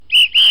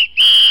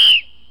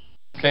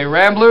Okay,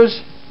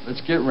 Ramblers, let's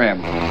get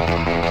rambling.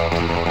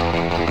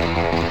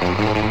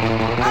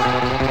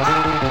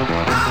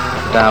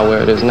 Down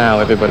where it is now,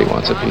 everybody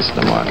wants a piece of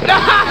the market.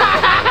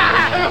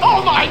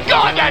 Oh my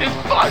God, that is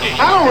funny!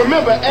 I don't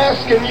remember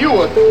asking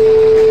you a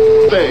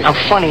thing. I'm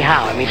funny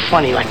how? I mean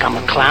funny like I'm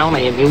a clown,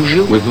 I amuse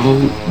you? With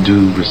all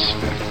due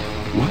respect,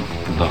 what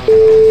the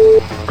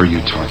are you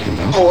talking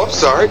about? Oh, I'm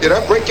sorry. Did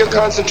I break your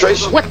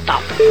concentration? What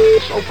the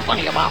is so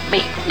funny about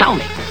me? Tell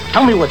me.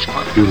 Tell me what's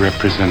funny. You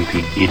represent the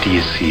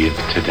idiocy of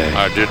today.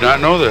 I did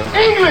not know that.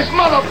 English,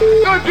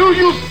 motherfucker! Do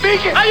you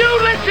speak it? Are you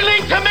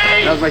listening to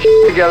me? How's my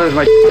together? Is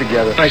my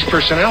together? Nice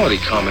personality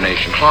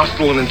combination,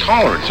 hostile and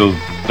intolerant. So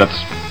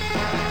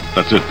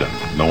that's it then.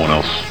 No one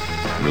else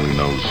really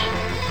knows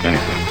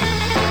anything.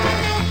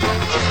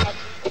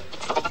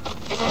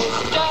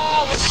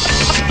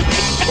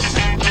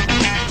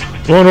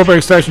 Well,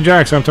 Norfolk Station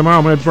Jacks. I'm tomorrow.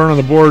 I'm going to burn on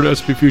the board.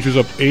 SP futures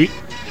up 8.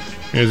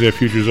 NASDAQ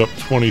futures up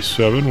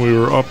 27. We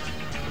were up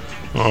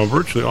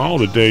virtually all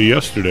the day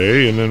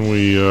yesterday, and then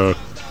we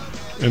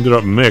ended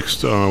up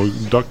mixed. We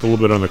ducked a little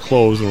bit on the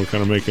close, and we're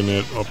kind of making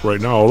that up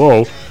right now.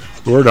 Although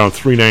we were down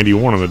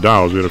 391 on the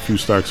Dows. We had a few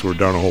stocks that were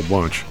down a whole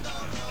bunch.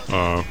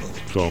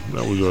 So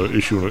that was an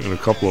issue in a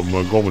couple of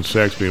them. Goldman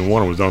Sachs being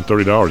one. It was down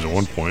 $30 at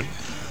one point,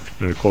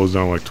 and it closed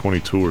down like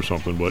 22 or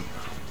something. But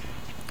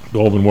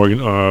Goldman, Morgan,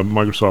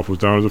 Microsoft was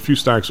down. There's a few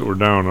stocks that were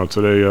down. Now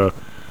today, the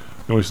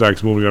only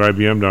stocks moving, got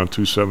IBM down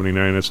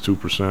 279. That's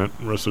 2%.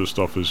 The rest of the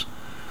stuff is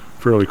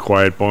fairly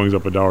quiet. Boeing's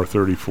up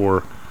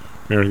 $1.34.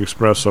 American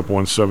Express up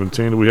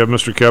 117. Do we have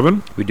Mr.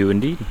 Kevin? We do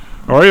indeed.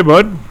 How are you,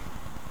 bud?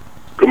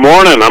 Good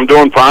morning. I'm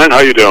doing fine.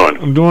 How you doing?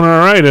 I'm doing all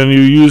right. And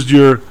you used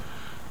your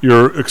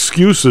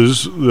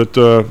excuses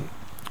that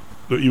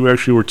you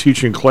actually were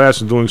teaching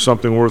class and doing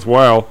something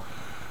worthwhile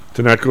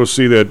to not go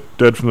see that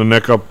Dead from the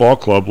Neck Up ball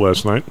club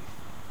last night.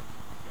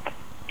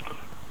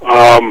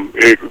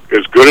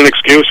 As good an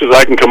excuse as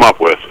I can come up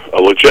with. A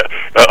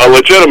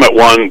legitimate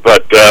one,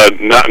 but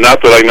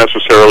not that I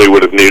necessarily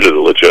would have needed a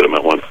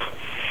legitimate one.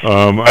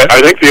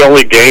 I think the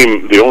only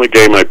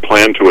game I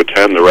plan to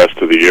attend the rest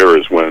of the year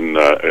is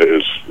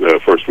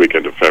first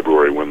weekend of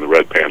February, when the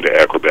Red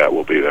Panda Acrobat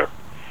will be there.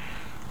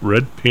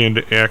 Red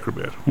Panda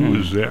Acrobat. Who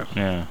is that?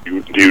 Yeah.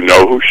 Do you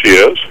know who she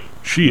is?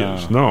 She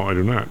is. No, I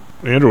do not.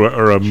 Andrew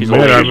or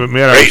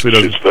Matt actually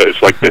doesn't.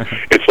 It's like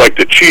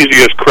the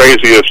cheesiest,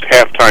 craziest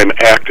halftime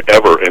act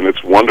ever, and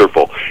it's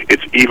wonderful.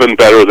 It's even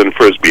better than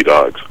Frisbee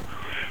Dogs.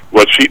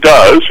 What she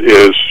does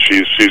is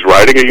she's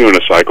riding a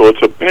unicycle.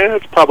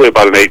 It's probably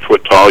about an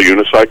 8-foot tall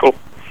unicycle,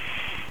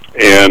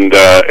 and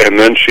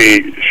then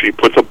she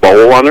puts a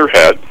bowl on her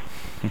head,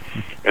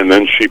 and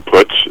then she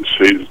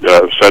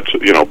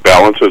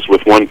balances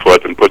with one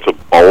foot and puts a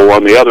bowl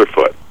on the other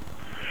foot,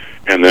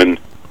 and then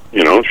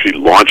she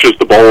launches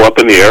the bowl up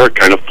in the air. It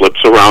kind of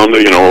flips around,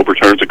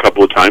 overturns a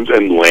couple of times,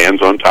 and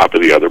lands on top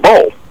of the other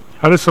bowl.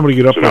 How does somebody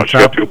get up on top?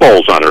 She's got two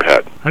bowls on her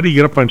head. How do you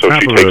get up on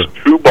top of her? So she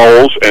takes two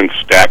bowls and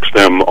stacks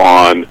them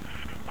on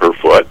her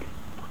foot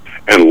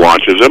and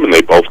launches them, and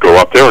they both go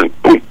up there,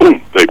 and boom,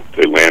 boom, they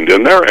land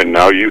in there, and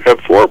now you have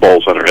 4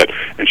 bowls on her head.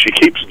 And she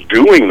keeps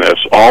doing this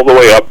all the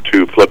way up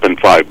to flipping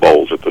 5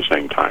 bowls at the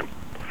same time.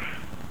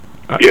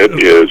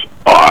 It is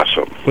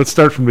awesome. Let's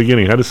start from the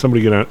beginning. How does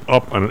somebody get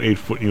up on an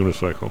 8-foot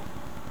unicycle?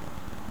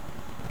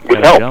 With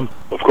help,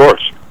 of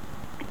course.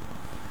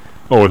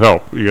 Oh, with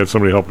help. You got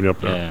somebody helping you up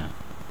there.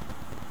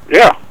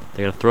 Yeah.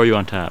 They got to throw you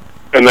on top.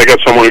 And they got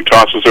someone who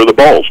tosses her the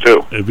bowls,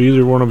 too. Have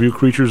either one of you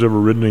creatures ever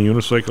ridden a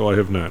unicycle? I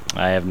have not.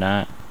 I have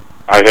not.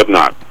 I have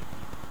not.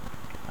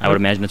 I would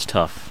imagine it's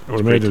tough. I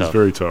would imagine it's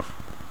very tough.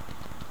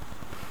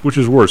 Which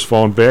is worse,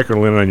 falling back or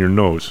landing on your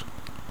nose?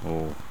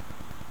 Oh.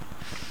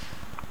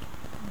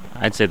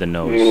 I'd say the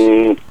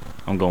nose.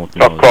 I'm going with the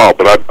tough nose. Call,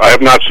 but I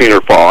have not seen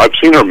her fall. I've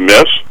seen her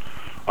miss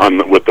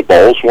with the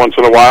bowls once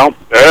in a while.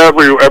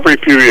 Every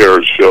few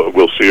years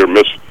we'll see her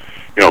miss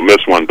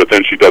one, but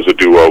then she does a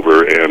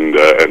do-over and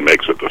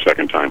makes it the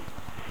second time.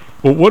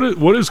 Well,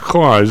 what is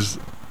caused?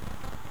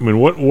 I mean,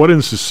 what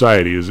in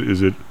society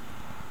is it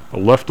a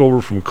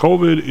leftover from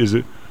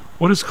COVID?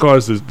 What has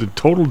caused the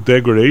total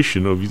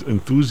degradation of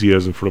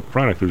enthusiasm for the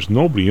product? There's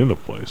nobody in the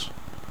place.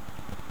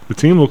 The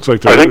team looks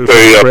like I think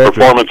the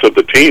performance of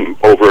the team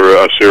over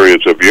a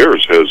series of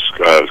years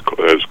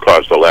has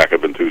caused a lack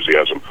of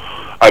enthusiasm.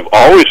 I've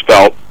always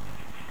felt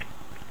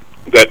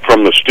that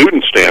from the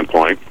student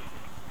standpoint,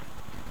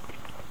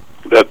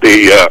 that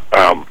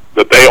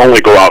they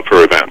only go out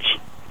for events.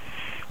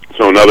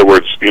 So in other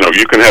words,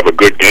 you can have a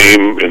good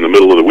game in the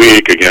middle of the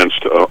week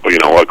against a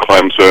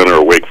Clemson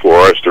or Wake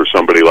Forest or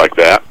somebody like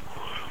that,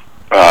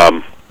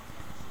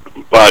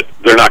 but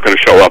they're not going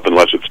to show up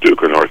unless it's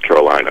Duke or North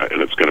Carolina,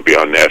 and it's going to be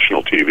on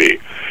national TV.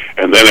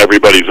 And then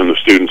everybody's in the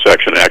student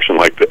section acting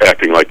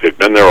like they've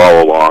been there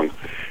all along,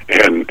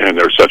 and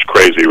they're such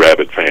crazy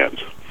rabid fans.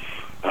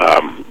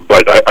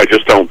 But I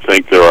just don't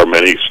think there are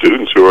many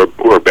students who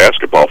are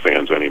basketball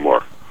fans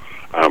anymore.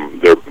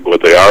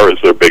 What they are is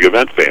they're big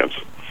event fans,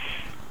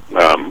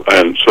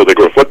 and so they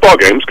go to football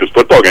games because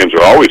football games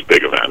are always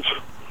big events,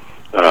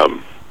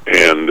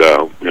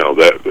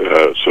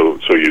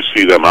 so you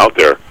see them out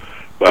there.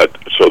 But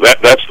so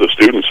that's the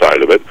student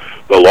side of it.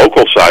 The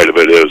local side of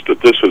it is that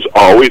this has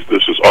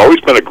always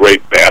been a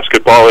great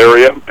basketball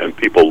area, and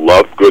people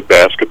love good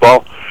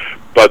basketball,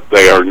 but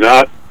they are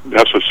not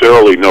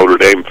necessarily Notre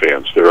Dame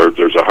fans.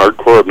 There's a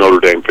hardcore of Notre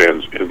Dame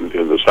fans in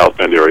the South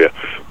Bend area,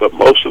 but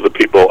most of the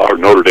people are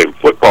Notre Dame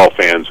football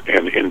fans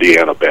and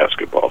Indiana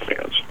basketball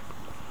fans.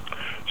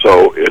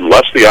 So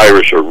unless the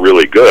Irish are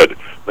really good,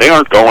 they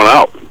aren't going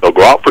out. They'll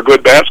go out for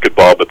good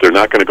basketball, but they're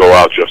not going to go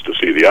out just to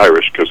see the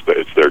Irish because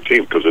it's their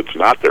team, because it's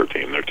not their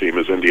team. Their team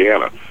is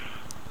Indiana.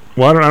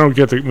 Well, I don't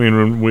get the. I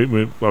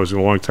mean, I was a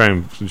long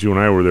time since you and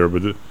I were there,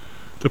 but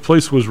the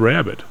place was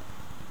rabid.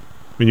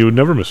 I mean, you would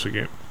never miss a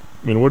game.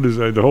 I mean, what is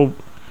the whole?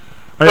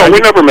 No, we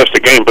never missed a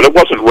game, but it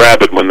wasn't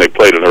rabid when they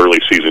played an early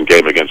season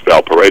game against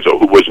Valparaiso,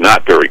 who was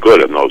not very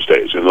good in those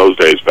days. In those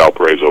days,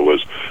 Valparaiso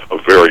was a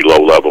very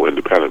low-level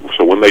independent.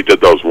 So when they did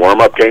those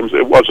warm-up games,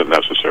 it wasn't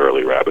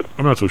necessarily rabid.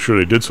 I'm not so sure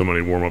they did so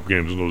many warm-up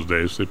games in those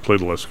days. They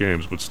played less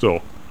games, but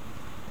still.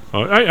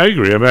 I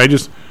agree. I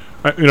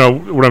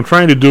mean, what I'm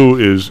trying to do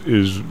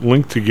is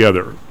link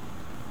together.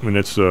 I mean,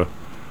 that's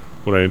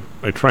what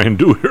I try and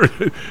do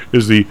here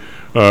is the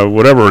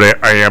whatever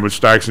I am at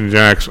Stocks and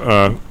Jocks.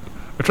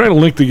 I try to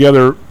link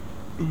together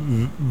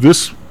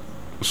this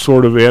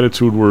sort of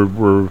attitude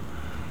where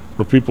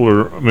people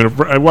are. I mean,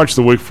 I watched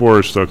the Wake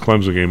Forest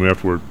Clemson game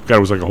afterward. God, it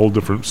was like a whole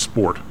different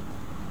sport.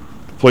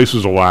 The place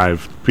is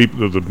alive.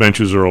 People, the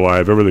benches are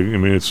alive. Everything. I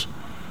mean, it's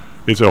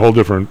a whole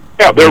different.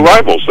 Yeah, they're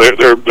rivals.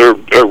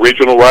 They're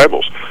regional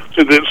rivals.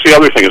 So the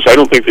other thing is, I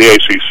don't think the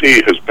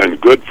ACC has been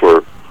good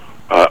for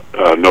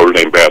Notre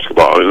Dame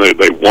basketball. I mean,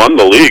 they won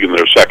the league in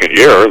their second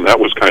year, and that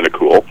was kind of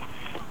cool.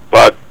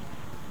 But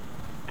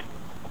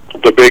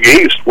the Big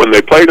East, when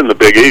they played in the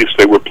Big East,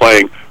 they were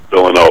playing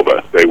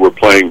Villanova. They were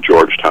playing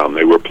Georgetown.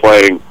 They were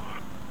playing,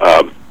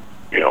 I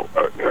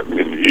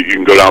mean, you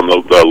can go down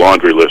the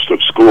laundry list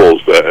of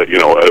schools,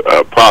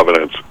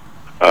 Providence,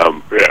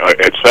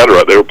 et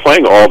cetera. They were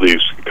playing all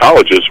these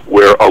colleges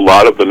where a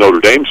lot of the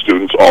Notre Dame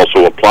students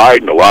also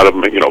applied, and a lot of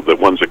them, the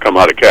ones that come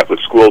out of Catholic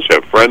schools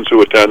have friends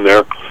who attend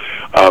there.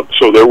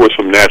 So there was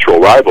some natural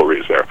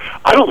rivalries there.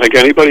 I don't think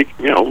anybody,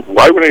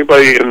 why would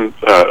anybody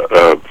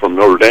from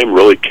Notre Dame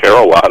really care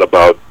a lot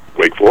about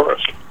Wake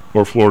Forest?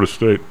 Or Florida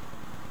State.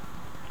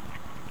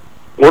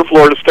 Or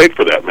Florida State,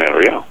 for that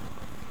matter, yeah.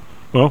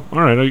 Well,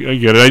 all right, I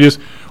get it.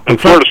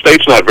 Florida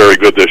State's not very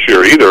good this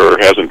year either, or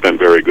hasn't been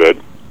very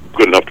good.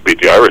 Good enough to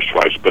beat the Irish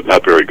twice, but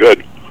not very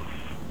good.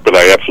 But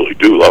I absolutely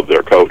do love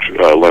their coach,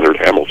 Leonard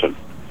Hamilton,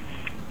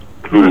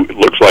 who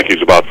looks like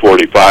he's about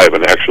 45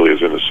 and actually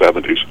is in his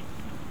 70s.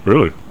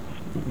 Really?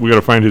 We got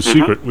to find his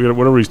secret. We got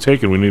whatever he's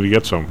taking. We need to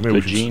get some.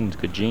 Good genes.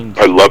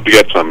 I'd love to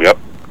get some. Yep.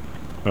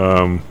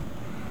 Well,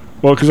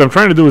 because I'm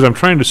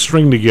trying to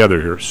string together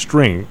here.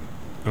 String.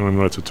 I don't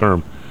know if that's a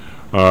term.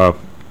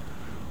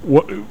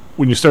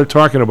 When you start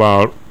talking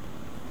about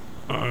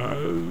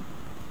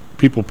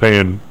people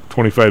paying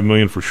 $25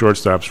 million for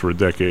shortstops for a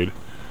decade,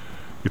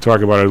 you talk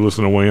about. I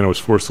listened to Wayne. I was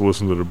forced to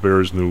listen to the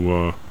Bears'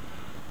 new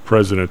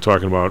president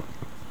talking about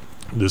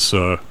this.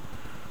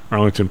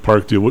 Arlington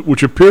Park deal,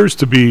 which appears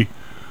to be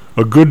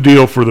a good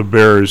deal for the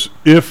Bears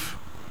if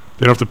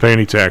they don't have to pay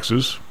any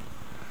taxes,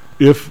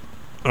 if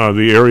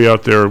the area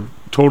out there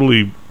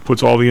totally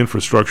puts all the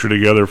infrastructure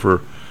together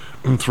for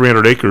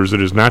 300 acres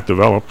that is not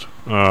developed.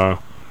 I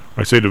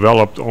say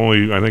developed,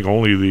 I think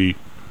only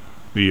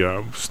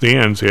the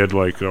stands had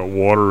like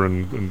water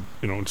and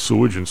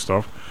sewage and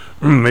stuff.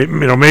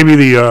 Maybe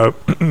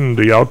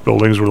the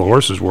outbuildings where the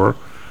horses were,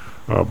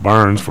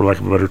 barns for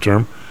lack of a better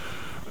term.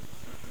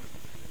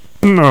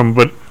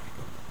 But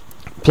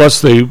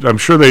plus, I'm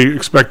sure they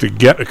expect to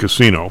get a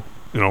casino.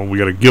 We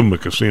got to give them a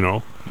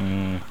casino,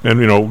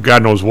 and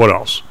God knows what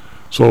else.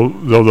 So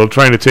they're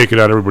trying to take it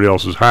out of everybody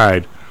else's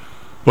hide.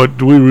 But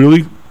do we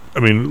really? I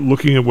mean,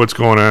 looking at what's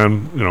going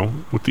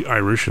on, with the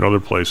Irish and other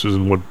places,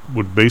 and what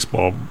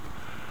baseball,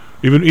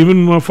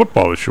 even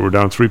football this year, we're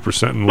down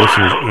 3% in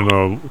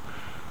listeners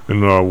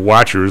in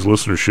watchers,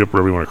 listenership,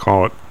 whatever you want to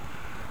call it.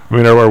 I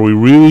mean, are we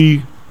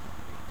really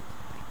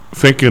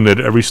thinking that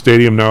every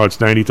stadium now it's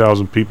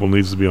 90,000 people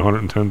needs to be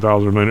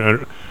 110,000? I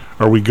mean,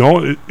 are we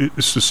going?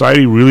 Is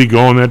society really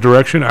going that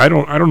direction? I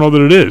don't know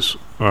that it is.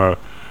 I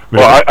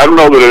don't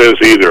know that it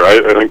is either.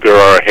 I think there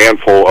are a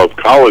handful of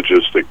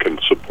colleges that can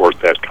support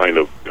that kind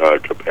of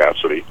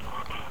capacity.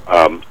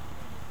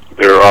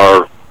 There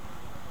are,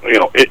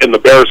 in the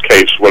Bears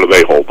case, what do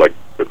they hold? Like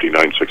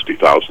 59,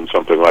 60,000,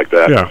 something like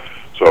that. Yeah.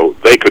 So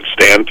they could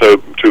stand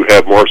to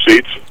have more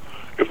seats.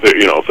 If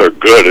they're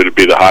good, it'd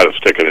be the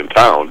hottest ticket in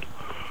town.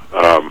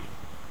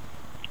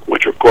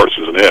 Which of course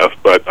is an if,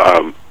 but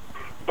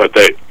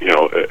they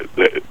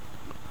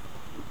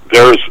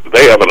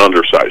have an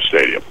undersized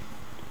stadium.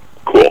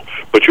 Cool,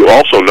 but you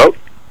also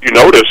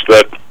notice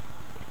that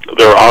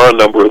there are a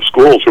number of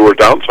schools who are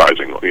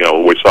downsizing.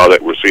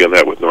 We're seeing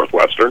that with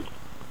Northwestern,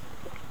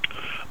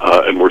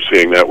 and we're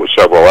seeing that with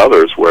several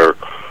others where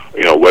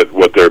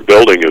what they're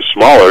building is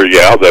smaller.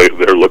 Yeah,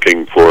 they're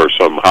looking for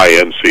some high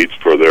end seats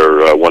for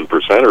their one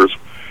percenters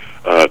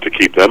to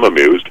keep them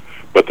amused.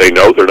 but they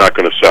know they're not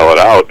going to sell it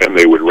out, and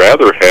they would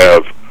rather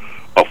have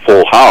a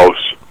full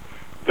house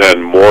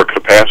than more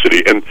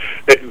capacity. And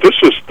this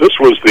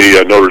was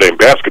the Notre Dame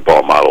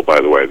basketball model,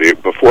 by the way.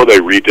 Before they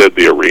redid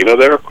the arena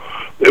there,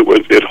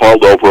 it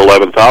held over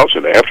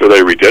 11,000. After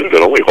they redid it,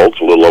 it only holds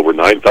a little over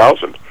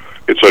 9,000.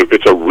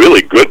 It's a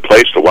really good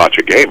place to watch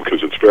a game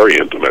because it's very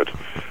intimate.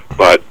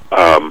 But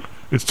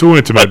it's too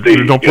intimate.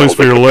 There's no place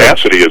for your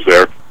legs. The capacity is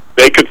there.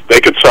 They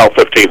could sell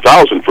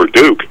 15,000 for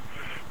Duke,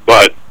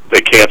 but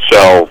they can't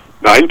sell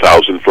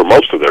 9,000 for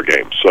most of their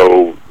games.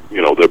 So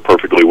they're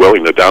perfectly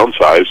willing to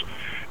downsize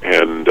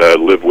and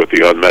live with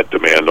the unmet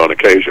demand on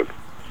occasion.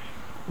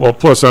 Well,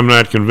 plus I'm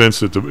not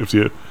convinced that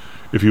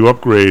if you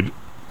upgrade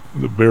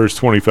the Bears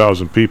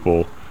 20,000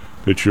 people,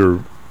 that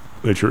your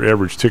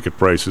average ticket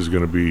price is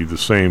going to be the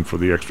same for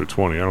the extra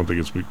 20. I don't think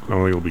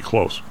it'll be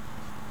close.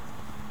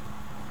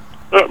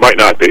 It might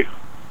not be.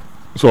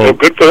 So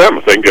good for them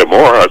if they can get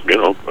more.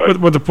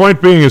 But the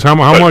point being is how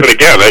much. But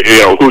again,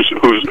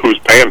 who's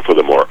paying for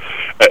the more?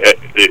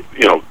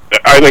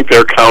 I think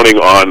they're counting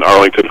on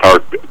Arlington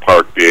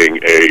Park being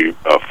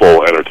a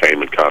full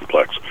entertainment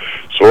complex.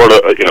 Sort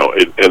of,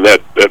 and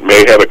that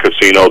may have a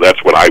casino.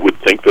 That's what I would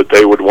think that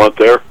they would want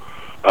there,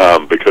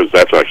 because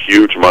that's a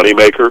huge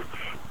moneymaker.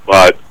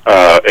 But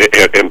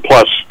and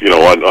plus,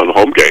 on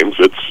home games,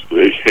 it's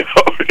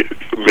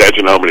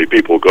imagine how many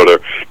people go to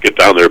get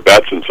down their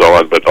bets and so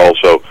on. But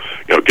also,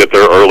 get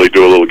there early,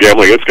 do a little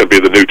gambling. It's going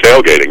to be the new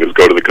tailgating, is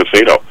go to the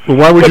casino. Well,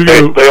 why would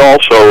They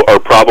also are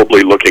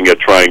probably looking at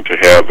trying to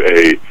have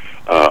a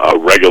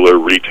regular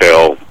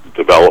retail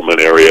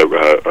development area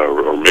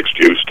or mixed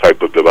use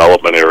type of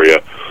development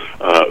area,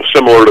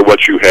 similar to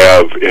what you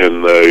have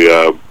in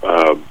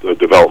the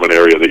development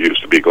area that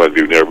used to be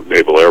Glenview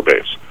Naval Air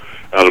Base.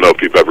 I don't know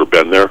if you've ever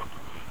been there,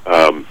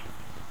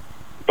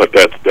 but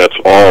that's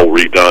all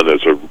redone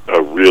as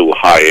a real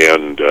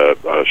high-end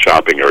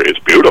shopping area. It's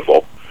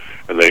beautiful,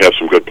 and they have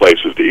some good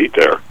places to eat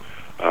there.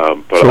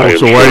 But I am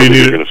sure that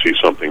you're going to see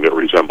something that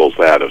resembles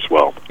that as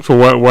well. So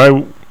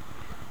why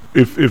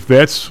if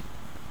that's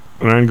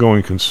an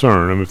ongoing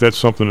concern, if that's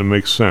something that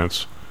makes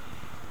sense,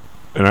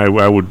 and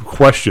I would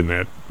question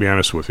that, to be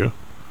honest with you,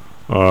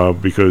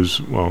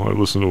 because, I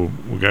listened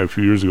to a guy a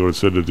few years ago that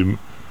said that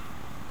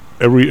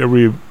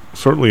every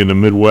certainly in the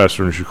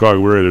Midwest or in the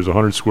Chicago area, there's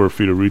 100 square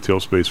feet of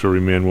retail space for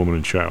every man, woman,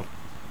 and child.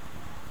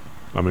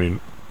 I mean,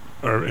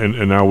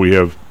 and now we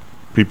have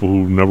people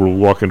who never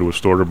walk into a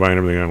store to buying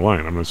everything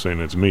online. I'm not saying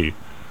that's me,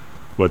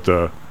 but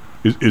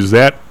is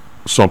that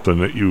something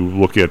that you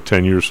look at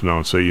 10 years from now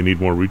and say you need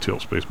more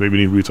retail space? Maybe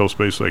you need retail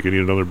space like you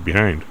need another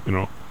behind. I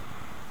don't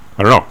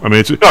know. I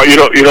mean, no, you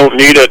don't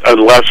need it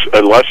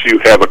unless you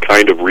have a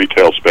kind of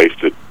retail space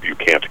that you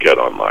can't get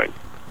online.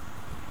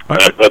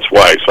 That's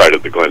why I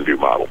cited the Glenview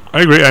model.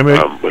 I agree. I mean,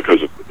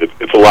 because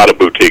it's a lot of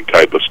boutique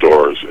type of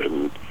stores,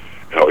 and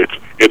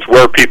it's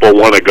where people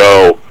want to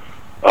go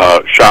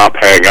shop,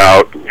 hang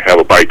out, have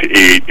a bite to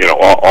eat.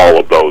 All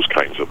of those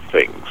kinds of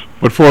things.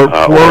 But for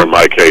or in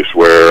my case,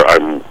 where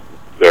I'm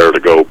there to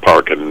go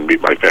park and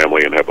meet my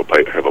family and have a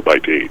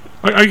bite to eat.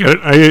 I get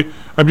it.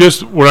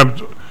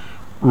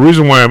 The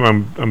reason why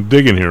I'm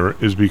digging here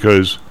is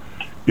because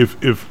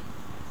if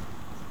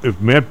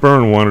Matt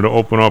Byrne wanted to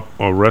open up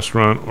a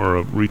restaurant or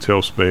a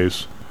retail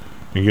space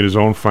and get his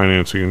own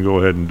financing and go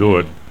ahead and do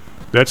it,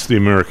 that's the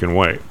American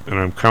way. And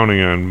I'm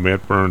counting on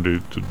Matt Byrne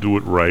to do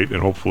it right,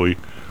 and hopefully,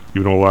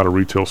 even though a lot of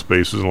retail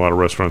spaces and a lot of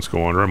restaurants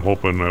go under, I'm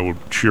hoping I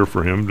would cheer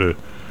for him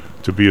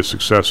to be a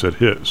success at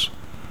his.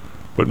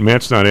 But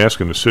Matt's not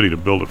asking the city to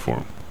build it for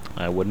him.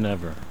 I would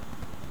never.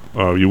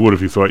 You would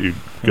if you thought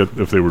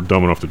if they were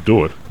dumb enough to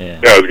do it.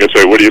 Yeah, I was going to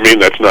say, what do you mean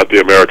that's not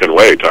the American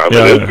way, Tom?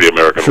 Yeah, it is the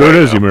American way. Sure, it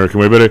is the American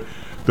way, but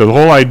the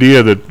whole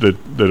idea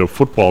that a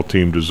football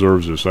team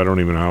deserves this, I don't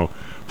even know how.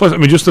 Plus, I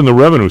mean, just on the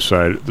revenue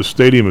side, the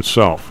stadium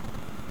itself,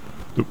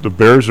 the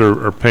Bears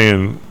are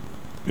paying,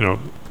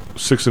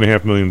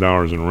 $6.5 million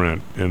in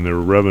rent, and their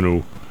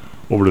revenue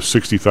over to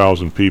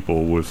 60,000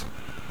 people with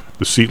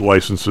the seat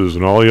licenses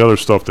and all the other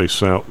stuff they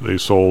sold,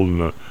 and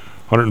the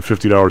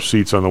 $150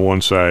 seats on the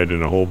one side,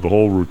 and the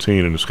whole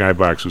routine, and the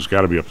skybox has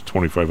got to be up to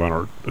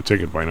 $2,500 a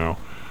ticket by now.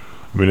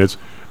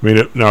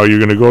 Now you're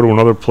going to go to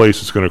another place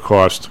that's going to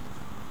cost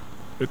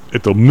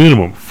at the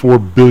minimum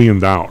 $4 billion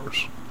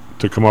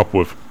to come up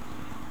with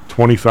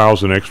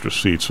 20,000 extra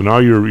seats. So now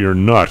your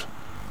nut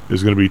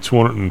is going to be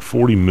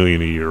 $240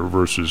 million a year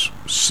versus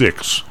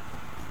 $6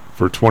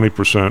 for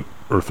 20%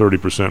 or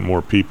 30%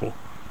 more people.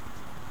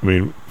 I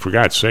mean, for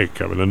God's sake,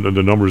 Kevin,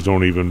 the numbers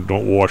don't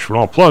wash for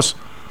all. Plus,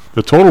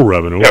 the total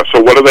revenue. Yeah.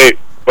 So what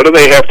do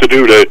they have to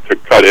do to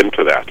cut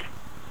into that?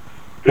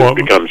 It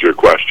becomes your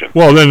question.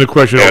 Well, then the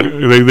question, and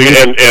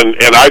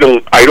I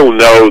don't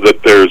know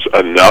that there's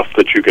enough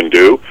that you can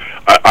do.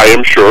 I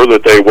am sure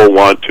that they will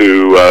want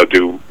to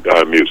do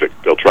music.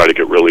 They'll try to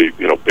get really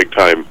big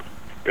time.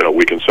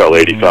 We can sell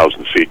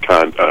 80,000 seat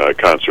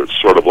concerts,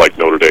 sort of like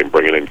Notre Dame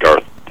bringing in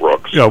Garth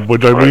Brooks. Yeah,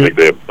 but I think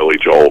they have Billy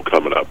Joel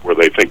coming up, where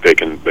they think they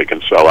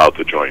can sell out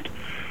the joint.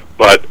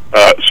 But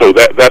so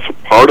that's a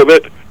part of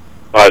it.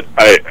 But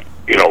I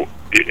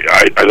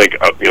I think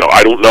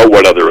I don't know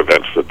what other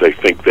events that they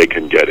think they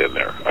can get in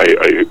there.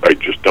 I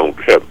just don't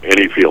have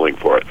any feeling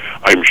for it.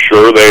 I'm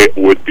sure they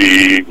would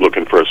be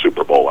looking for a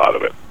Super Bowl out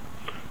of it.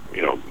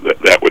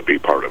 That would be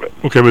part of it.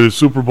 Okay, but the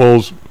Super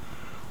Bowls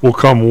will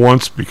come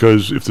once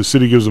because if the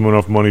city gives them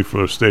enough money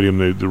for a stadium,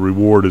 the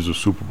reward is a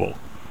Super Bowl.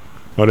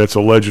 Now that's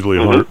allegedly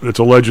it's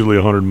allegedly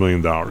 $100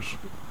 million.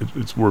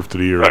 It's worth to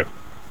the year. Right.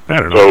 I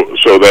don't know.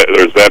 So that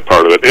there's that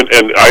part of it,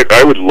 and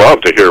I would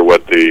love to hear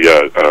what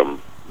the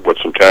what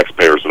some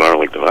taxpayers in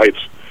Arlington Heights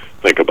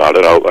think about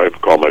it.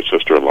 I've called my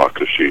sister-in-law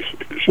because she.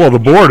 Well, the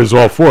board is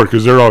all for it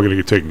because they're all going to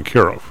get taken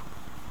care of.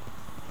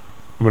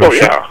 I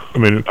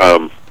mean,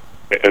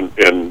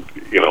 and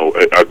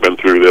I've been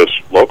through this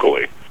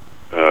locally,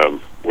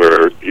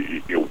 where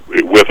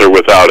with or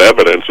without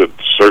evidence, it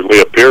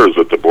certainly appears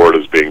that the board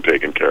is being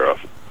taken care of.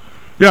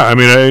 Yeah, I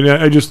mean,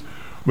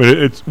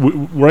 it's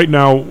right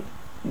now.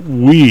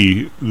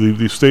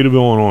 The state of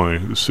Illinois,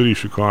 the city of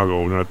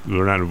Chicago,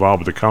 they're not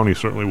involved, but the county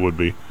certainly would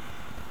be,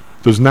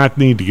 does not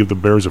need to give the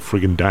Bears a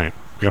friggin' dime.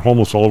 They got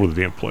homeless all over the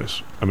damn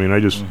place. I mean,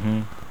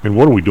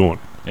 what are we doing?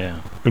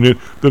 Yeah. I mean,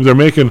 they're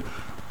making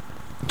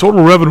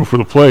total revenue for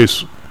the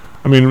place.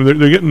 I mean,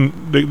 they're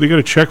getting they get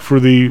a check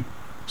for the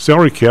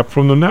salary cap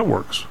from the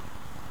networks.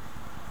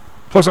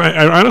 Plus,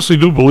 I honestly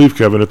do believe,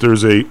 Kevin, that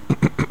there's a,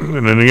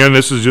 and then again,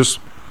 this is just,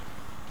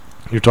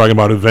 you're talking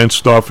about event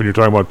stuff, and you're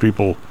talking about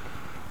people,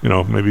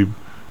 maybe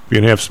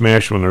being half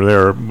smashed when they're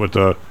there.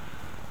 But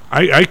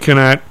I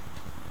cannot.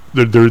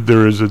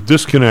 There is a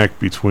disconnect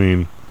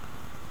between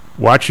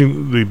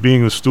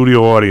being the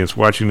studio audience,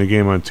 watching the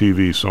game on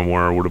TV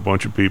somewhere with a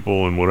bunch of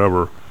people and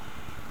whatever.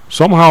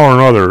 Somehow or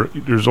another,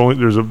 there's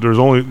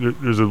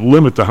a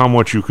limit to how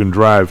much you can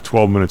drive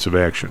 12 minutes of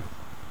action.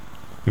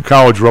 In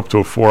college, we're up to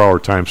a 4-hour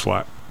time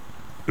slot,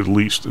 at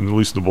least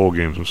the bowl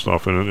games and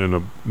stuff, and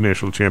a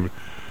national champion.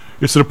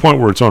 It's to the point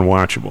where it's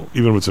unwatchable,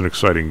 even if it's an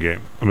exciting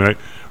game. I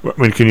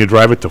mean, can you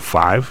drive it to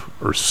 5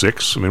 or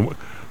 6? I mean,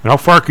 how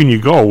far can you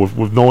go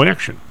with no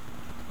action?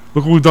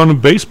 Look what we've done in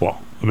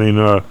baseball. I mean,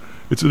 they're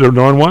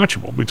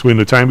unwatchable between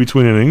the time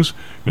between innings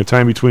and the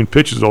time between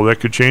pitches. Although that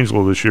could change a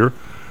little this year.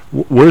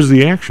 Where's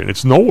the action?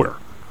 It's nowhere.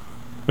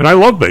 And I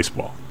love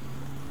baseball,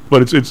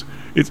 but it's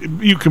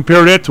you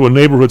compare that to a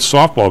neighborhood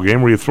softball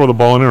game where you throw the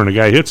ball in there and the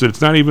guy hits it.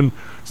 It's not even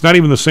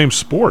the same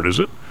sport, is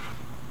it?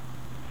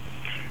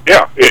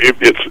 Yeah,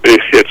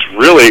 it's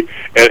really,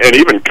 and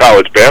even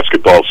college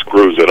basketball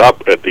screws it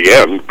up at the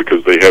end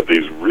because they have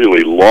these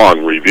really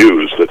long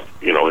reviews that,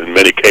 in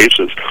many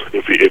cases,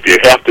 if you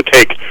have to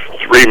take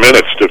 3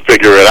 minutes to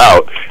figure it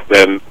out,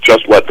 then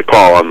just let the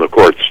call on the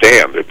court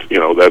stand.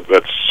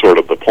 That's sort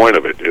of the point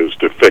of it, is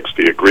to fix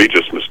the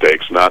egregious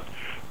mistakes, not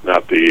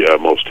the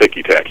most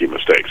ticky-tacky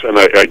mistakes. And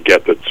I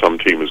get that some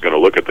team is going to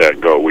look at that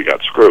and go, we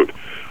got screwed.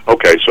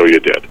 Okay, so you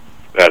did.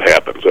 That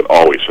happens. It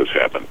always has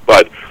happened.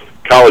 But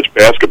college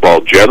basketball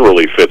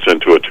generally fits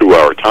into a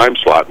 2-hour time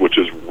slot, which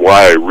is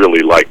why I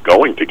really like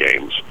going to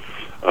games,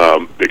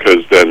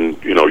 because then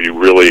you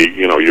really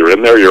you're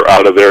in there, you're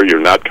out of there,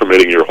 you're not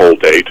committing your whole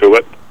day to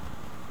it,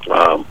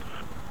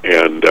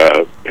 and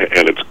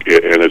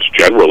it's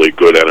generally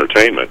good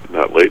entertainment.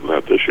 Not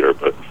this year,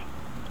 but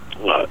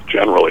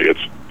generally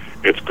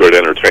it's good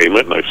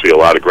entertainment, and I see a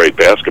lot of great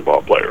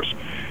basketball players,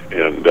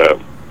 and I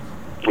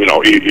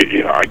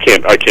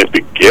can't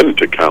begin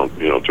to count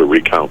to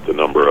recount the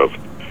number of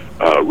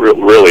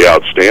really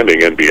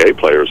outstanding NBA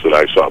players that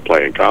I saw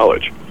play in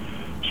college.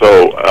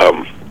 So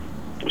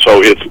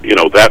it's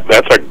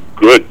that's a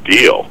good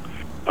deal.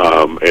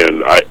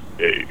 And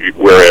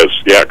whereas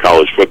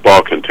college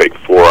football can take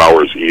 4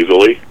 hours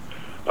easily.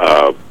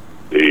 And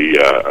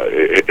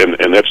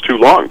that's too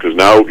long because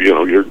now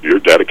you're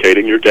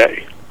dedicating your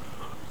day.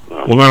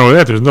 Well, not only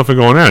that, there's nothing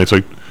going on. It's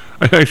like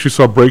I actually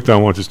saw a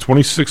breakdown once. It's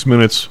 26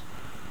 minutes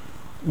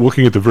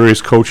looking at the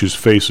various coaches'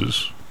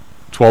 faces,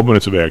 12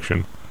 minutes of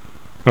action.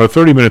 Now,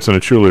 30 minutes on the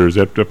cheerleaders,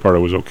 that part I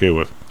was okay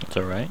with. That's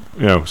all right.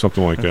 Yeah,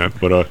 something like that.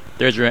 But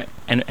there's your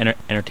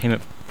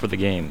entertainment for the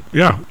game.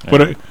 Yeah,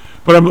 but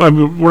what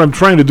I'm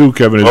trying to do,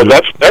 Kevin, is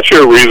that's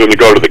your reason to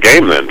go to the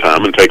game then,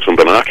 Tom, and take some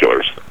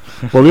binoculars.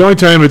 Well, the only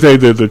time that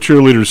the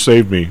cheerleaders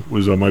saved me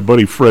was my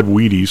buddy Fred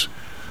Wheaties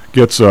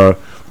gets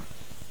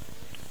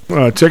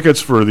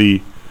tickets for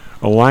the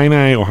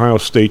Illini Ohio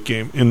State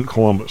game in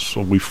Columbus.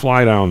 So we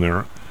fly down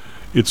there.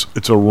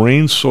 It's a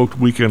rain-soaked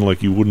weekend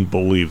like you wouldn't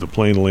believe. The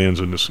plane lands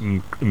in this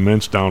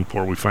immense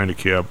downpour. We find a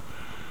cab.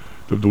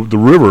 The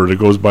river that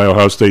goes by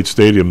Ohio State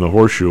Stadium, the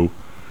Horseshoe,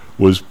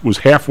 was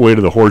halfway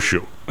to the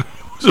Horseshoe.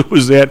 It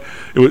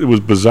was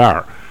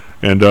bizarre.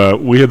 And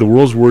we had the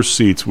world's worst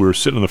seats. We were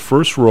sitting in the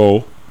first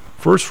row,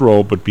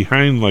 but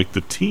behind like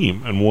the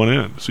team on one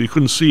end. So you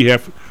couldn't see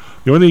half.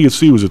 The only thing you could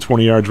see was the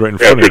 20 yards right in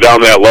front of you. If you're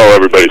down that low,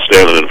 everybody's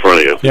standing in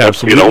front of you. Yeah,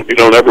 absolutely. You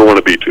don't ever want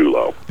to be too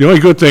low. The only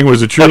good thing was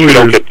the cheerleaders. You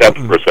don't get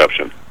depth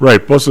perception. Right.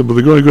 Plus, but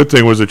the only good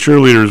thing was the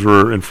cheerleaders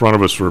were in front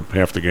of us for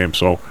half the game,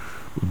 so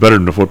better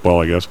than the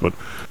football, I guess. But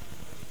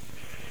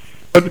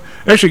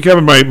actually,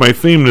 Kevin, my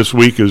theme this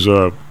week is,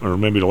 or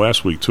maybe the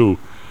last week too,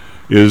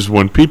 is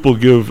when people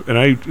give, and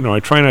I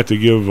try not to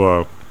give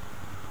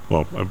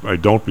Well, I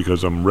don't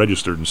because I'm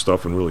registered and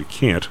stuff and really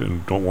can't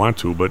and don't want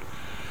to. But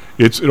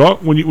it all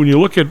when you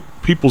look at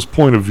people's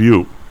point of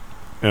view,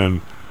 and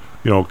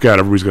God,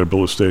 everybody's got to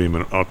build a stadium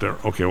out there.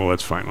 Okay, well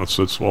that's fine. Let's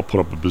all put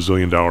up $1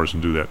 bazillion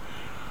and do that.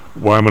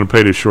 Why I'm going to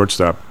pay this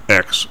shortstop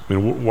X? I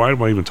mean, why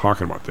am I even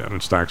talking about that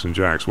in Stocks and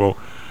Jacks? Well,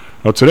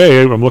 now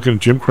today I'm looking at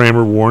Jim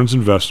Cramer warns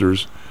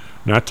investors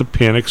not to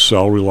panic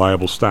sell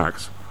reliable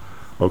stocks.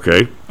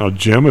 Okay, now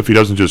Jim, if he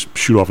doesn't just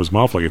shoot off his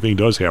mouth like I think he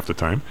does half the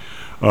time,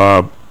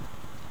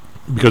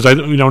 because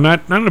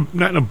not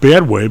in a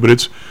bad way, but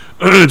it's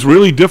it's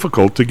really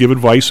difficult to give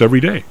advice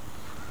every day.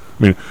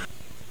 I mean,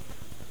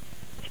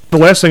 the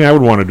last thing I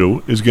would want to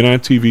do is get on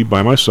TV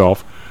by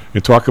myself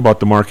and talk about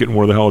the market and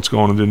where the hell it's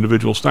going in the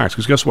individual stocks.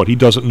 Because guess what? He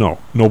doesn't know.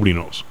 Nobody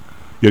knows.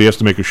 Yet he has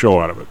to make a show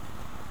out of it.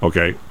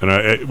 Okay,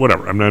 and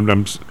whatever.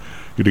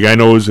 The guy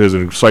has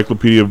an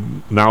encyclopedia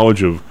of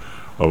knowledge of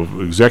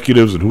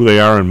executives and who they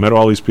are, and met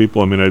all these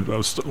people. I mean,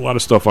 a lot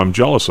of stuff I'm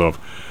jealous of.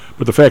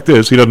 But the fact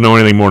is, he doesn't know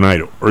anything more than I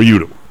do, or you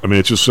do. I mean,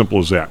 it's just simple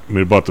as that. I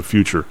mean, about the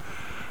future.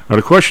 Now,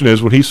 the question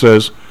is, when he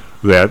says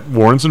that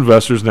warns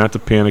investors not to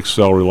panic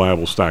sell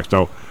reliable stocks.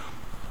 Now,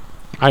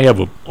 I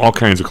have all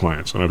kinds of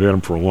clients, and I've had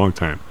them for a long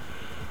time.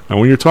 Now,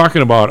 when you're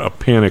talking about a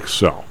panic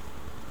sell,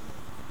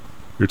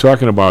 you're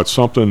talking about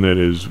something that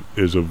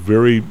is a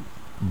very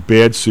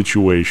bad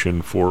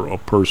situation for a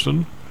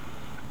person,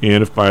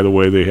 and if, by the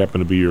way, they happen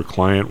to be your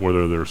client,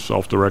 whether they're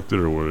self-directed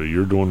or whether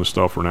you're doing the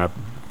stuff or not,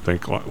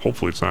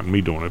 hopefully it's not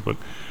me doing it, but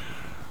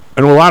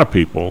I know a lot of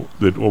people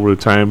that over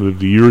the time,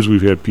 the years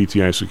we've had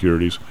PTI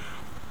Securities,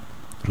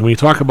 when you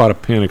talk about a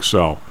panic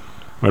sell,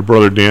 my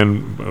brother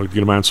Dan, I'll get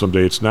him on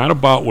someday, it's not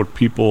about what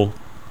people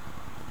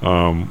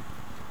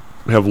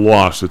have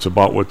lost, it's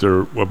about what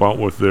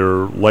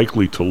they're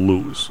likely to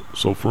lose.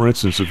 So, for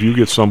instance, if you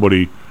get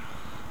somebody,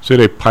 say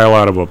they pile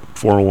out of a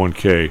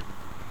 401k,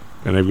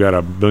 and they've got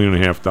 $1.5 million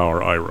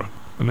IRA,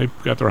 and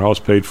they've got their house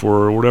paid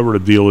for, or whatever the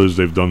deal is,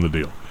 they've done the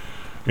deal.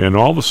 And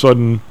all of a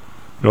sudden,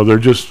 they're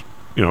just,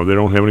 they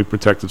don't have any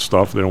protected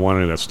stuff, they don't want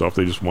any of that stuff,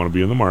 they just want to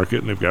be in the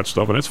market, and they've got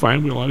stuff, and that's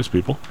fine, we have a lot of these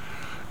people.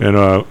 And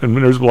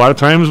there's a lot of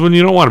times when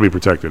you don't want to be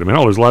protected. I mean,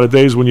 there's a lot of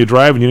days when you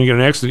drive and you didn't get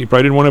an accident, you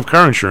probably didn't want to have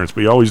car insurance,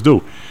 but you always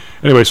do.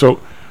 Anyway, so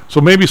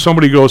maybe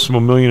somebody goes from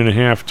 $1.5 million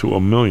to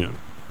 $1 million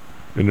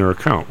in their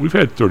account. We've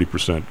had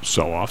 30%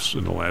 sell-offs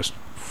in the last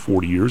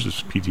 40 years as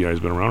PTI has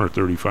been around, or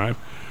 35.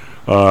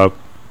 Now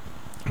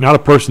the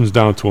person's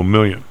down to $1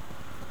 million.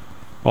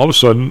 All of a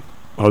sudden,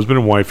 husband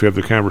and wife have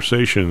the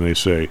conversation and they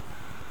say,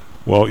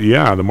 well,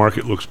 yeah, the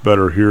market looks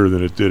better here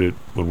than it did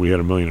when we had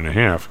 $1.5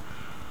 million.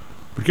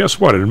 But guess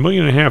what? At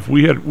 $1.5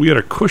 million, we had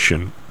a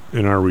cushion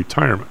in our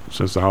retirement,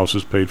 since the house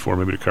is paid for,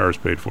 maybe the car is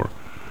paid for.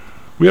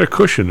 We had a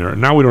cushion there, and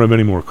now we don't have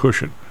any more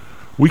cushion.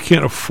 We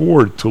can't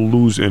afford to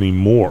lose any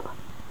more,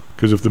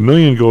 because if the $1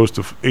 million goes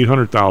to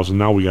 $800,000,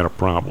 now we got a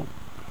problem.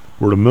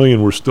 We're at $1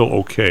 million, we're still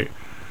okay.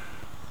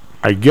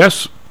 I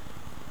guess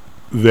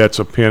that's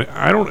a panic.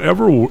 I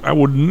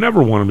would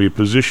never want to be in a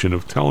position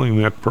of telling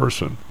that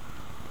person,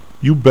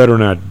 you better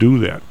not do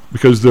that,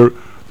 because their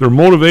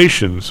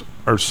motivations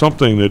are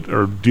something that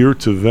are dear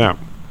to them.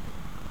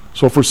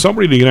 So for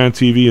somebody to get on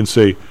TV and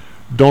say,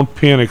 don't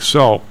panic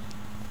sell,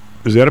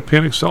 is that a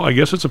panic sell? I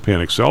guess it's a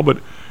panic sell, but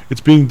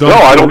it's being done.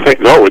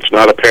 No, it's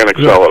not a panic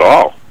sell at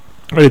all.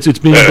 It's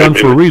being done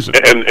for a reason.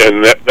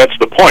 And that's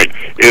the point,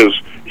 is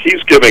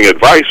he's giving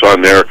advice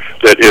on there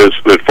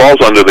that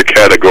falls under the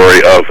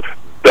category of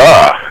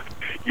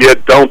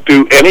Yet don't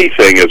do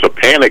anything as a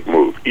panic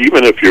move.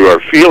 Even if you are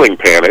feeling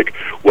panic,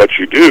 what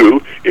you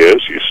do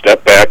is you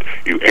step back,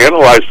 you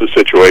analyze the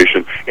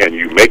situation, and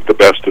you make the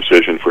best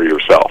decision for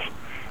yourself.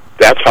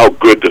 That's how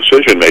good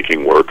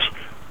decision-making works.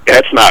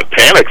 That's not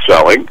panic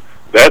selling.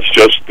 That's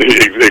just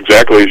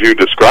exactly as you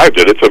described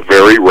it. It's a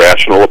very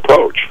rational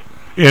approach.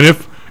 And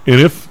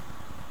if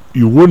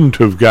you wouldn't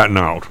have gotten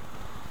out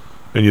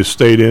and you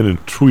stayed in,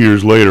 and 2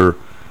 years later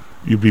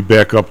you'd be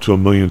back up to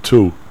 $1.2 million,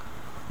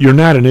 you're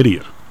not an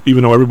idiot.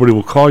 Even though everybody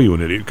will call you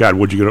an idiot. God,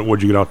 what'd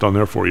you get out down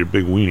there for, you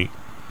big weenie?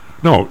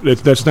 No,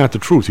 that's not the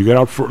truth. You got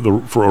out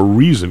for a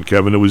reason,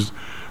 Kevin. I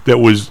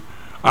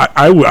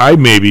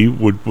maybe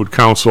would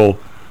counsel,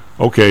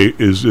 okay,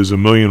 is $1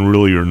 million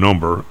really your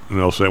number? And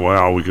they'll say,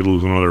 well, we could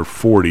lose another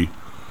 40.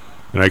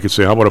 And I could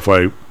say, how about if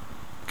I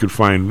could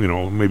find,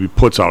 maybe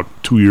puts out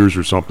 2 years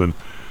or something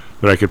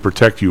that I could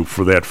protect you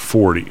for that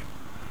 40.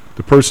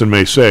 The person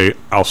may say,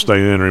 I'll stay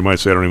in, or he might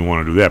say, I don't even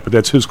want to do that. But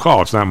that's his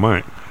call. It's not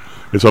mine.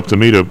 It's up to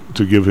me to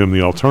give him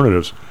the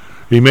alternatives.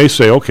 He may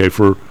say, okay,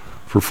 for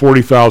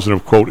 $40,000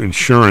 of quote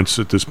insurance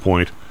at this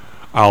point,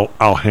 I'll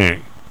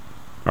hang.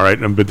 All right,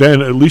 but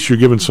then at least you're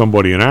giving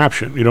somebody an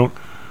option. You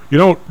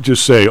don't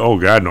just say, oh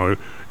God, no.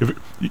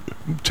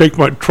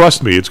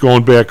 Trust me, it's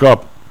going back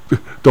up.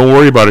 Don't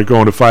worry about it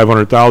going to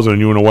 $500,000 and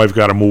you and the wife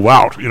got to move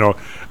out.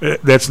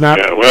 That's not.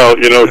 Yeah, well,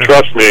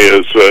 trust me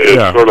is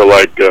sort of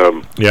like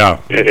in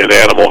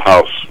Animal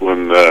House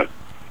when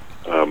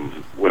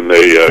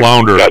they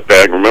Flounder got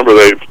back. Remember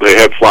they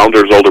had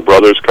Flounder's older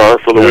brother's car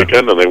for the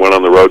weekend, and they went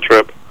on the road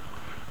trip.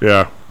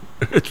 Yeah,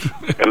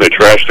 and they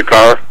trashed the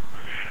car.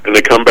 And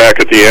they come back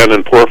at the end,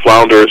 and poor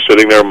Flounder is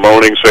sitting there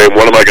moaning, saying,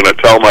 what am I going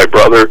to tell my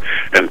brother?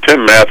 And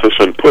Tim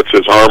Matheson puts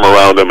his arm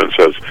around him and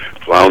says,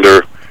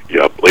 Flounder,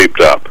 you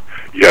bleeped up.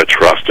 You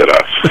trusted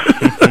us.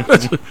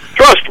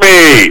 Trust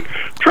me!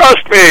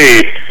 Trust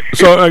me!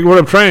 So I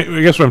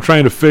guess what I'm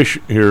trying to fish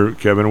here,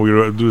 Kevin, we're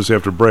going to do this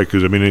after break,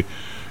 because, I mean,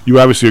 you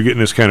obviously are getting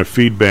this kind of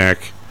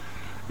feedback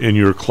in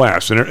your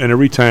class. And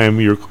every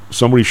time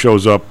somebody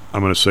shows up,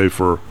 I'm going to say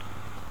I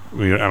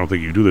don't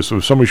think you do this.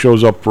 If somebody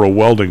shows up for a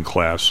welding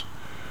class,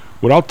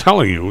 without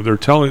telling you,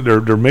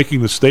 they're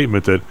making the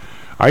statement that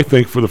I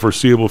think for the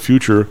foreseeable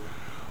future,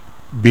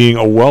 being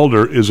a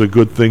welder is a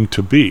good thing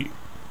to be.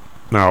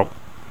 Now,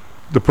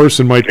 the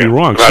person might be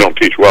wrong. I don't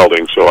teach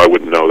welding, so I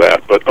wouldn't know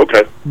that, but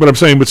okay. But I'm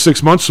saying,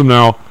 6 months from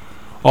now,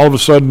 all of a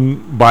sudden,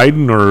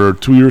 Biden, or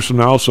 2 years from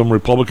now, some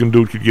Republican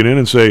dude could get in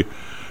and say,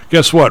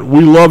 guess what? We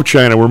love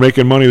China. We're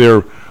making money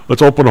there.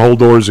 Let's open the whole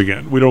doors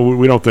again. We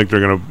don't think they're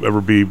going to ever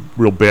be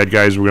real bad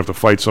guys we're going to have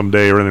to fight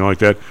someday or anything like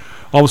that.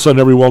 All of a sudden,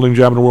 every welding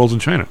job in the world's in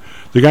China.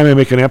 The guy may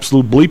make an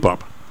absolute bleep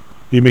up.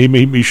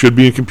 He should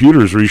be in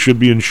computers, or he should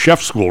be in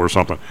chef school or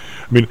something.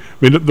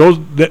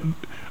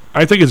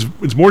 I think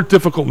it's more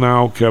difficult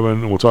now, Kevin,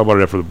 and we'll talk about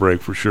it after the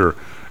break for sure.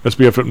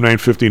 SBF at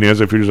 9:15, as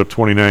futures up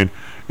 29.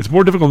 It's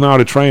more difficult now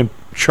to try and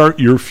chart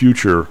your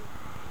future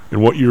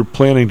and what you're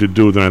planning to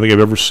do than I think I've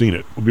ever seen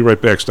it. We'll be right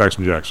back, Stocks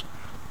and Jocks.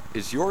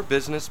 Is your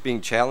business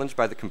being challenged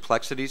by the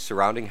complexities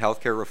surrounding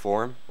healthcare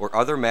reform or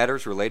other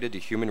matters related to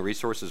human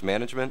resources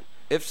management?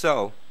 If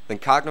so, then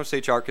Cognos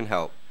HR can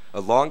help.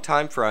 A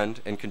longtime friend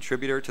and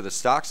contributor to the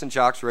Stocks and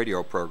Jocks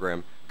radio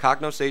program,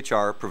 Cognos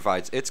HR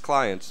provides its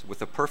clients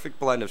with a perfect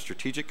blend of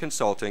strategic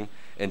consulting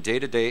and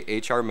day-to-day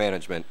HR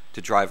management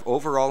to drive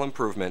overall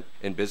improvement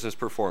in business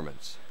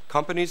performance.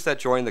 Companies that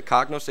join the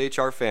Cognos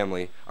HR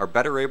family are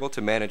better able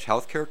to manage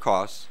healthcare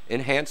costs,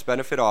 enhance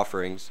benefit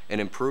offerings,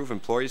 and improve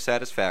employee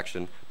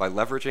satisfaction by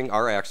leveraging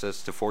our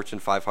access to Fortune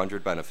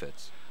 500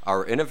 benefits.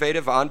 Our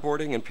innovative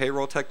onboarding and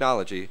payroll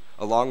technology,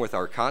 along with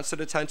our constant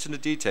attention to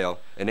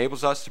detail,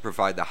 enables us to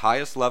provide the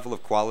highest level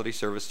of quality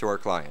service to our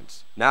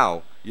clients.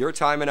 Now, your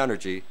time and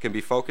energy can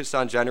be focused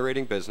on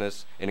generating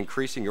business and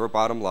increasing your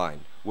bottom line.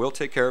 We'll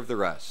take care of the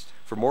rest.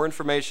 For more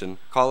information,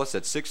 call us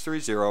at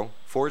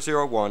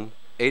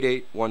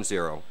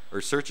 630-401-8810 or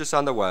search us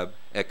on the web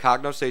at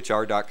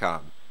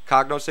cognoshr.com.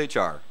 Cognos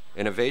HR,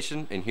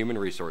 innovation in human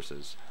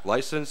resources.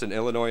 Licensed in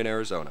Illinois and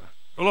Arizona.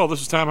 Hello,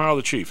 this is Tom Howell,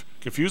 the Chief.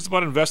 Confused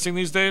about investing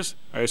these days?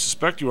 I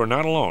suspect you are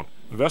not alone.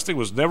 Investing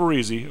was never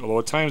easy, although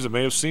at times it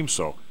may have seemed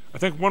so. I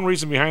think one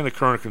reason behind the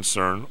current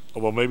concern,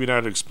 although maybe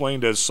not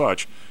explained as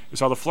such, is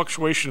how the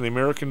fluctuation in the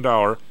American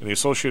dollar and the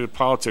associated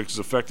politics is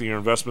affecting your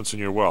investments and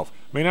your wealth.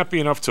 It may not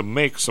be enough to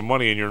make some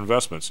money in your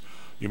investments.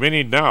 You may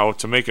need now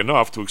to make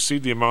enough to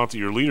exceed the amount that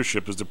your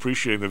leadership is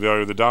depreciating the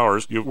value of the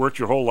dollars you've worked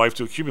your whole life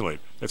to accumulate.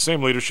 That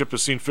same leadership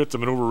has seen fit to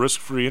maneuver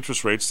risk-free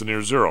interest rates to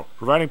near zero.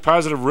 Providing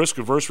positive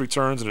risk-averse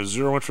returns in a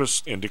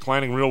zero-interest and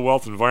declining real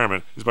wealth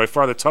environment is by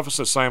far the toughest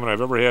assignment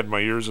I've ever had in my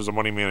years as a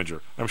money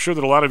manager. I'm sure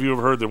that a lot of you have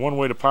heard that one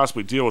way to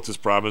possibly deal with this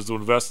problem is to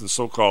invest in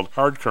so-called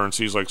hard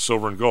currencies like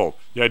silver and gold.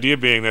 The idea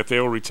being that they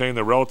will retain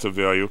their relative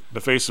value in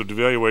the face of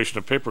devaluation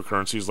of paper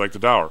currencies like the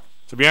dollar.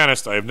 To be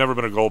honest, I have never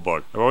been a gold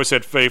bug. I've always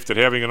had faith that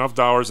having enough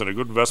dollars and a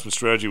good investment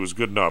strategy was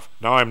good enough.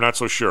 Now I'm not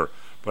so sure.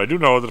 But I do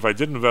know that if I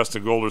did invest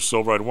in gold or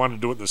silver, I'd want to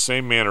do it in the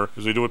same manner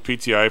as we do with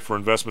PTI for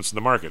investments in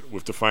the market,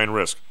 with defined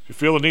risk. If you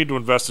feel the need to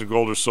invest in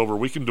gold or silver,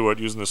 we can do it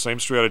using the same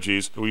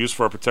strategies that we use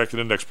for our protected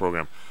index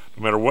program.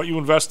 No matter what you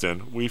invest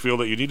in, we feel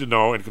that you need to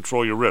know and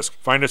control your risk.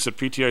 Find us at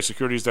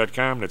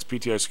ptisecurities.com. That's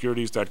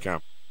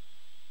ptisecurities.com.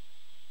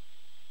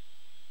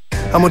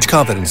 How much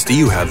confidence do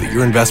you have that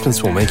your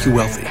investments will make you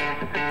wealthy?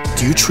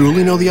 Do you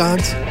truly know the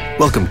odds?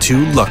 Welcome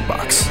to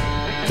Luckbox,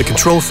 the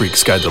control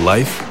freak's guide to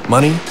life,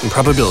 money, and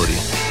probability.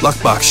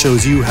 Luckbox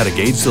shows you how to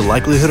gauge the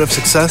likelihood of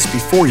success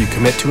before you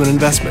commit to an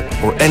investment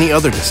or any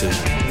other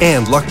decision.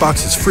 And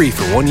Luckbox is free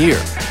for 1 year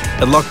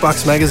at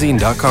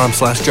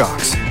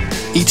luckboxmagazine.com/jocks.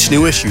 Each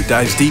new issue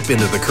dives deep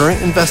into the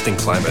current investing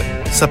climate,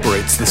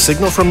 separates the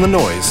signal from the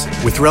noise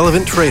with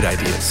relevant trade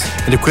ideas,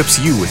 and equips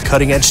you with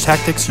cutting-edge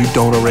tactics you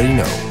don't already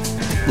know.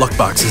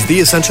 Luckbox is the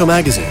essential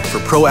magazine for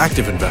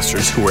proactive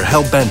investors who are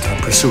hell-bent on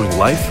pursuing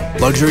life,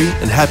 luxury,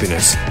 and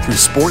happiness through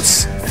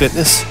sports,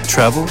 fitness,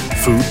 travel,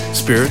 food,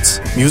 spirits,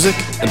 music,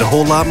 and a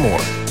whole lot more.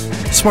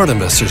 Smart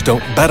investors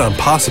don't bet on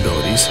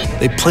possibilities,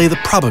 they play the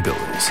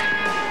probabilities.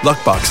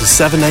 Luckbox is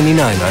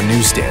 $7.99 on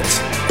newsstands,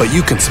 but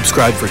you can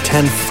subscribe for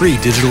 10 free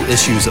digital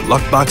issues at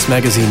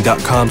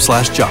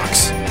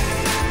luckboxmagazine.com/jocks.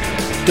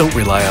 Don't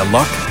rely on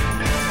luck.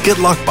 Get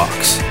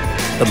Luckbox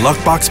at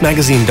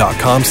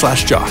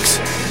luckboxmagazine.com/jocks.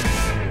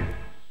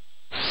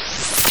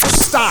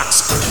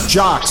 Stocks,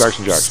 jocks, Stocks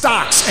and Jocks.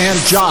 Stocks and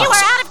Jocks. You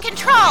are out of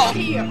control.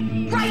 Here,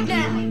 right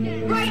now,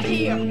 right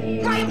here,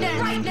 right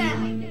now, right now.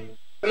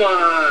 Come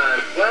on,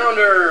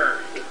 Flounder.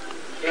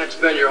 Can't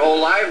spend your whole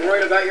life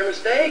worrying about your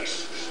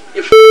mistakes.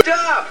 You f***ed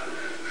up.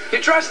 You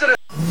trusted us.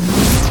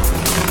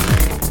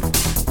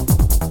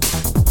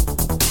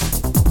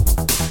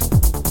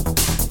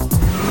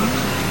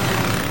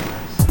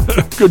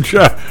 Good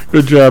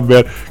job,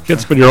 man. Can't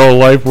spend your whole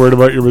life worried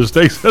about your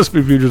mistakes.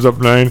 SP futures up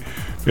 9.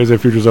 NASDAQ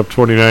futures up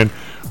 29.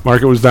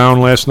 Market was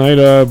down last night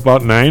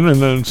about 9,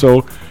 and then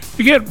so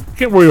you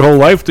can't worry your whole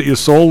life that you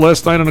sold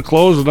last night on the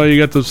close, and now you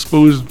got the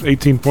SPOOs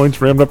 18 points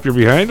rammed up your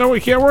behind. No,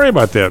 we can't worry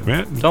about that,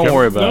 man. Don't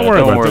worry about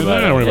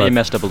it. You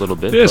messed up a little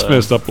bit. It's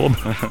messed up a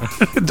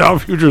little bit. Dow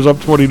futures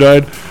up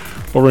 29.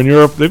 Over in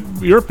Europe,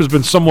 Europe has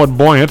been somewhat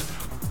buoyant.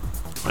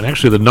 And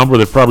actually, the number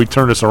that probably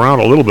turned us around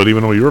a little bit,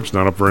 even though Europe's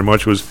not up very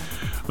much, was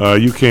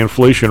UK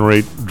inflation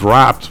rate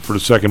dropped for the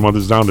second month.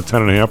 It's down to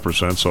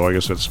 10.5%, so I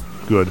guess that's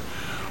good.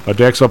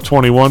 DAX up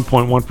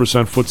 21.1%,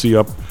 FTSE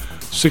up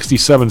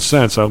 67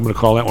 cents. I'm going to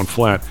call that one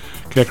flat.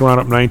 CAC around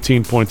up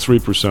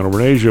 19.3%.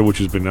 Over in Asia, which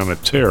has been on a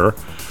tear,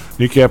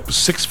 Nikkei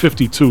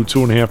 652,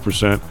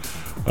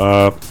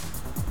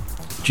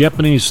 2.5%.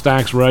 Japanese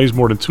stocks rise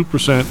more than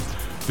 2%.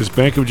 This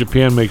Bank of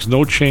Japan makes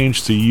no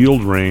change to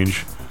yield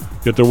range,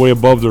 yet they're way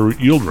above their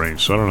yield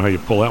range, so I don't know how you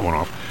pull that one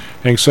off.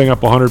 Hang Seng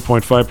up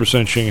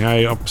 100.5%,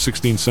 Shanghai up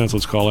 16 cents.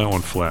 Let's call that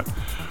one flat.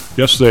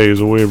 Yesterday, as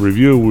a way of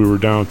review, we were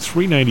down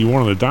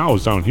 391, and the Dow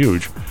was down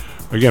huge.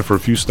 Again, for a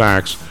few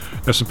stocks.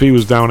 S&P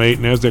was down 8,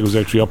 NASDAQ was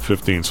actually up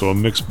 15, so a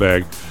mixed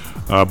bag.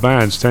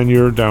 Bonds,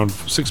 10-year, down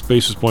 6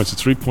 basis points at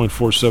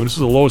 3.47. This is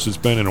the lowest it's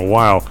been in a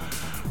while.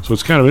 So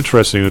it's kind of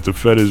interesting that the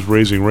Fed is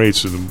raising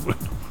rates and the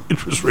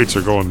interest rates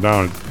are going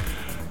down.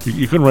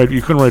 You couldn't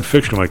write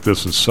fiction like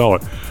this and sell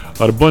it.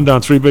 The Bund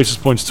down 3 basis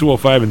points,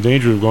 205, in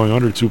danger of going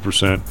under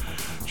 2%.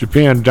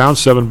 Japan down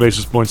 7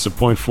 basis points to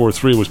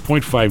 0.43. It was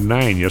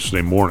 0.59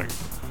 yesterday morning.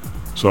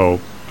 So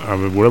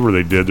whatever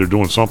they did, they're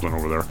doing something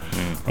over there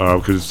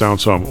because it's down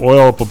some.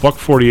 Oil up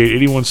 $1.48,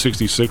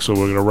 81.66. So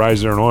we're going to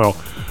rise there in oil.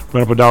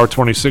 Went up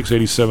 $1.26,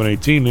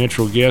 87.18.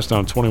 Natural gas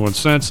down 21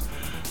 cents,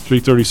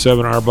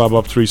 3.37. RBOB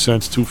up 3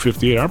 cents,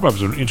 2.58.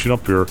 RBOB's been inching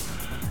up here.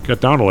 Got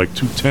down to like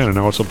 2.10, and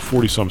now it's up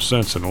 40-some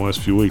cents in the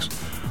last few weeks,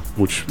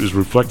 which is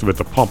reflective at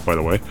the pump, by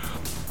the way.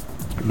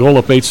 Gold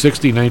up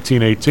 8.60,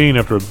 19.18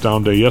 after a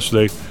down day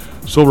yesterday.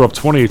 Silver up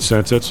 28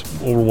 cents. That's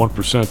over 1%,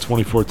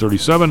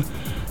 24.37.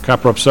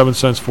 Copper up 7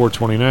 cents,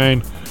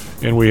 4.29.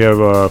 And we have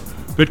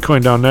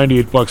Bitcoin down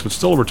 $98, but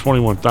still over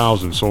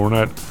 21,000. So we're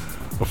not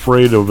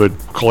afraid of it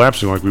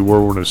collapsing like we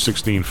were when it was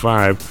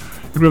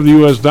 16.5. And we have the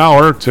U.S.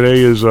 dollar. Today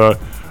is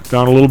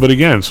down a little bit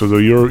again. So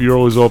the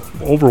euro is up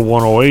over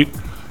 108.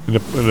 And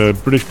the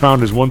British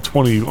pound is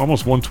 120,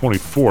 almost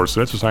 124, so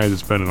that's as high as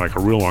it's been in like a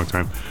real long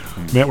time.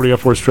 Matt, what do you got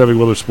for us, traffic,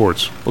 weather,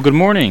 sports? Well, good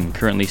morning.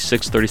 Currently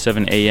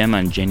 6:37 a.m.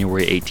 on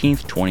January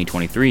 18th,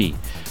 2023.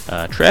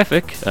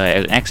 Traffic,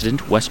 an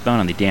accident westbound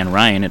on the Dan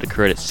Ryan. It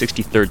occurred at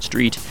 63rd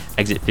Street,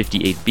 exit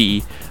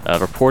 58B,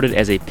 reported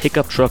as a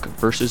pickup truck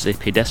versus a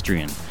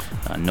pedestrian.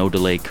 No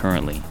delay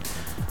currently.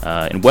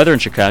 In weather in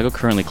Chicago,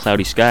 currently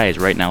cloudy skies,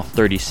 right now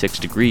 36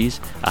 degrees,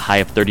 a high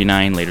of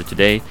 39 later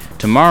today.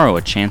 Tomorrow,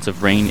 a chance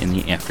of rain in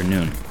the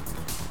afternoon.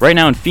 Right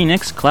now in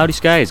Phoenix, cloudy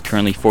skies,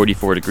 currently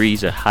 44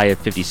 degrees, a high of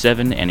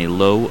 57 and a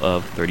low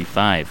of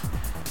 35.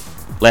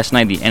 Last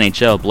night, the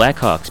NHL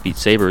Blackhawks beat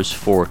Sabres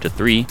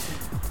 4-3.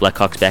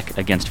 Blackhawks back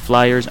against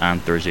Flyers on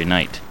Thursday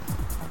night.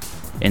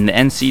 In the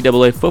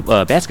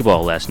NCAA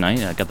basketball last night,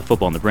 got the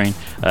football in the brain,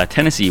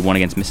 Tennessee won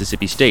against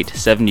Mississippi State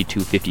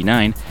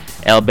 72-59.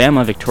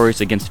 Alabama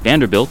victorious against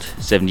Vanderbilt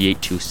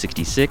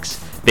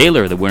 78-66.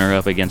 Baylor the winner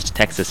up against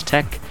Texas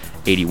Tech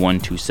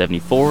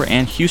 81-74.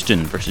 And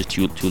Houston versus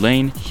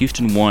Tulane.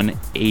 Houston won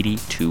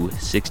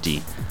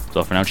 82-60. That's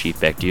all for now, Chief.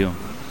 Back to you.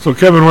 So,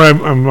 Kevin,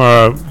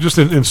 I'm just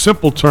in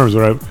simple terms,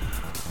 I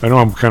know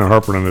I'm kind of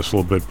harping on this a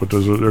little bit, but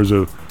there's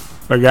a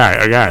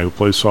guy who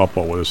plays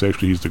softball with us.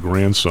 Actually, he's the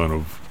grandson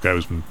of a guy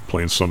who's been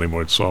playing Sunday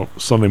morning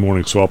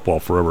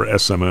softball forever,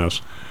 SMS.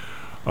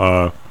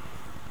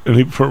 And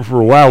he,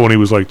 for a while, when he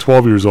was like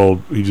 12 years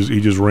old, he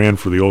just ran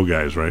for the old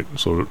guys, right?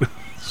 So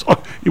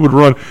he would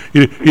run.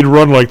 He'd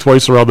run like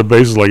twice around the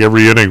bases, like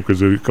every inning,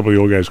 because a couple of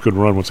the old guys couldn't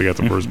run once they got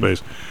to first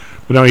base.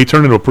 But now he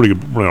turned into a pretty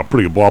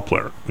good ball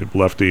player,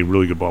 lefty,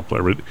 really good ball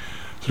player.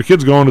 So the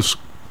kid's going to,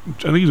 I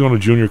think he's going to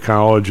junior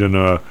college, and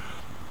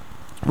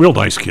real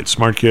nice kid,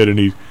 smart kid, and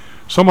he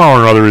somehow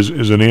or another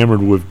is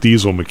enamored with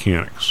diesel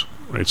mechanics,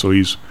 right? So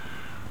he's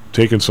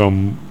taken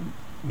some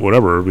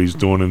whatever he's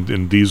doing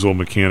in diesel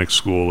mechanics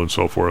school and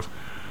so forth.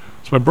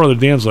 So my brother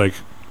Dan's like,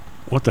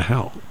 what the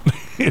hell?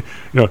 I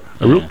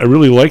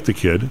really like the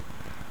kid.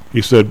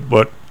 He said,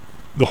 but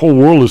the whole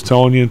world is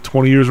telling you in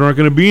 20 years there aren't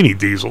going to be any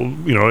diesel,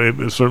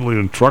 certainly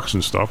in trucks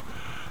and stuff,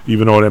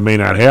 even though that may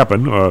not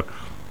happen.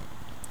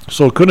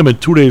 So it couldn't have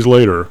been 2 days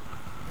later.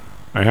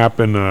 I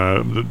happened,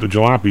 the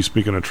jalopy,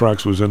 speaking of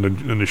trucks, was in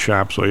the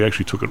shop, so I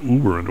actually took an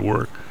Uber into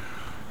work.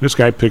 This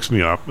guy picks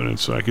me up, and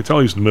I can tell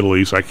he's in the Middle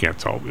East. I can't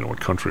tell, what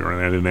country or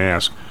anything. I didn't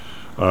ask.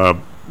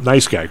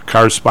 Nice guy,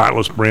 car's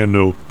spotless, brand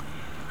new.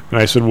 And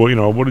I said,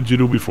 well, what did you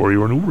do before you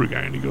were an Uber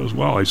guy? And he goes,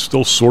 well, I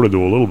still sort of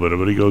do a little bit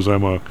of it. He goes,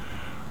 I'm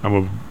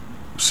a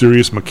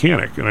serious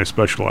mechanic, and I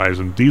specialize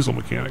in diesel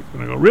mechanic.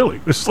 And I go, really?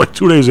 This is like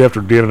 2 days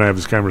after Dan and I have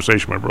this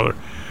conversation, my brother.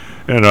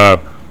 And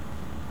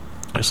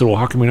I said, well,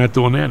 how come you're not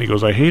doing that? And he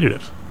goes, I hated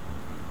it.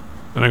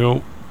 And I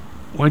go,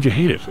 why'd you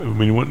hate it? I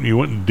mean, you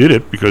went and did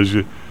it because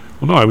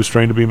Well, no, I was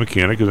trained to be a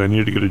mechanic because I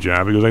needed to get a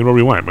job. He goes, I can do whatever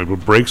you want.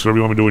 Like, brakes, whatever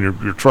you want me to do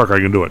in your truck, I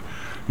can do it.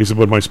 He said,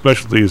 but my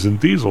specialty is in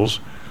diesels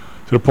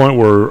to the point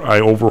where I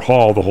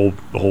overhaul the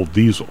whole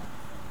diesel.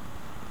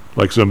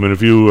 Like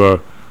if you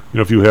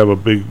have a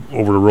big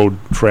over-the-road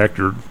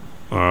tractor,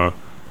 that's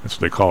what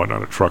they call it,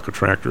 not a truck, a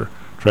tractor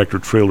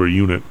trailer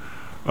unit.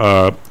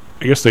 I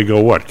guess they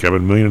go, what,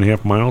 Kevin, 1.5 million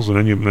miles, and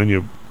then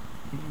you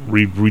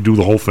redo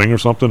the whole thing or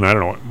something? I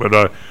don't know.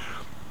 But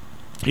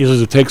he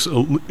says it takes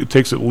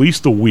at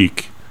least a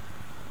week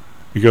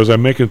because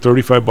I'm making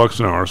 $35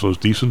 an hour, so it's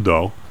decent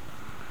dough.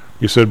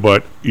 He said,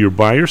 but you're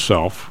by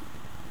yourself,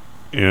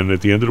 and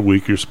at the end of the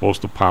week, you're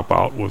supposed to pop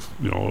out with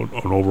an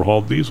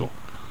overhauled diesel.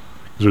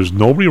 There's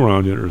nobody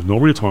around you. There's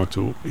nobody to talk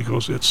to. He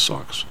goes, it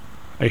sucks.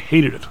 I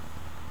hated it.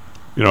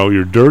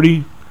 You're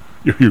dirty.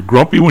 You're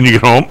grumpy when you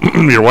get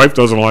home. Your wife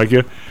doesn't like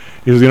you.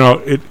 He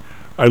says,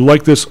 I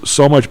like this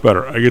so much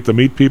better. I get to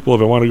meet people.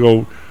 If I want to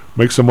go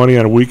make some money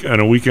on a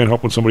weekend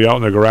helping somebody out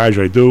in their garage,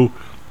 I do.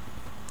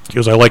 He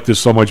goes, I like this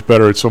so much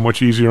better. It's so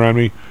much easier on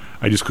me.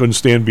 I just couldn't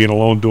stand being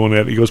alone doing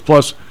that. He goes,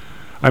 plus,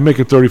 I'm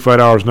making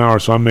 $35 an hour,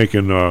 so I'm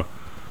making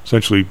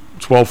essentially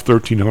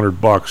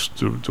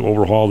 $1,300 to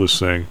overhaul this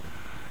thing.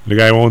 And the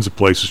guy who owns the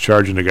place is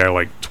charging the guy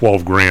like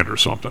 $12,000 or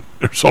something,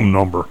 or some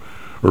number,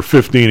 or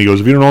 15. He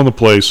goes, if you don't own the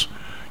place,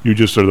 you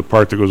just are the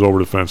part that goes over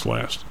the fence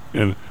last.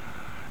 And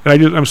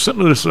I'm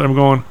sitting with this, and I'm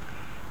going,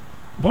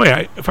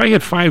 boy, if I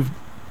had 5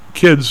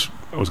 kids,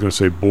 I was going to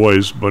say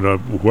boys, but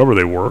whoever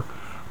they were,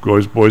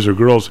 boys or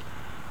girls,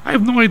 I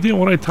have no idea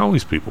what I'd tell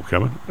these people,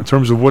 Kevin, in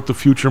terms of what the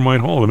future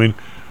might hold. I mean,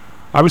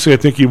 obviously, I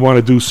think you want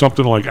to do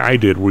something like I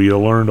did, where you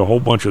learned a whole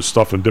bunch of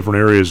stuff in different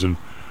areas, and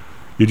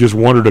you just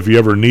wondered if you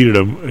ever needed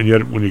them. And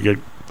yet, when you get,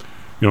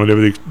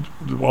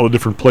 all the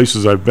different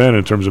places I've been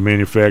in terms of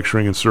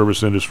manufacturing and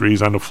service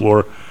industries on the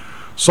floor,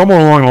 somewhere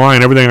along the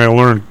line, everything I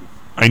learned,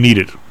 I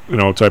needed,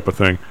 type of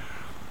thing.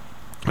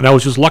 And I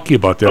was just lucky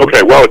about that.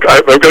 Okay, well,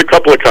 I've got a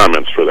couple of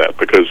comments for that,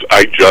 because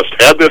I just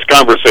had this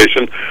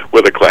conversation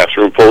with a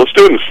classroom full of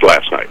students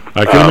last night.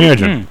 I can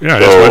imagine. Yeah,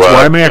 that's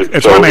why I'm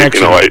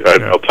asking.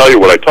 I'll tell you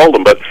what I told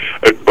them, but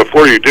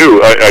before you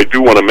do, I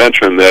do want to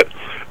mention that,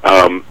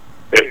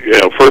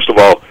 first of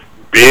all,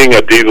 being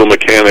a diesel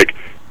mechanic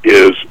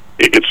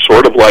it's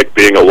sort of like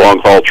being a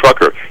long-haul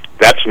trucker.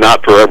 That's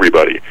not for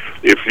everybody.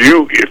 If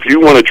you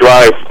want to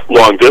drive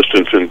long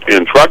distance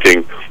in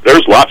trucking,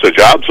 there's lots of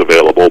jobs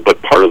available,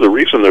 but part of the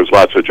reason there's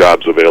lots of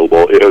jobs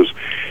available is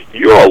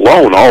you're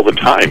alone all the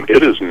time.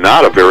 It is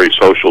not a very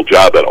social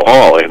job at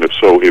all, and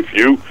if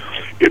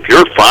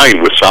you're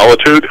fine with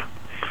solitude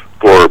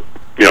for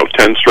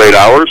 10 straight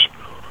hours,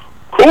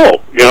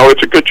 cool.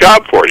 It's a good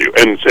job for you,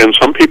 and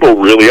some people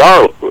really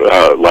are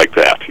like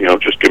that.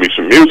 Just give me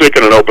some music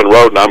and an open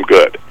road, and I'm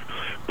good.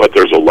 But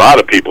there's a lot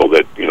of people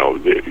that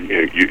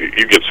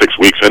you get 6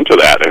 weeks into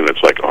that, and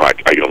it's like, oh,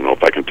 I don't know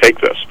if I can take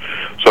this.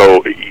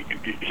 So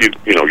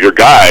your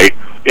guy,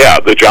 yeah,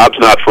 the job's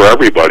not for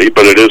everybody,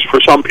 but it is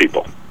for some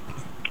people.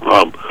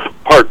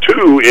 Part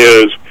two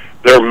is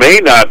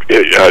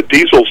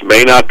diesels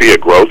may not be a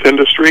growth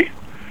industry,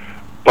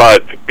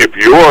 but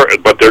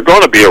they're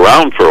going to be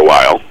around for a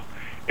while.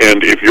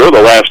 And if you're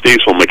the last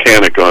diesel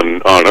mechanic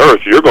on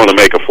Earth, you're going to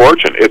make a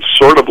fortune. It's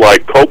sort of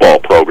like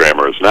COBOL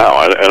programmers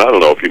now, and I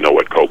don't know if you know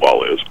what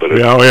COBOL is, but it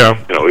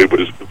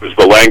was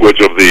the language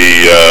of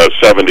the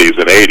 70s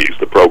and 80s,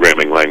 the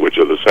programming language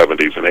of the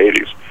 70s and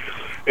 80s,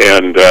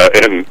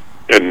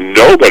 and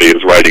nobody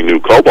is writing new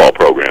COBOL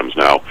programs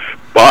now.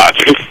 But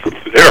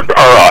there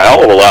are a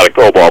hell of a lot of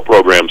COBOL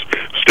programs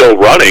still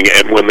running,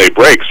 and when they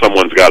break,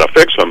 someone's got to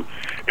fix them.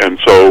 And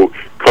so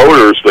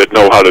coders that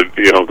know how to,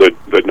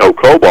 that know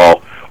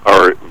COBOL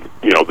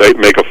they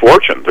make a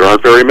fortune. There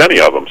aren't very many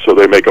of them, so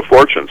they make a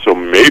fortune. So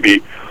maybe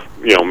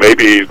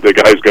the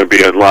guy's going to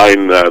be in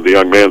line, the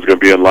young man's going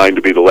to be in line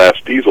to be the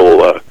last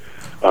diesel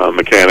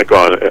mechanic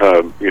on,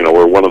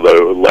 or one of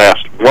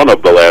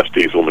the last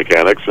diesel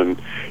mechanics, and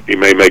he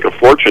may make a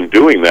fortune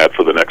doing that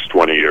for the next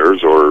 20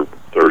 years or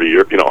 30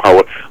 years,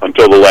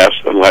 until the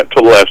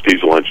last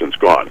diesel engine's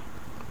gone.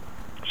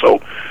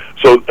 So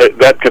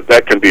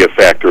that can be a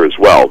factor as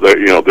well.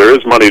 There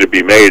is money to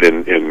be made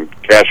in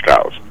cash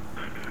cows,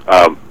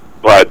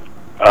 but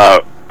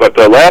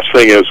the last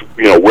thing is,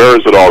 where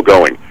is it all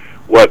going?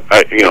 What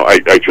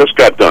I just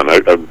got done.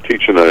 I'm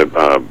teaching an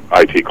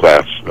IT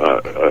class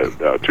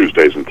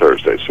Tuesdays and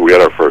Thursdays. So we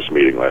had our first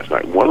meeting last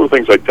night. One of the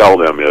things I tell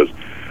them is,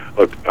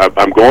 look,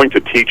 I'm going to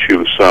teach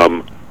you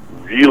some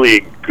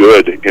really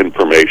good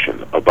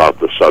information about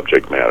the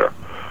subject matter,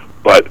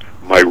 but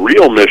my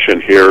real mission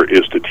here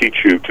is to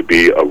teach you to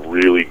be a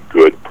really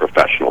good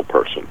professional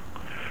person.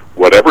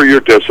 Whatever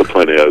your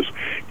discipline is,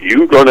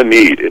 you're going to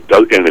need it.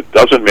 And it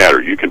doesn't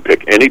matter. You can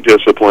pick any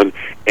discipline,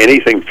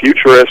 anything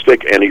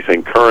futuristic,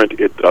 anything current.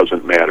 It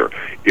doesn't matter.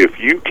 If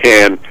you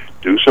can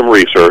do some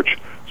research,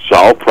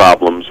 solve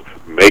problems,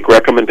 make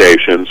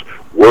recommendations,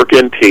 work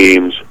in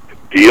teams,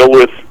 deal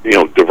with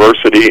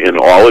diversity in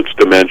all its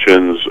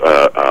dimensions,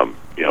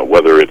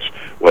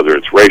 whether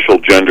it's racial,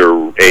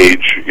 gender,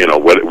 age,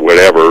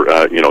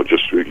 whatever,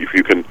 just if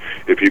you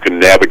can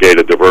navigate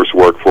a diverse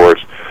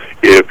workforce,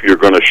 if you're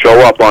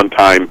show up on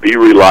time, be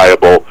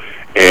reliable,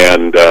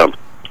 and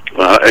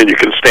you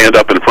can stand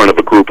up in front of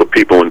a group of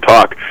people and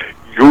talk,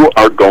 you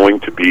are going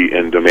to be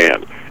in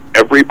demand.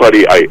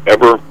 Everybody I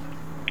ever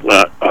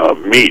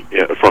meet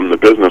from the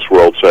business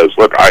world says,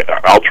 look,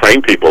 I'll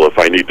train people if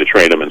I need to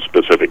train them in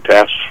specific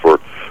tasks for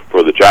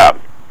the job.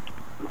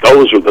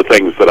 Those are the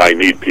things that I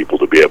need people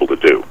to be able to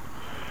do.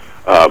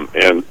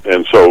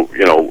 And so,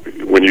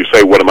 when you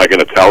say, what am I going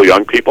to tell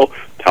young people?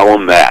 Tell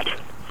them that.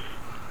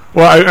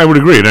 Well, I would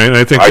agree, and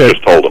I think I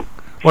just told them.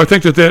 Well, I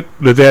think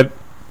that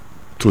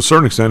to a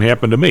certain extent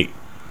happened to me.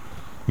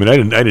 I mean, I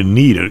didn't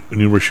need a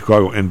University of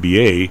Chicago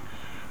MBA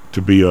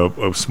to be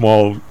a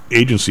small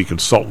agency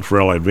consultant for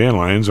Allied Van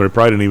Lines, or I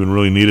probably didn't even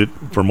really need it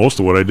for most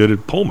of what I did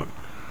at Pullman.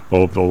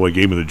 Although they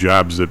gave me the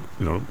jobs that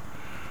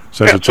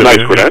it's a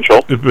nice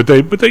credential. But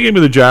they gave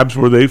me the jobs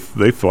where they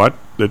thought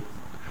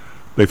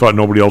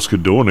nobody else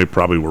could do, and they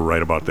probably were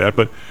right about that.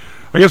 But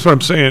I guess what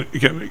I'm saying,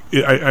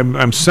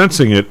 I'm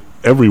sensing it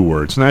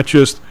everywhere. It's not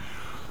just.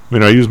 I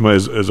mean, I use my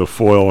as a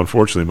foil.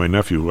 Unfortunately, my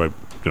nephew,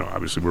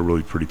 obviously we're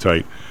really pretty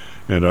tight,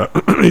 and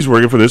he's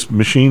working for this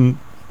machine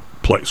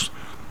place,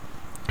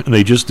 and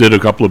they just did a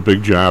couple of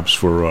big jobs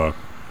for. I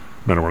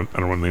don't want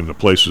to name the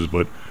places,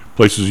 but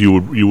places you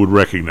would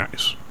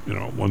recognize.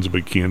 One's a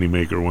big candy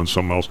maker, one's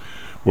something else,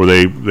 where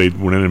they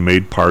went in and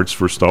made parts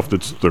for stuff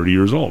that's 30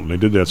 years old, and they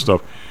did that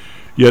stuff.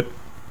 Yet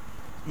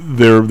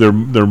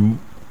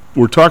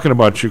we're talking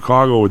about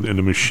Chicago in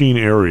the machine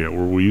area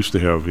where we used to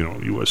have,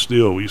 U.S.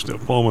 Steel, we used to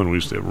have Pullman, we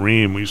used to have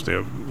Rheem, we used to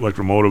have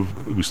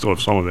Electromotive, we still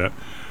have some of that.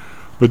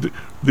 But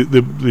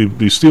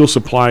the steel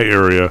supply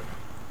area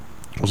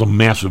was a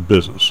massive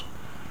business.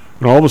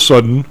 And all of a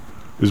sudden,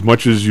 as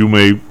much as you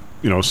may,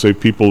 say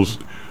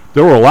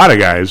there were a lot of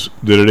guys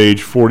that at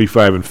age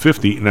 45 and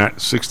 50,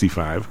 not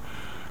 65,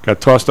 got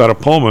tossed out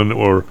of Pullman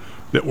or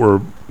that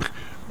were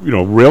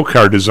rail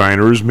car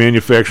designers,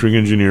 manufacturing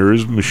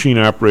engineers, machine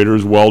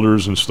operators,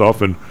 welders and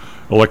stuff, and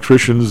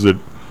electricians and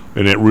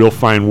that real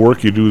fine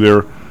work you do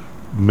there.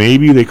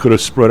 Maybe they could have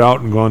spread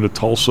out and gone to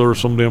Tulsa or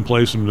some damn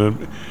place,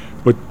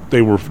 but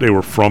they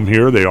were from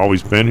here. They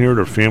always been here.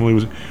 Their family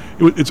was.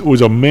 It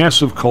was a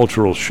massive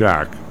cultural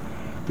shock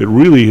that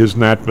really has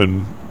not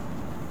been.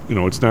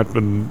 It's not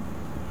been.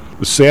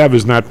 The salve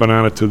has not been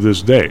on it to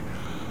this day.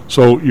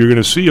 So you're going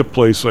to see a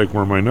place like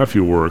where my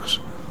nephew works.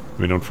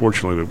 I mean,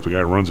 unfortunately, the guy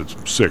who runs it's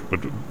sick, but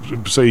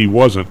say he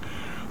wasn't.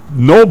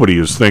 Nobody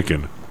is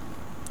thinking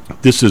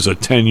this is a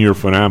 10-year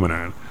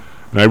phenomenon,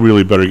 and I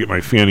really better get my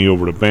fanny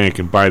over to the bank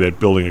and buy that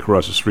building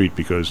across the street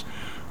because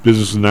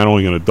business is not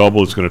only going to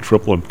double, it's going to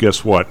triple, and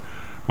guess what?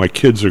 My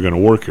kids are going to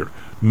work here.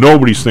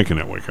 Nobody's thinking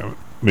that way, Kevin.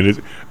 I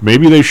mean,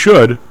 maybe they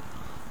should,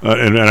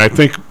 and I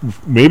think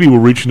maybe we're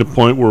reaching the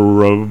point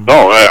where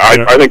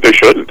I think they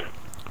shouldn't.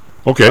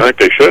 Okay. I think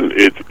they shouldn't.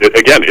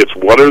 It's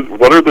what are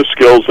the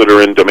skills that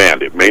are in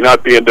demand? It may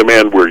not be in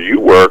demand where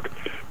you work,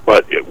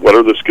 but what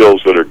are the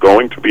skills that are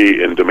going to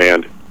be in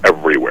demand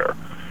everywhere?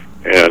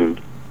 And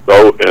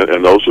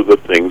those are the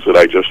things that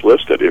I just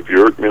listed. If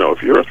you're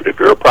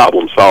a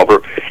problem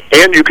solver,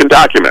 and you can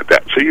document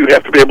that, so you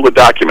have to be able to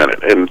document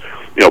it. And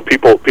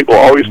people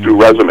always do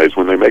resumes.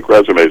 When they make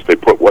resumes, they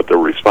put what their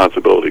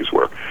responsibilities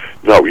were.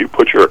 No, you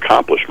put your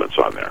accomplishments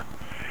on there.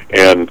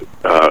 And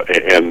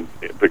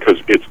because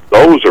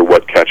those are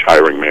what catch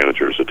hiring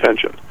managers'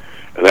 attention,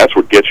 and that's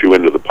what gets you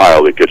into the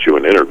pile that gets you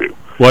an interview.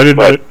 Well, I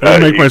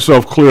didn't make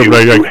myself clear,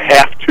 but you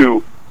have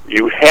to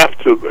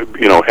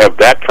have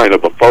that kind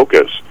of a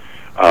focus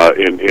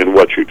in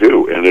what you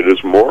do, and it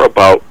is more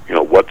about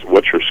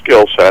what's your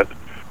skill set,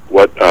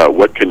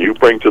 what can you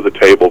bring to the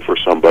table for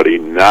somebody,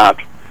 not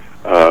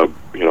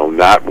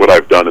what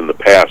I've done in the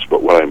past,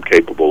 but what I'm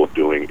capable of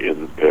doing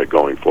in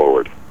going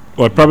forward.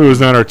 Well, I probably was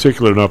not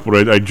articulate enough,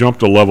 but I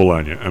jumped a level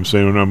on you. I'm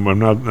saying I'm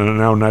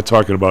not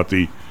talking about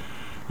the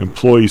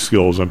employee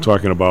skills. I'm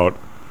talking about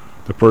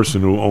the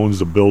person who owns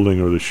the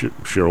building or the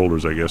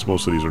shareholders. I guess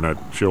most of these are not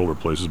shareholder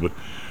places, but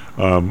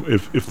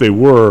if they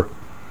were,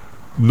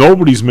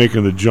 nobody's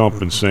making the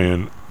jump and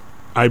saying,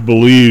 I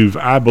believe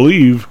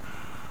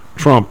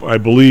Trump, I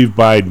believe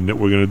Biden that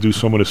we're going to do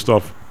some of this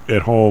stuff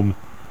at home.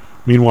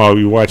 Meanwhile,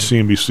 you watch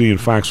CNBC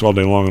and Fox all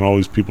day long, and all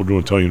these people do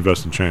until you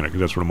invest in China because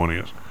that's where the money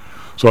is.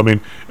 So, I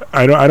mean,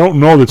 I don't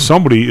know that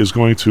somebody is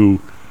going to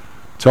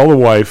tell the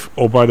wife,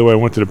 oh, by the way, I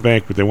went to the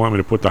bank, but they want me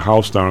to put the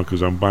house down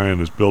because I'm buying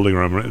this building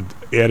or I'm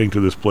adding to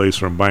this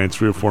place or I'm buying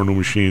 3 or 4 new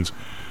machines.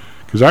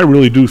 Because I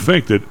really do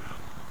think that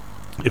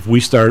if we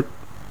start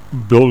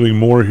building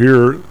more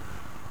here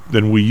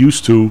than we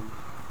used to,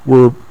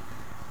 we're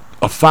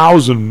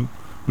 1,000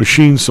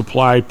 machine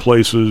supply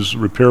places,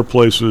 repair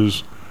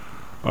places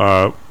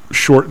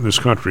short in this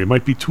country. It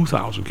might be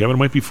 2,000, Kevin. It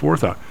might be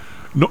 4,000.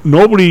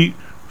 Nobody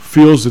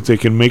feels that they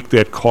can make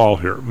that call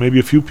here. Maybe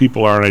a few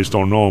people are, and I just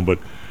don't know them, but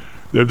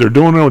they're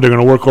doing it. They're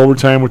going to work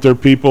overtime with their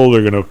people.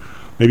 They're going to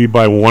maybe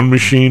buy 1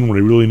 machine when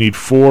they really need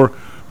 4.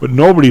 But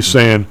nobody's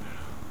saying,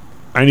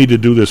 I need to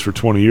do this for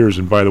 20 years,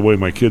 and by the way,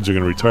 my kids are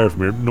going to retire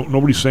from here.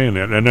 Nobody's saying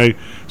that. And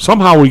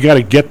somehow we got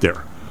to get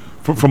there.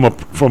 From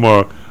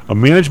a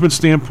management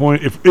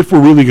standpoint, if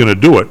we're really going to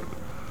do it,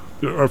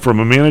 from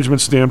a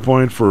management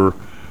standpoint, for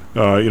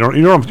you know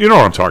what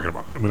I'm talking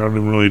about. I mean, I don't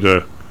even really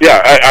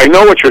Yeah, I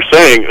know what you're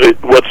saying.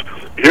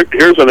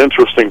 Here's an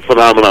interesting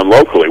phenomenon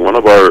locally. One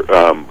of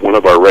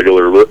our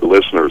regular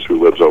listeners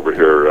who lives over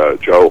here,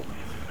 Joe,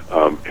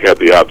 had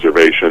the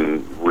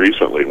observation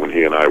recently when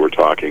he and I were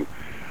talking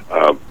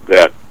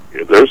that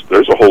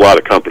there's a whole lot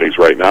of companies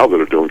right now that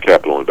are doing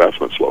capital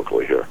investments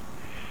locally here.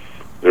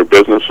 Their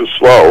business is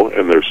slow,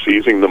 and they're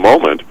seizing the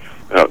moment.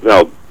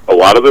 Now a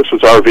lot of this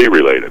is RV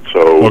related.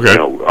 So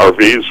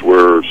RVs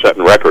were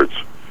setting records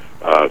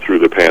through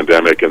the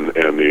pandemic and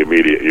the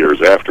immediate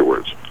years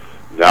afterwards.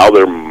 Now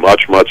they're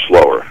much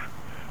slower,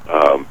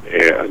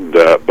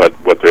 but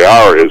what they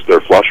are is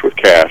they're flush with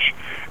cash,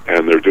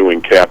 and they're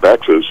doing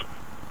CapExes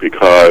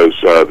because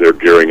they're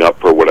gearing up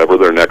for whatever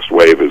their next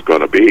wave is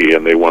going to be,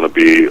 and they want to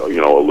be a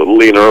little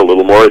leaner, a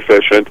little more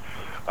efficient,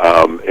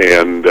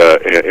 and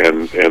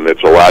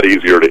it's a lot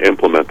easier to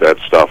implement that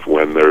stuff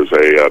when there's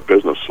a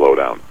business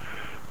slowdown.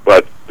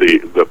 But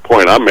the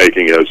point I'm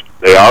making is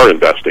they are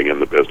investing in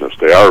the business.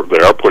 They are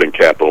putting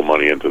capital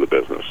money into the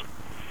business.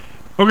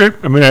 Okay,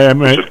 I mean,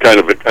 it's just kind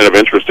of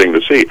interesting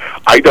to see.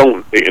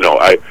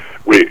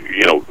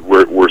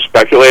 We're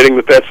speculating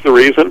that that's the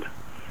reason.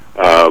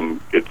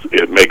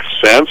 It makes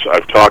sense.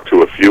 I've talked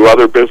to a few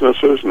other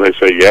businesses, and they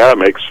say, yeah, it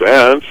makes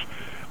sense.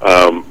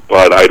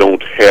 But I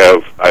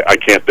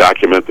can't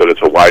document that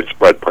it's a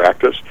widespread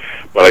practice.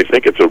 But I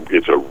think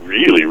it's a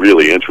really,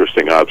 really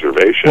interesting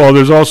observation. Well,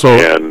 there's also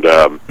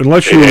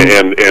unless you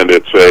and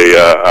it's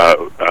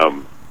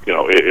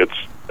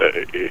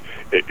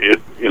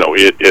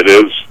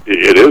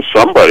it is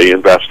somebody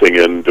investing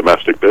in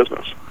domestic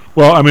business.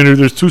 Well, I mean,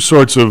 there's two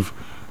sorts of,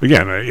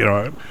 again,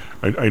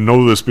 I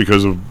know this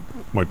because of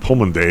my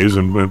Pullman days,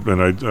 and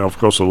I of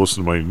course I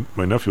listen to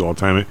my nephew all the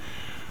time.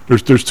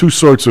 There's two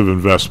sorts of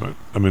investment.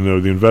 I mean,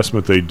 the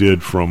investment they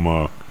did from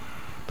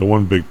the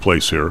one big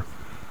place here,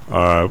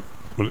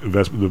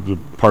 the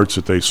parts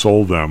that they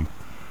sold them,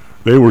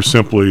 they were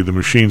simply, the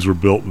machines were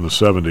built in the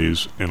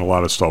 70s, and a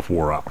lot of stuff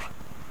wore out.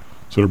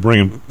 So they're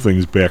bringing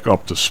things back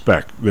up to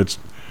spec.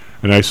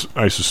 And I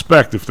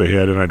suspect if they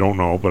had, and I don't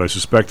know, but I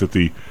suspect that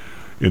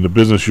in the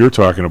business you're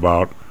talking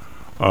about,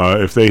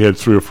 if they had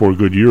 3 or 4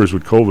 good years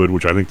with COVID,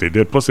 which I think they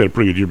did, plus they had a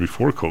pretty good year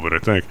before COVID, I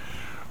think,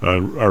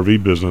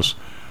 RV business,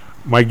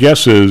 my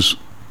guess is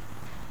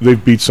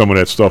they've beat some of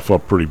that stuff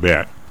up pretty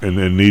bad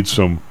and need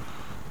some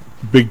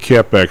big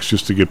CapEx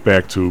just to get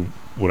back to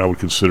what I would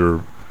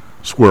consider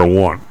square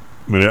one.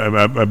 I mean,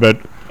 I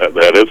bet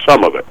that is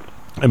some of it.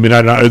 I mean,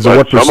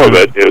 some of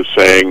it is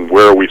saying,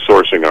 where are we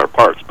sourcing our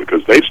parts?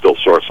 Because they still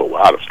source a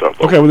lot of stuff.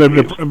 Okay,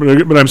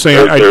 but I'm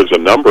saying there's a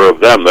number of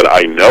them that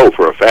I know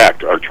for a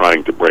fact are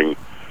trying to bring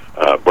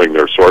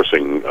their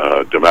sourcing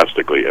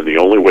domestically, and the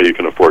only way you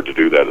can afford to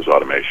do that is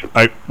automation.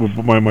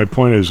 My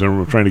point is, and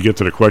we're trying to get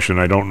to the question.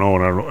 I don't know,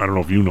 and I don't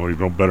know if you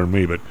know better than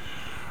me, but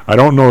I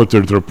don't know that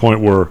they're to a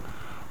point where,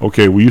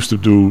 okay, we used to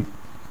do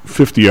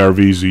 50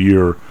 RVs a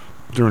year.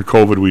 During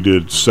COVID, we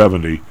did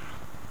 70.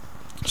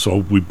 So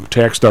we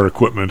taxed our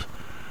equipment,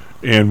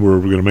 and we're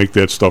going to make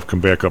that stuff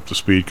come back up to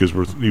speed, because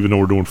even though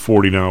we're doing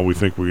 40 now, we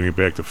think we're going to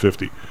get back to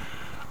 50.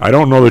 I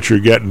don't know that you're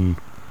getting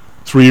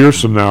 3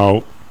 years from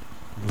now,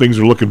 things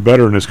are looking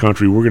better in this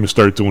country. We're going to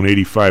start doing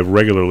 85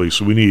 regularly,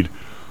 so we need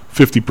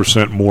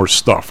 50% more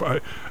stuff.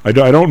 I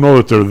don't know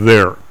that they're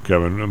there,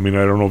 Kevin. I mean,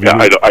 I don't know if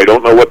I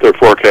don't know what their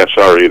forecasts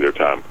are either,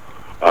 Tom.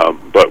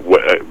 But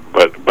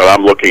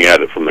I'm looking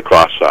at it from the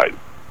cost side.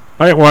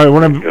 I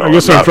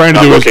guess I'm trying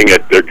to do is looking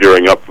at they're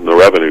gearing up from the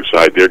revenue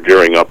side. They're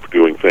gearing up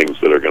doing things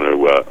that are going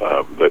to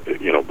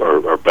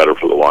are better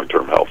for the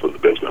long-term health of the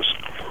business.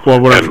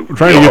 Well, what I'm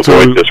trying to get to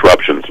avoid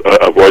disruptions,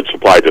 avoid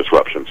supply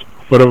disruptions.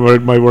 But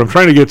what I'm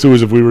trying to get to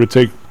is, if we were to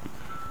take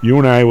you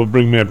and I, will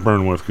bring Matt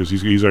Byrne with, because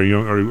he's our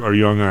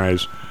young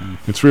eyes,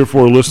 and 3 or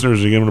 4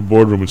 listeners, and get in the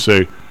boardroom and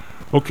say,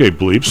 okay,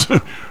 bleeps,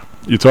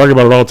 you talk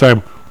about it all the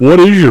time. What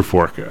is your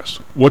forecast?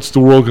 What's the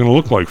world going to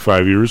look like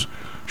 5 years?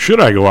 Should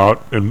I go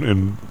out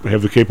and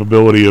have the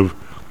capability of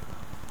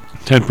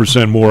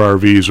 10% more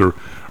RVs, or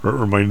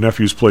my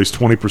nephew's place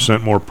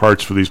 20% more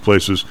parts for these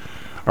places?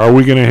 Are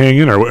we going to hang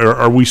in?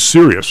 Are we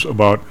serious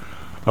about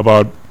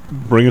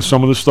bringing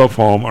some of this stuff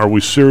home? Are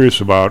we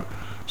serious about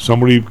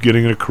somebody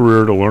getting a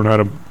career to learn how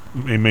to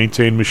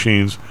maintain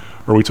machines?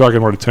 Or are we talking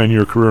about a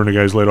 10-year career and the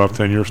guy's laid off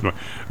 10 years from now?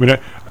 I mean,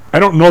 I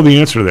don't know the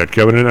answer to that,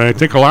 Kevin, and I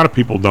think a lot of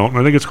people don't, and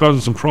I think it's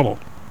causing some trouble.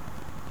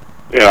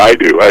 Yeah, I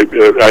do.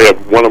 I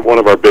have one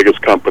of our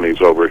biggest companies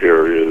over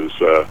here is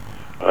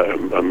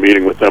I'm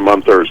meeting with them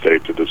on Thursday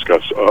to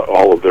discuss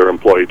all of their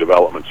employee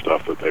development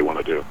stuff that they want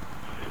to do.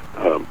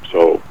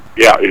 So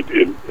yeah,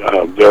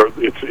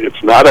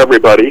 it's not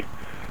everybody,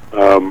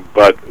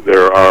 but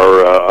there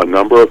are a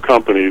number of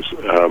companies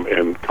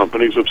and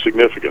companies of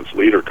significance,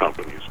 leader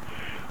companies,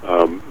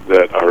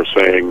 that are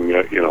saying,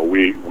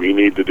 we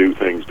need to do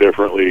things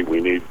differently, we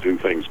need to do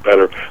things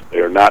better. They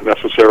are not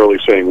necessarily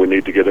saying we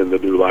need to get into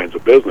new lines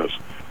of business,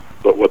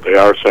 but what they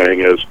are saying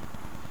is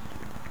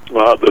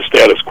the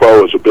status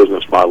quo as a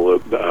business model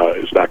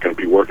is not going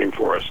to be working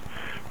for us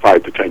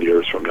 5 to 10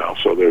 years from now,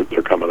 so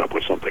they're coming up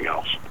with something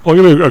else. I'll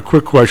give you a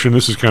quick question.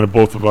 This is kind of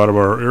both out of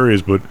our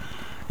areas, but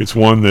it's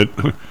one that,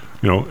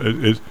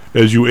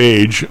 as you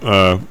age,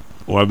 a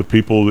lot of the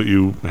people that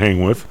you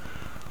hang with,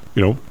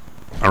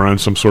 are on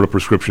some sort of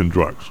prescription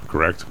drugs,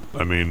 correct?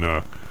 I mean,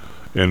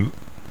 and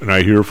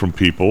I hear from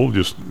people,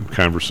 just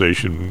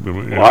conversation.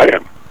 Well, I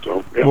am.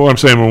 So, yeah. Well, I'm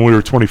saying when we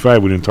were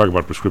 25, we didn't talk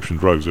about prescription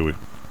drugs, did we?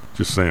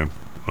 Just saying.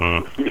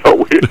 No,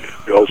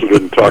 we also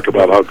didn't talk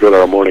about how good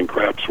our morning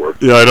craps were.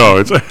 Yeah, I know.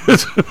 It's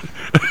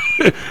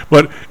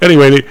but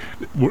anyway,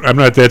 I'm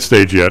not at that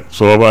stage yet,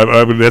 so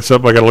that's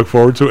something I got to look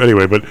forward to.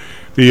 Anyway, but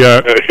to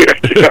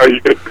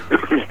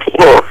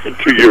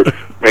your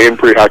main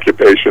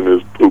preoccupation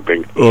is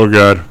pooping. Oh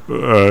God,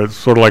 it's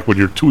sort of like when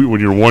you're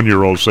 1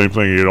 year old. Same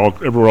thing. It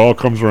all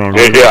comes around.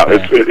 Yeah,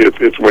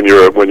 it's when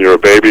you're a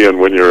baby and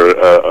when you're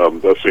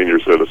a senior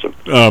citizen.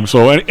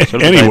 So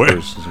anyway,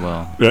 as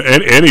well.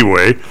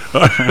 Anyway,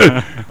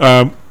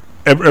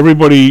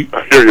 everybody.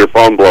 I hear your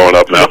phone blowing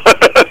up now.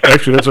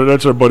 Actually,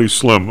 that's our buddy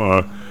Slim.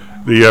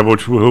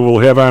 Which who we'll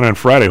have on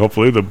Friday.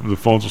 Hopefully, the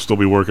phones will still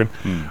be working.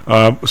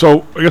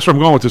 So I guess where I'm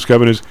going with this,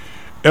 Kevin, is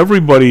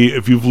everybody.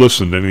 If you've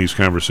listened to any of these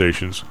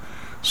conversations,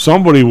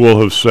 somebody will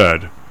have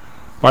said,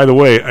 "By the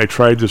way, I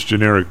tried this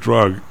generic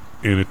drug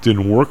and it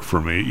didn't work for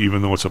me,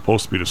 even though it's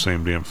supposed to be the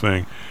same damn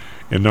thing.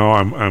 And now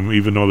I'm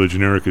even though the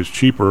generic is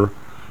cheaper,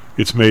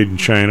 it's made in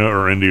China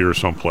or India or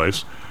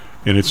someplace,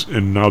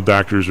 and now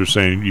doctors are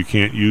saying you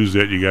can't use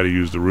that. You got to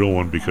use the real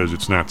one because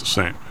it's not the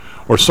same."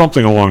 Or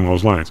something along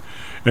those lines.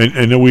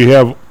 And then we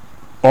have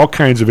all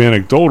kinds of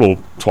anecdotal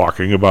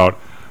talking about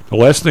the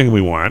last thing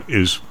we want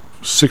is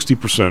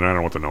 60%, I don't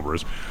know what the number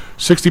is,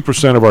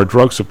 60% of our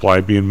drug supply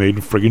being made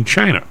in friggin'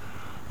 China.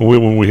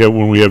 When we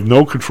have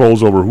no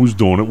controls over who's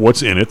doing it,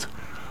 what's in it,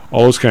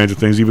 all those kinds of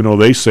things, even though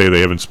they say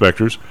they have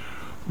inspectors.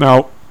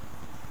 Now,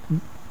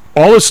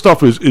 all this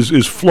stuff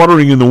is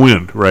fluttering in the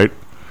wind, right?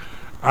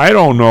 I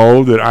don't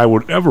know that I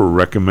would ever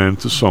recommend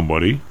to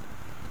somebody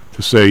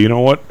to say, you know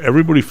what,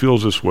 everybody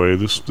feels this way,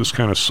 this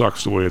kind of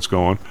sucks the way it's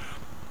going.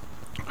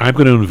 I'm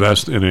going to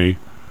invest in a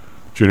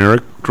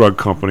generic drug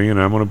company,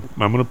 and I'm going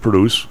to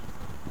produce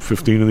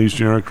 15 of these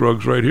generic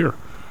drugs right here.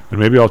 And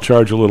maybe I'll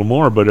charge a little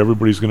more, but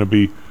everybody's going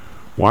to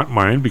want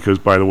mine because,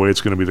 by the way, it's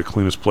going to be the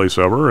cleanest place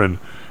ever, and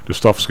the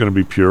stuff's going to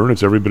be pure, and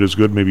it's every bit as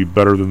good, maybe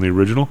better than the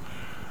original.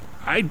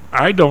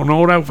 I don't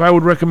know if I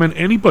would recommend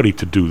anybody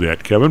to do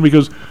that, Kevin,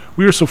 because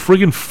we are so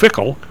friggin'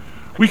 fickle.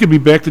 We could be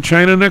back to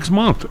China next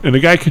month, and the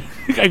guy could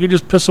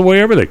just piss away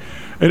everything.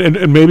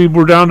 And maybe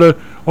we're down to,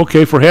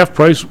 okay, for half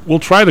price, we'll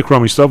try the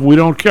crummy stuff. We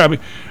don't care. I mean,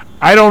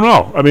 I don't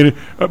know. I mean,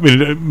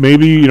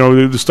 maybe,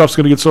 the stuff's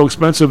going to get so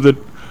expensive that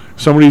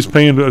somebody's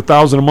paying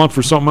 $1,000 a month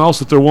for something else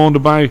that they're willing to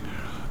buy,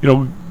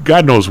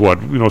 God knows what,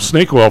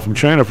 snake oil from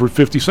China for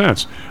 50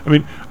 cents. I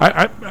mean,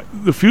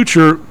 the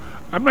future,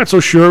 I'm not so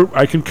sure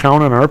I can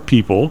count on our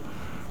people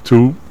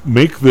to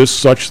make this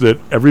such that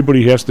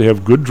everybody has to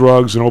have good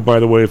drugs, and, oh, by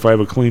the way, if I have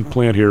a clean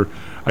plant here,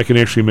 I can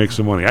actually make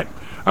some money.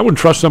 I wouldn't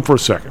trust them for a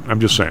second. I'm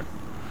just saying.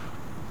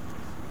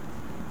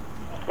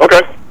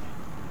 Okay.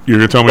 You're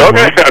going to tell me?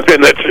 Okay. I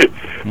mean, that's it.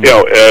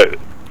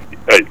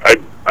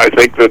 I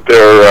think that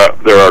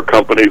there are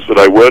companies that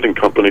I would and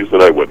companies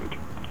that I wouldn't.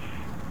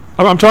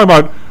 I'm talking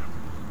about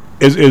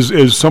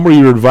as somebody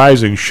you're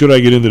advising, should I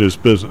get into this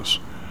business?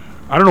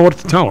 I don't know what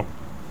to tell them.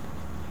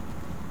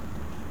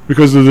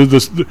 Because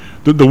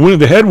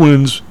the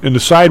headwinds and the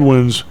side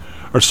winds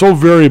are so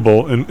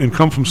variable and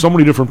come from so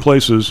many different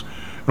places,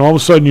 and all of a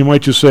sudden you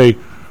might just say,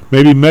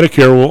 maybe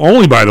Medicare will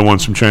only buy the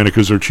ones from China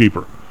because they're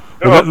cheaper.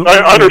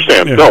 I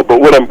understand. Yeah. No,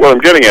 but what I'm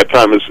getting at,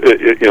 Tom, is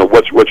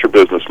what's your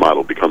business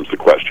model becomes the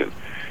question.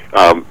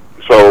 There's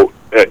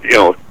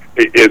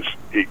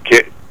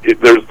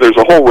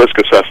a whole risk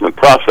assessment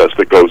process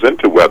that goes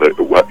into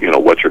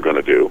what you're going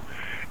to do,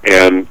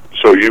 and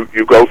so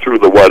you go through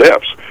the what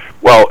ifs.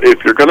 Well,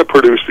 if you're going to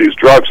produce these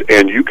drugs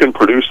and you can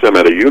produce them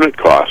at a unit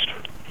cost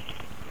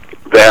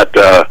that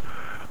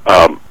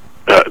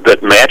that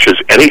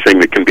matches anything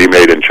that can be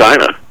made in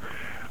China,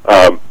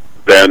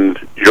 then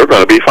you're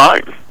going to be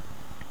fine.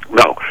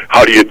 Now,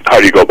 how do you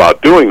go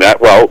about doing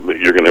that? Well,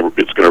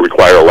 it's going to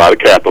require a lot of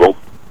capital,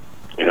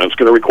 and it's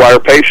going to require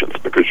patience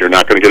because you're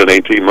not going to get an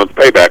 18-month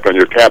payback on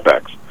your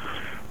capex.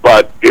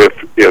 But if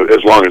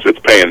as long as it's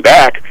paying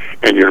back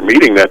and you're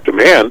meeting that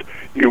demand,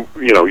 you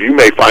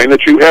may find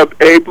that you have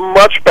a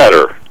much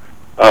better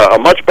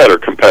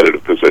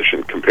competitive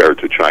position compared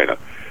to China,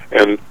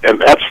 and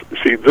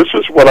this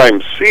is what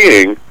I'm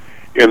seeing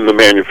in the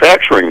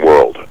manufacturing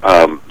world.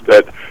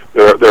 That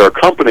there are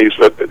companies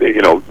that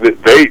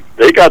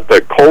they got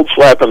the cold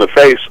slap in the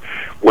face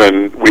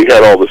when we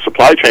had all the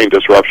supply chain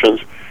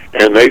disruptions,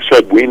 and they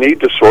said we need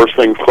to source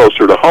things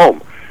closer to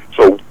home.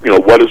 So,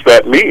 what does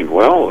that mean?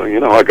 Well,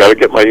 I got to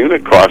get my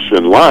unit costs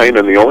in line,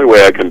 and the only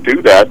way I can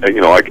do that,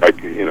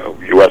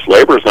 U.S.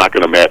 labor is not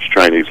going to match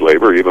Chinese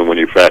labor, even when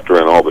you factor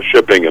in all the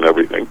shipping and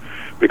everything,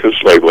 because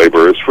slave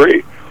labor is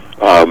free.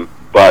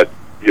 But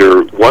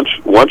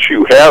once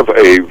you have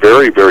a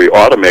very, very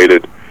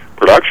automated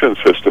production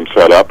system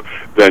set up,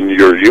 then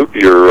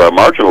your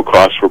marginal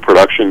cost for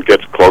production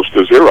gets close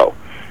to zero.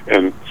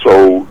 And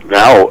so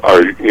now,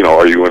 are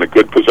you in a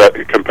good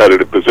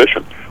competitive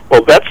position?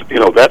 Well,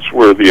 that's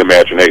where the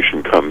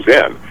imagination comes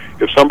in.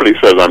 If somebody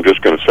says, I'm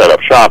just going to set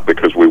up shop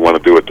because we want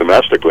to do it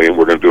domestically and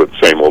we're going to do it the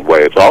same old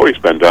way it's always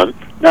been done,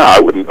 no, I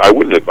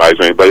wouldn't advise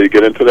anybody to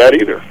get into that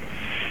either.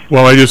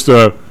 Well, I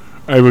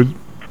would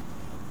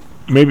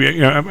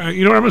maybe, I'm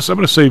going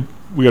to say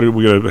we got to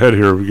head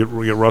here.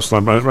 We get Russ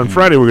on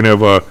Friday. We're going to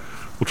have we'll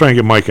try and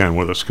get Mike on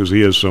with us because he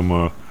has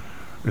some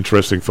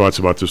interesting thoughts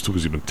about this too.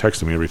 Because he's been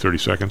texting me every 30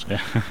 seconds. Yeah.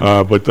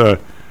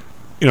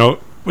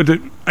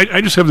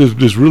 I just have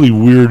this really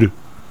weird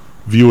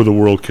view of the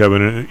world,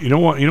 Kevin. And you know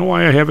what? You know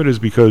why I have it is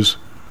because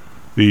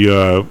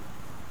the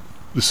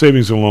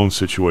savings and loan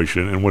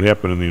situation and what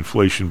happened in the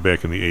inflation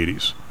back in the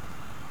 80s.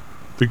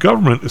 The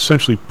government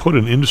essentially put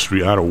an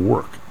industry out of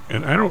work,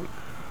 and I don't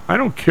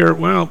care.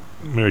 Well,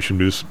 maybe I shouldn't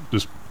be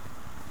this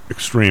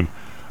extreme.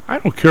 I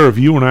don't care if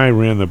you and I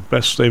ran the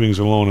best savings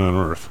and loan on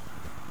earth.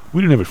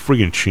 We didn't have a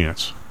friggin'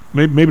 chance.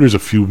 Maybe there's a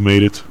few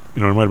made it.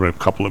 There might have been a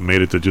couple that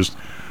made it that just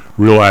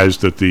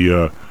realized that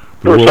there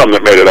were some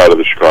that made it out of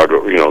the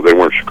Chicago. They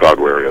weren't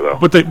Chicago area though.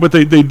 But they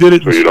did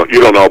it. So you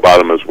don't know about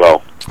them as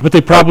well. But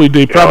they probably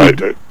did.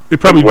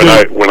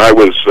 When I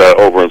was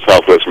over in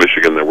Southwest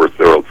Michigan, there were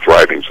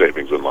thriving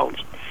savings and loans.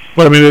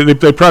 But I mean,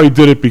 they probably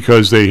did it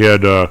because they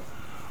had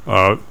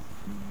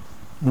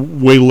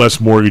way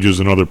less mortgages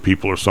than other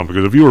people or something.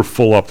 Because if you were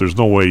full up, there's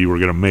no way you were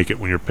going to make it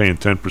when you're paying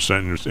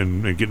 10%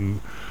 and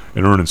getting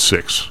and earning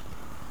 6%. You know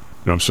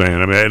what I'm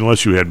saying? I mean,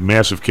 unless you had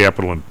massive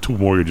capital and 2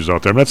 mortgages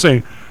out there. I'm not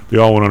saying they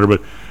all went under,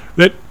 but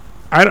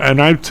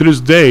to this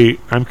day,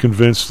 I'm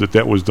convinced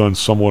that was done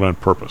somewhat on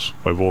purpose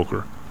by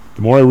Volcker.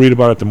 The more I read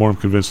about it, the more I'm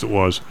convinced it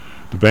was.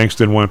 The banks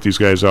didn't want these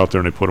guys out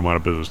there, and they put them out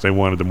of business. They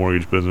wanted the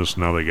mortgage business,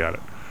 and now they got it,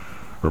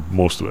 or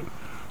most of it.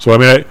 So I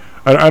mean,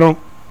 I don't.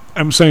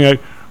 I'm saying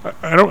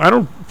I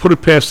don't put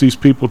it past these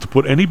people to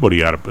put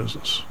anybody out of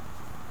business.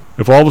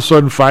 If all of a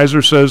sudden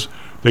Pfizer says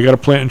they got a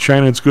plant in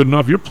China, it's good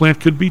enough. Your plant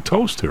could be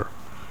toast here.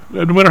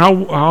 No matter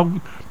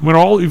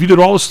if you did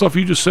all the stuff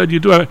you just said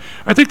you do,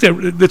 I think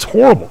that's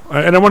horrible,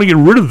 and I want to get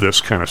rid of this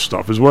kind of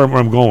stuff. Is where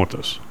I'm going with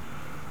this.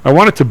 I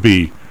want it to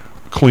be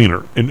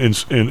cleaner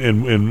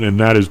and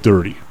not as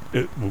dirty.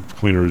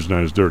 Cleaner is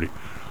not as dirty.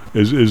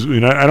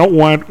 I don't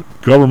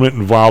want government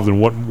involved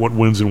in what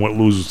wins and what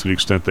loses to the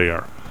extent they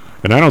are,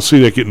 and I don't see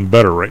that getting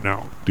better right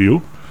now. Do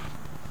you?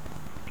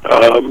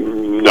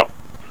 No.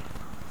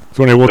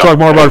 So anyway, we'll talk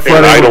more about Friday.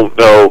 And I don't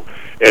know.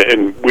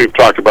 And we've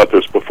talked about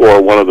this before.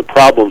 One of the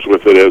problems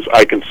with it is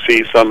I can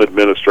see some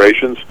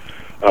administrations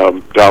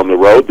down the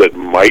road that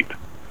might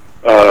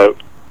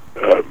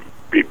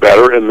be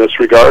better in this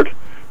regard.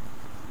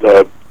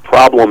 The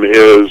problem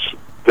is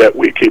that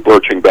we keep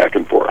lurching back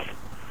and forth.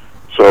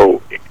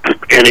 So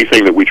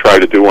anything that we try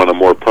to do on a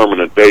more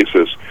permanent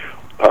basis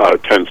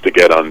tends to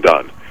get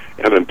undone.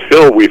 And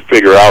until we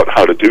figure out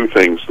how to do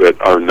things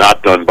that are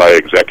not done by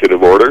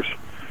executive orders,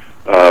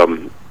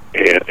 and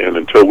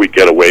until we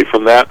get away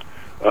from that,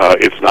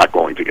 it's not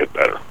going to get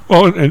better.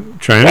 Well,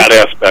 and China, that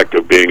aspect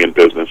of being in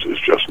business is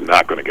just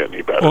not going to get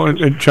any better. Well,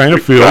 and China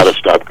We've got to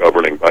stop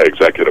governing by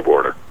executive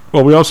order.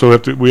 Well, we also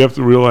have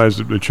to realize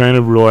that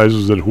China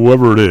realizes that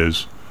whoever it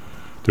is,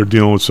 they're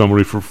dealing with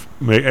somebody for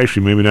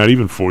maybe not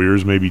even 4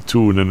 years, maybe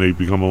 2, and then they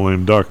become a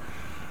lame duck,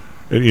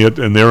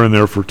 and they're in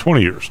there for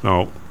 20 years.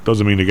 Now,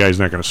 doesn't mean the guy's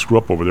not going to screw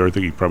up over there. I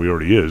think he probably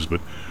already is, but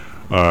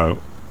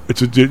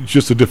it's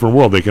just a different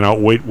world. They can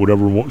outweight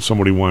whatever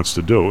somebody wants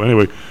to do.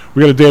 Anyway,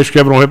 we got a dash,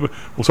 Kevin.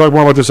 We'll talk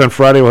more about this on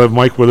Friday. We'll have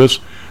Mike with us.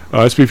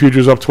 SP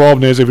Futures up 12,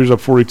 NASDAQ Futures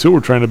up 42. We're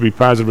trying to be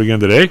positive again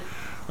today.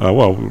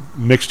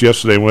 Mixed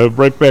yesterday. We'll have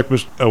right back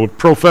with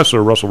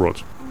Professor Russell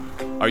Rhodes.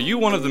 Are you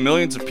one of the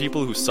millions of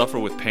people who suffer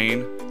with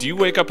pain? Do you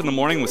wake up in the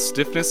morning with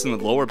stiffness in the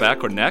lower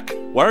back or neck?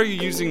 Why are you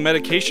using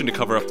medication to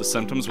cover up the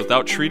symptoms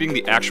without treating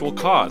the actual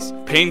cause?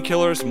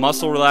 Painkillers,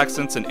 muscle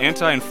relaxants, and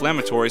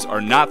anti-inflammatories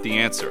are not the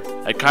answer.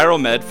 At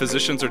ChiroMed,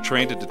 physicians are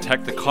trained to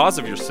detect the cause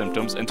of your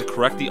symptoms and to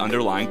correct the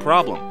underlying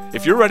problem.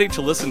 If you're ready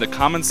to listen to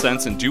common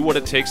sense and do what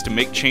it takes to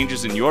make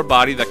changes in your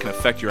body that can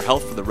affect your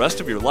health for the rest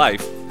of your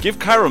life, give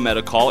ChiroMed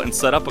a call and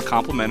set up a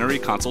complimentary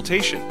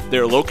consultation. They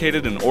are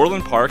located in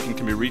Orland Park and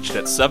can be reached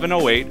at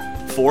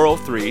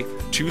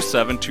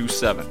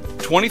 708-403-2727.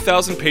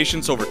 20,000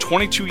 patients over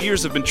 22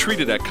 years have been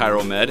treated at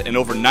ChiroMed, and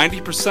over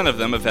 90% of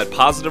them have had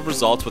positive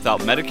results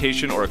without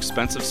medication or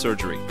expensive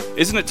surgery.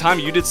 Isn't it time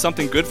you did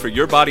something good for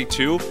your body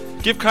too?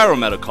 Give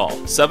ChiroMed a call,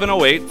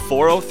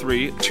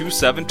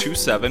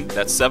 708-403-2727.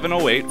 That's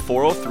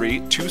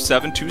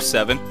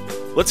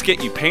 708-403-2727. Let's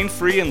get you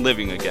pain-free and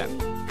living again.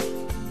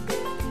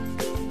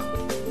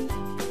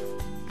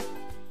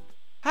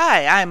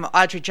 Hi, I'm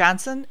Audrey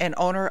Johnson, an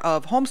owner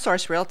of Home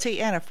Source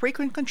Realty and a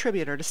frequent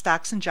contributor to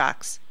Stocks and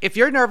Jocks. If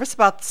you're nervous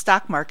about the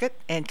stock market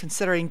and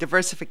considering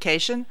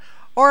diversification,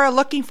 or are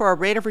looking for a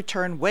rate of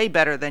return way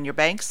better than your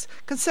banks,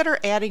 consider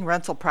adding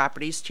rental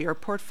properties to your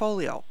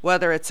portfolio.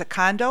 Whether it's a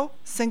condo,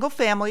 single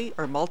family,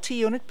 or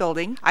multi-unit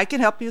building, I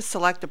can help you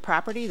select a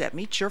property that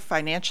meets your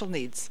financial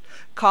needs.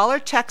 Call or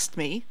text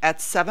me at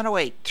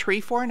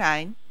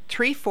 708-349-2727.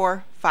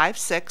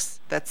 708-3456.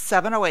 That's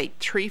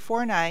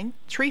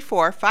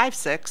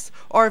 708-349-3456.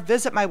 Or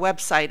visit my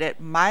website at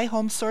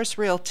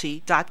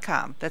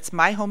myhomesourcerealty.com. That's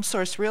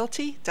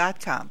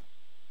myhomesourcerealty.com.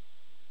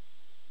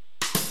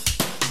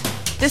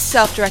 This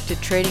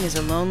self-directed trading is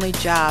a lonely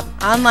job.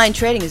 Online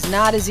trading is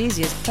not as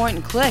easy as point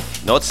and click.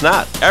 No, it's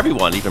not.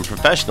 Everyone, even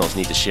professionals,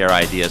 need to share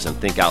ideas and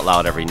think out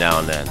loud every now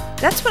and then.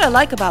 That's what I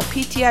like about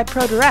PTI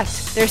Pro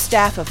Direct. Their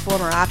staff of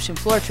former option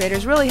floor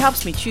traders really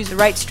helps me choose the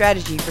right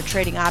strategy for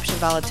trading option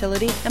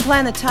volatility and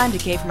plan the time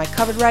decay for my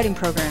covered writing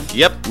program.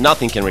 Yep,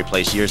 nothing can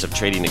replace years of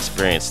trading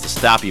experience to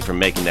stop you from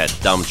making that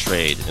dumb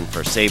trade and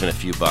for saving a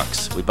few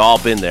bucks. We've all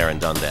been there and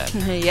done that.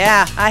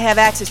 Yeah, I have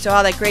access to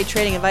all that great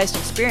trading advice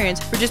and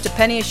experience for just a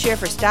penny a share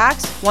for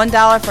stocks,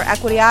 $1 for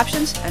equity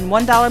options, and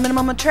 $1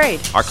 minimum a trade.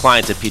 Our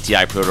clients at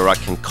PTI Pro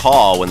Direct can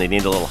call when they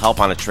need a little help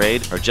on a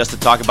trade or just to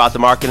talk about the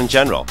market in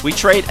general. We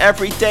trade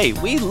every day.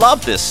 We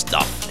love this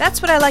stuff. That's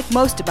what I like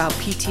most about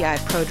PTI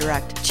Pro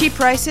Direct. Cheap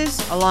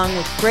prices, along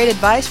with great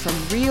advice from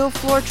real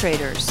floor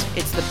traders.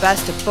 It's the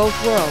best of both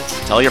worlds.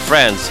 Tell your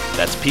friends.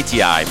 That's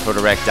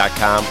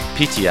PTIProDirect.com,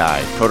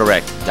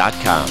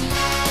 PTIProDirect.com.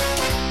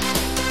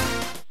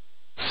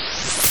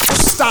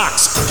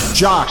 Stocks,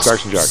 jocks,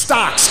 Stocks and jocks.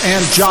 Stocks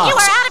and jocks. You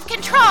are out of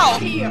control.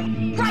 Here,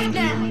 right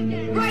now,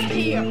 right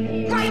here,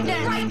 right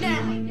now, right now.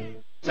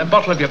 A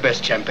bottle of your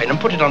best champagne and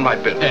put it on my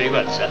bill. Very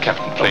well, sir.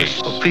 Captain,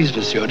 please. Oh, please,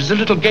 monsieur. It is a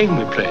little game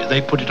we play.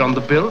 They put it on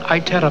the bill,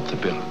 I tear up the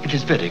bill. It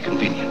is very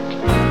convenient.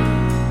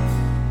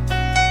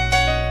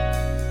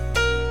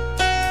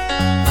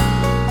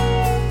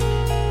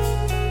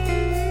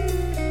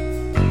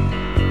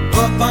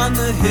 Up on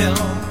the hill,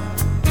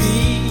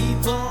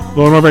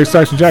 Lower Norfolk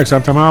Stocks and Jacks.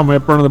 I'm Tom Howell.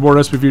 Matt Byrne on the board.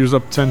 SP Futures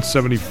up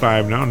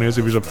 10.75 now. NASDAQ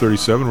Futures up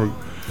 37. We're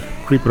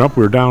creeping up.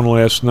 We were down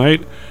last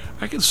night.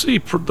 I can see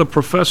the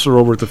professor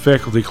over at the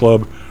faculty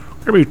club.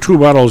 Maybe 2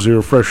 bottles of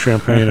your fresh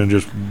champagne and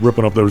just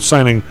ripping up. They were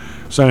signing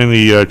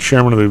the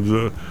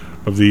chairman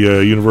of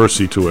the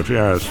university to it.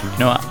 Yeah.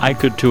 No, I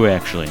could too,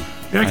 actually.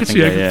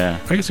 Yeah,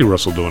 I can see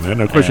Russell doing that.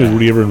 Now, the question is,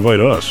 would he ever invite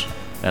us?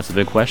 That's a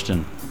big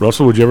question.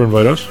 Russell, would you ever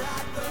invite us?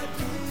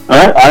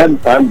 I'm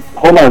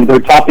hold on, they're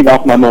topping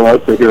off my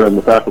mimosa here in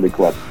the faculty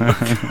club.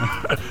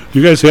 Do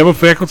you guys have a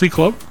faculty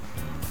club?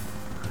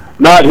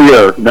 Not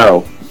here,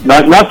 no.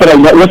 Not that I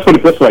know. Let's put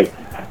it this way.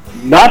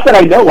 Not that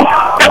I know of.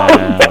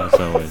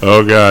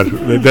 Oh, God.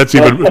 That's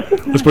even...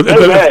 Let's put,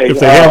 if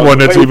they have one,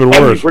 that's even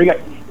worse.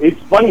 It's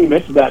funny you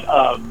mentioned that.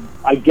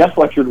 I guest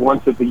lectured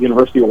once at the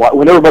University of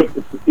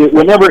Washington.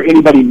 Whenever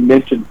anybody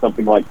mentions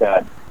something like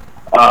that,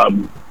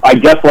 I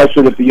guest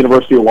lectured at the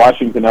University of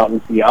Washington out in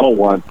Seattle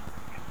once.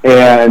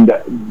 And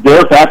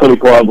their faculty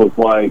club was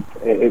like,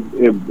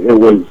 it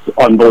was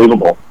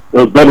unbelievable. It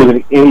was better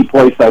than any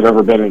place I've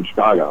ever been in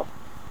Chicago.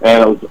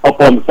 And it was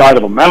up on the side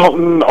of a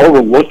mountain,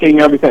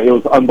 overlooking everything. It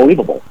was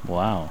unbelievable.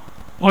 Wow.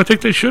 Well, I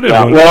think they should have.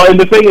 Yeah, well, and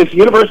the thing is,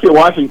 University of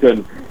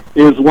Washington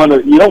is one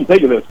of, you don't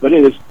think of this, but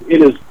it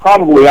is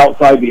probably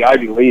outside the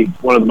Ivy League,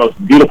 one of the most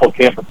beautiful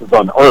campuses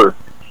on earth.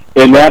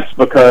 And that's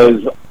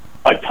because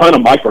a ton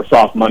of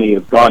Microsoft money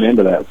has gone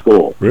into that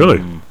school.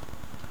 Really?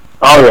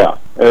 Oh, yeah.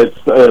 It's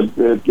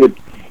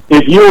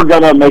if you were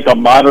going to make a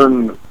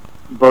modern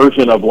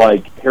version of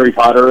like Harry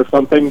Potter or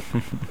something,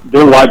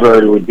 their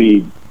library would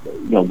be,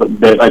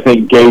 that I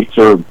think Gates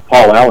or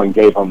Paul Allen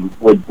gave them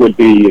would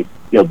be,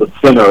 the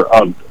center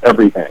of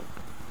everything.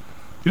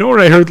 You know what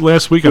I heard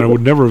last week, and I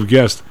would never have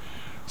guessed.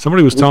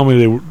 Somebody was telling me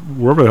they were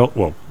wherever the hell.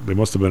 Well, they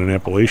must have been in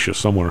Appalachia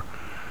somewhere.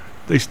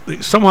 They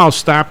somehow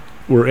stopped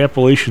where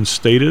Appalachian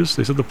State is.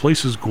 They said the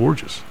place is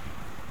gorgeous.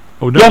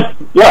 Oh, no.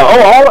 Yeah.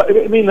 Oh,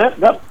 I mean that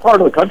part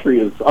of the country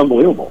is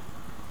unbelievable.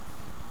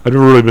 I've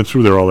never really been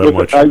through there all that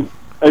much.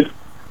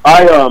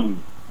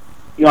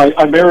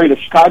 I married a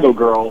Chicago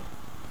girl,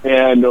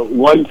 and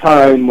one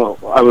time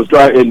I was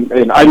driving,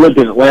 and I lived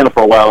in Atlanta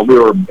for a while. And we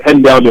were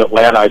heading down to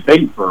Atlanta, I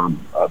think, for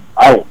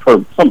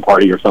some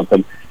party or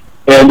something.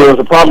 And there was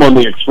a problem on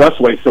the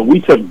expressway, so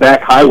we took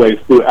back highways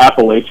through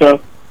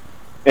Appalachia,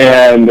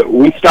 and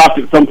we stopped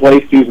at some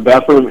place to use the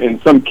bathroom, and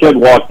some kid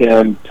walked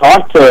in,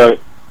 talked to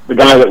the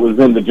guy that was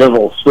in the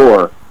general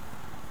store.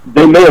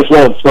 They may as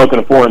well have spoken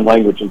a foreign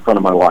language in front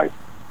of my wife.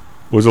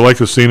 Was it like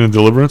the scene in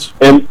Deliverance?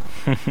 And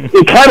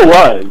it kind of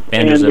was.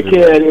 And the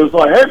kid, it was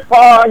like, "Hey,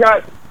 Pa, I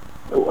got..."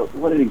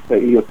 What did he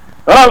say? He goes,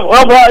 "Oh,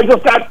 well, boy, I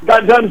just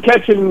got done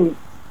catching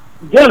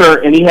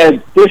dinner," and he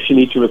had fish in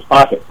each of his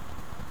pockets.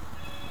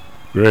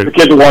 Great. The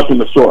kid that walked in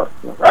the store.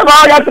 "Hey,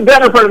 Pa, I got the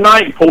dinner for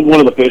tonight." He pulled one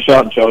of the fish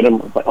out and showed him. I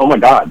was like, "Oh, my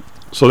God."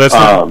 So that's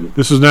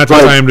this is not the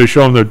time to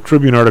show him the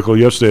Tribune article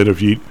yesterday that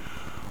if you eat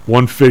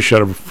one fish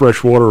out of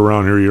fresh water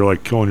around here, you're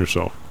like killing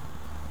yourself.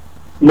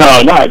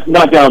 No,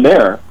 not down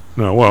there.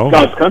 No, well,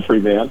 God's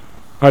country, man.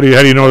 How do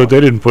you know that they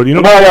didn't put and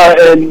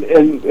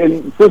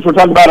since we're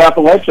talking about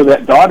Appalachia,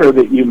 that daughter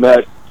that you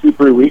met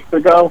 2-3 weeks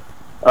ago,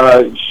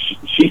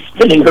 she's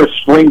spending her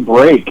spring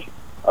break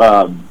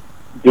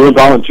doing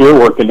volunteer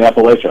work in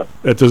Appalachia.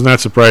 That does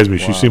not surprise me.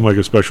 Wow. She seemed like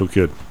a special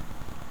kid.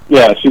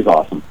 Yeah, she's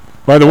awesome.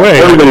 By the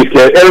way,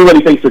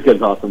 everybody thinks their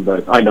kid's awesome,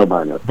 but I know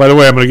mine is. By the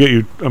way, I'm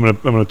going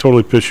to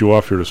totally piss you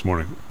off here this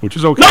morning, which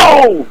is okay.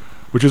 No.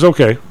 Which is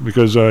okay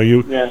because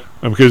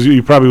because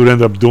you probably would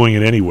end up doing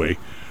it anyway.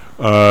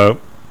 I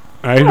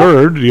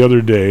heard the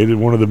other day that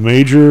one of the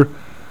major,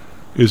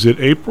 is it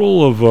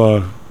April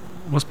of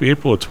must be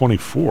April of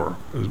 24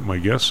 is my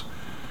guess.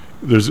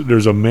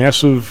 There's a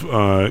massive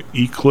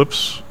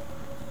eclipse,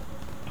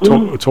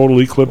 total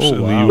eclipse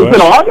in the U.S. Was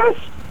it August?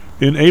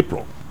 In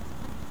April.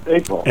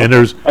 And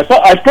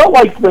I felt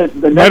like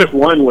the next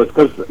one was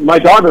because my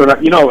daughter and I,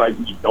 you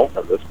don't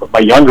know this, but my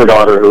younger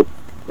daughter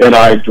and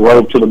I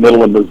drove to the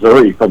middle of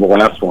Missouri for the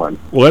last one.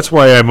 Well, that's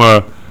why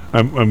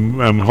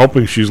I'm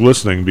hoping she's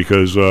listening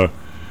because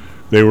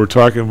they were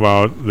talking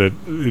about that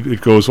it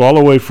goes all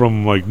the way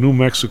from like New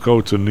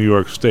Mexico to New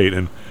York State,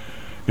 and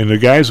the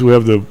guys who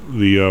have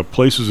the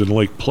places in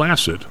Lake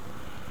Placid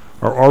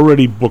are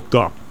already booked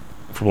up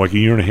for like a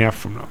year and a half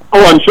from now.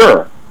 Oh, I'm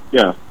sure.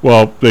 Yeah.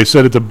 Well, they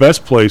said that the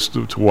best place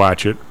to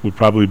watch it would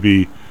probably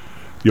be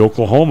the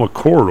Oklahoma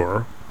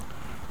corridor,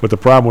 but the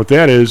problem with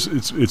that is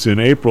it's in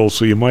April,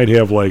 so you might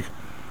have like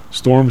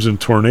storms and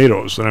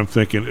tornadoes. And I'm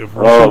thinking if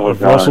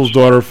Russell's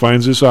daughter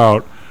finds this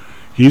out,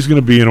 he's going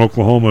to be in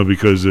Oklahoma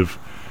because if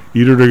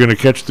either they're going to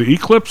catch the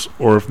eclipse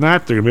or if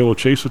not, they're going to be able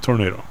to chase a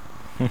tornado.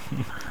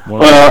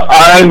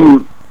 I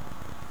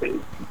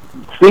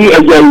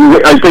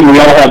think we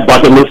all have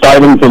bucket list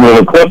items, and the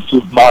eclipse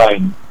was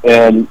mine.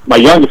 And my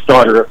youngest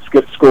daughter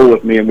skipped school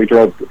with me, and we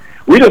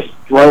just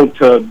drove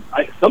to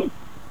some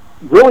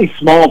really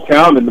small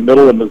town in the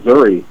middle of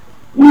Missouri.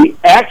 We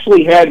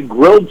actually had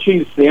grilled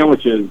cheese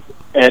sandwiches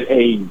at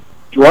a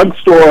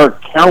drugstore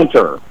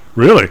counter.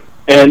 Really?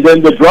 And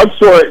then the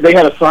drugstore, they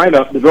had a sign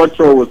up. The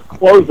drugstore was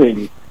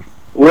closing.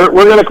 We're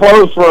going to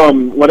close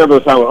from whatever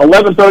the time was,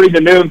 11:30 to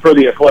noon for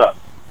the eclipse.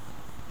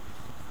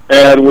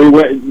 And we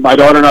went. My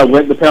daughter and I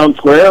went to Town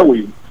Square.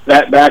 We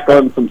sat back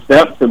on some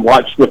steps and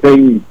watched the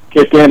thing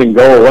kick in and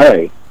go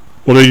away.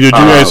 Well, did you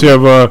guys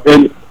have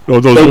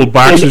those little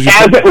boxes?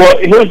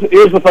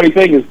 Here's the funny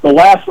thing: is the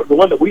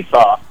one that we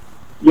saw.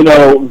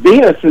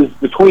 Venus is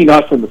between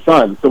us and the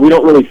sun, so we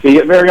don't really see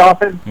it very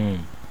often.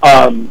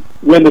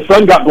 When the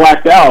sun got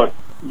blacked out,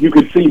 you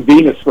could see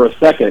Venus for a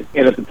second,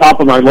 and at the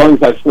top of my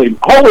lungs, I screamed,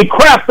 "Holy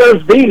crap!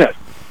 There's Venus!"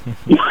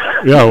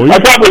 I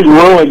probably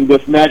ruined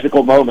this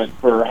magical moment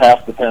for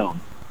half the town.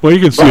 Well, you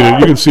can see it.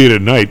 You can see it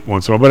at night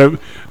once in a while. But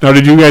now,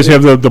 did you guys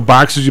have the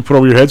boxes you put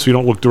over your head so you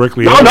don't look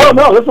directly at it?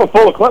 No. This was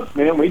full eclipse,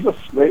 man. We just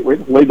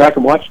laid back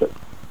and watched it.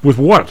 With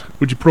what?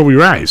 Would you put over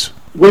your eyes?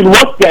 We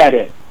looked at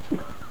it.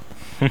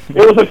 It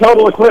was a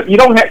total eclipse. You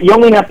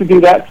only have to do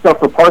that stuff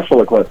for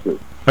partial eclipses.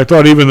 I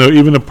thought even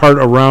the part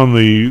around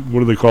the, what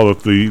do they call it,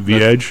 the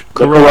edge?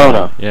 The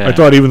corona. Yeah. I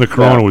thought even the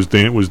corona was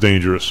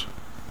dangerous.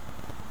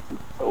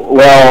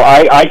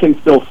 Well, I can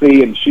still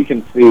see, and she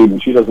can see,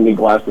 and she doesn't need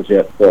glasses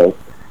yet, so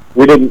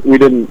we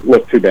didn't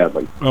look too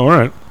badly. Oh, all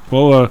right.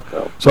 Well,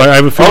 so I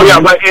have a feeling. Oh yeah,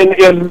 but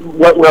in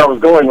where I was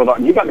going with,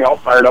 you got me all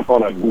fired up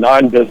on a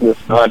non-business,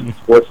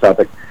 non-sports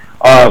topic.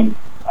 I'm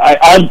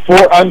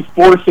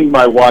forcing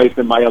my wife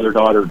and my other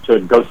daughter to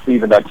go see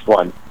the next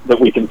one that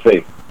we can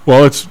see.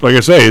 Well, it's like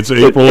I say, it's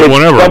April or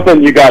whenever. It's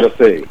something you got to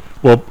see.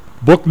 Well,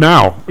 book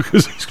now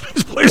because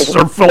these places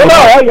are filling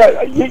up.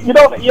 You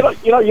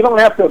don't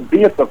have to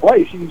be at the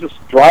place. You can just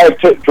drive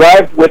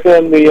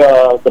within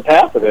the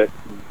path of it.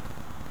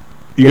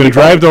 You going to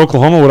drive to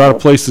Oklahoma without a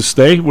place to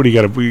stay? What do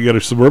you got? You got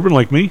a Suburban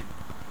like me?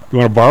 You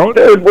want to borrow it?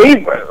 Dude,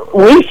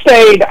 we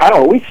stayed. I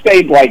don't know. We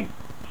stayed like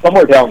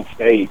somewhere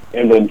downstate,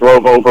 and then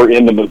drove over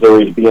into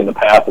Missouri to be in the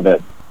path of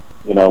it.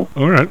 All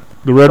right.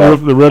 The Red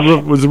Roof. The Red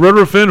Roof was the Red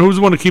Roof in. Who's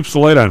the one that keeps the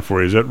light on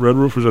for you? Is that Red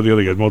Roof or is that the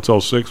other guy?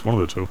 Motel 6,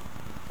 one of the two.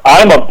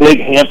 I'm a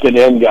big Hampton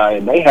Inn guy,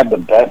 and they have the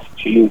best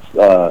cheese,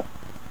 little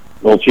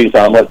cheese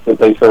omelets that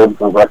they serve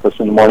for breakfast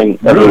in the morning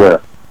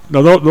everywhere.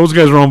 Now those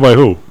guys are owned by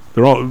who?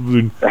 They're all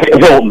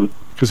Hilton.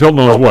 Because Hilton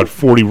owns what,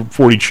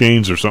 40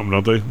 chains or something,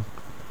 don't they?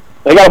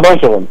 They got a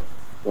bunch of them.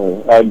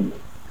 One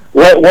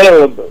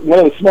of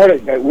the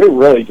smartest guys. We're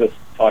really just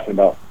talking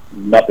about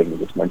nothing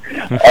this morning.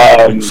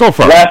 So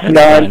far.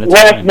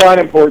 Last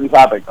non-important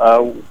topic.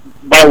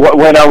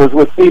 When I was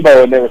with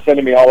SIBO and they were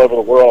sending me all over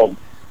the world,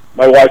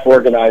 my wife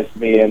organized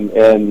me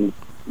and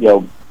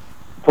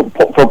for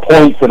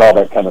points and all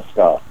that kind of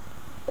stuff.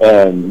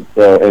 And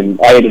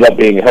I ended up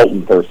being a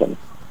Hilton person.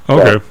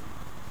 Okay.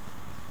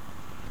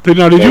 So.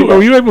 Now,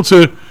 were you able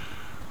to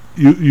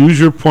use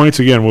your points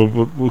again?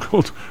 We'll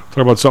talk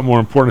about something more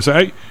important.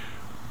 So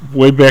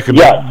way back in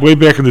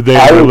the day,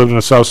 when I lived in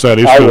the South Side.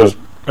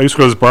 I used to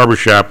go to this barber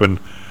shop, and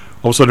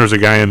all of a sudden there's a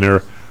guy in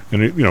there,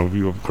 and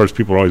of course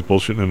people are always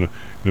bullshitting in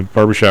the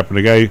barber shop, and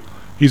the guy,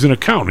 he's an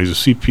accountant, he's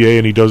a CPA,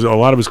 and he does a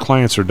lot of his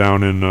clients are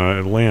down in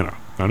Atlanta.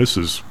 Now this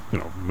is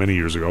many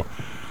years ago,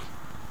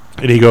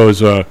 and he goes,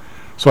 so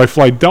I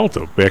fly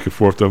Delta back and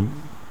forth to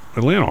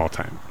Atlanta all the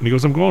time, and he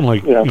goes, I'm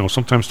going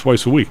sometimes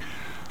twice a week.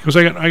 He goes,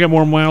 I got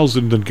more miles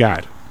than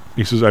God.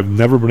 He says, I've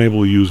never been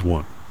able to use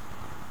one.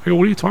 I go,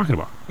 what are you talking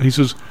about? And he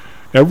says,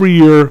 every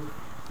year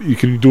you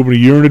can do them a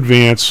year in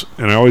advance,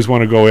 and I always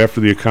want to go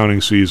after the accounting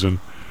season.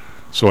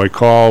 So I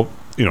call,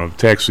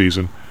 tax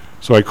season.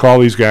 So I call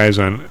these guys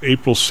on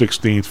April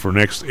 16th for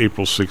next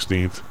April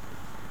 16th.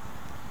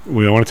 I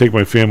want to take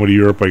my family to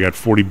Europe. I got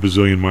 40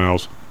 bazillion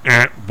miles.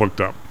 Booked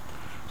up.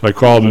 So I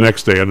called the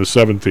next day on the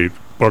 17th.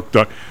 Booked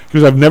up.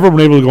 Because I've never been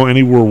able to go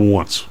anywhere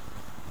once.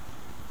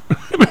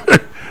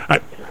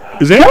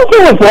 Is that? Delta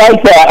was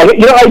like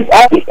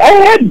that. I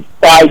had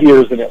 5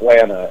 years in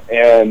Atlanta,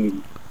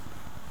 and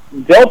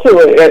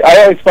Delta,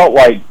 I always felt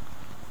like,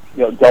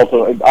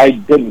 Delta, I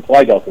didn't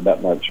fly Delta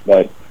that much,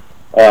 but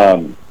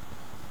I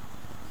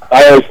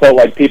always felt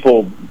like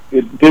people,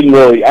 it didn't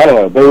really, I don't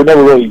know, they were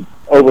never really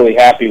overly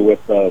happy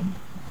with the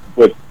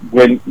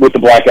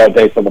blackout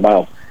dates on the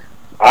miles.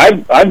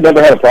 I've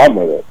never had a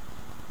problem with it.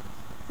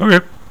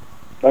 Okay.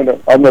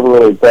 I've never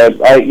really, but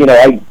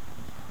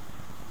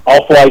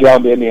I'll fly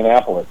down to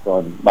Indianapolis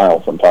on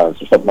miles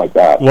sometimes or something like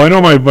that. Well, I know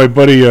my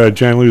buddy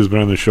John Lee, who's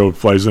been on the show,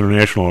 flies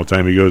international all the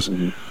time. He goes,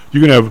 you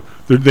can have,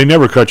 they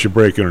never cut your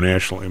break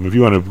internationally. I mean, if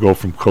you want to go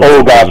from coast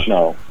to coast,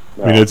 no.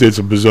 I mean, it's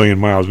a bazillion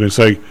miles. I mean, it's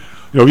like,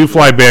 if you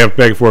fly back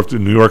and forth to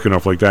New York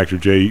enough, like Dr.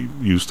 J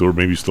used to, or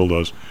maybe still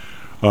does,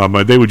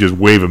 they would just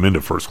wave him into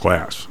first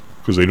class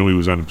because they knew he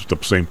was on the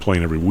same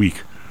plane every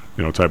week,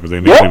 type of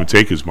thing. They didn't even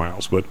take his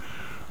miles. But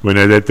I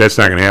mean, that's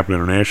not going to happen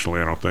internationally,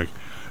 I don't think.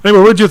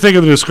 Anyway, what did you think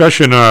of the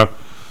discussion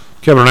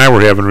Kevin and I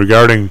were having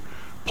regarding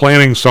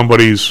planning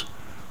somebody's?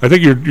 I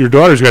think your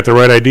daughter's got the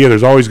right idea.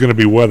 There's always going to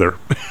be weather.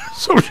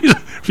 So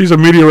she's a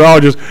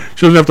meteorologist.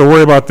 She doesn't have to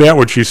worry about that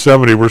when she's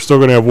 70. We're still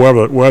going to have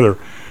weather.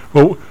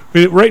 But I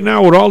mean, right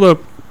now, with all the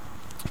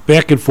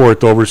back and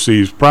forth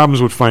overseas,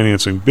 problems with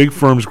financing, big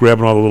firms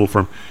grabbing all the little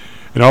firms,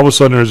 and all of a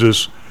sudden there's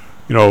this,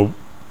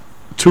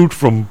 toot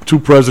from two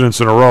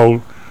presidents in a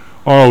row.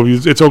 Oh,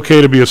 it's okay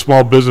to be a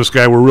small business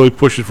guy. We're really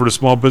pushing for the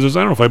small business. I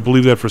don't know if I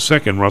believe that for a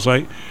second, Russ.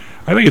 I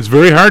think it's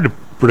very hard to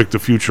predict the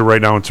future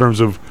right now in terms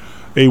of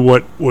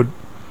what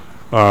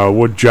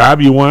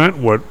job you want,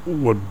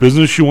 what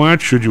business you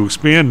want. Should you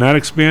expand, not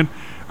expand?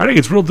 I think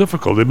it's real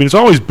difficult. I mean, it's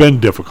always been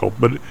difficult,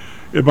 but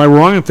am I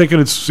wrong in thinking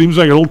it seems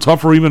like a little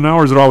tougher even now,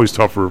 or is it always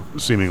tougher,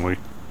 seemingly?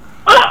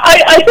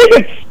 I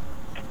think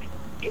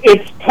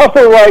it's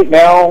tougher right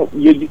now.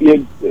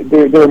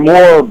 There are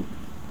more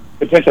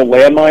potential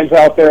landmines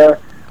out there.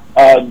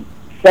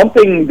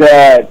 Something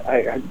that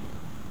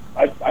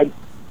I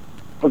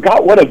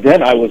forgot what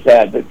event I was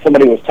at, that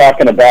somebody was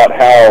talking about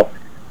how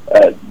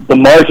the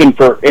margin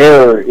for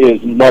error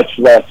is much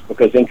less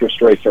because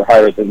interest rates are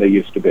higher than they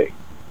used to be,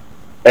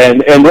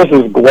 and this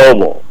is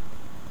global.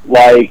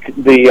 Like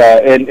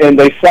and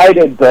they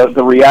cited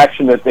the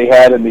reaction that they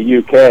had in the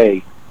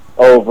UK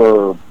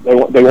over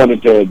they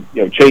wanted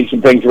to change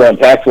some things around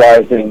tax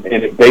wise, and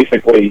it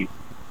basically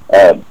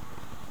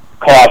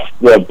cost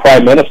the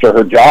prime minister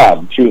her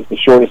job. She was the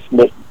shortest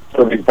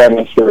serving prime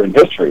minister in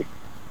history.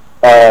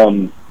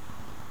 Did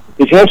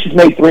you know she's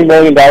made $3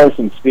 million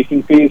in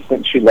speaking fees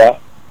since she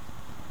left?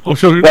 Oh,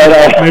 so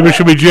maybe it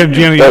should be Janet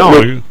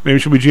Yellen. Maybe it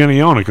should be Janet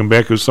Yellen to come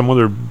back as some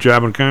other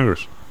job in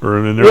Congress or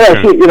in their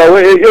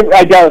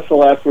I doubt it's the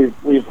last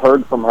we've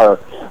heard from her.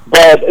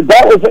 But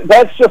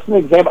that's just an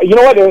example. You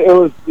know what? It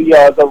was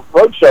the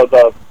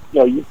roadshow.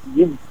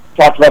 You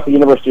talked about the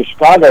University of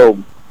Chicago.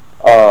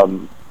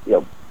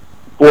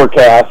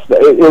 Forecast.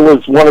 It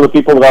was one of the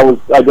people that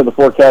I did the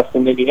forecast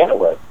in Indiana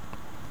with.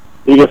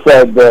 He just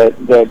said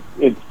that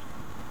it's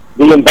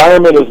the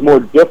environment is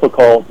more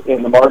difficult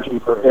and the margin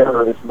for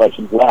error is much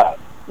less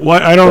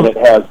than it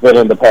has been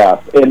in the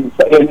past. And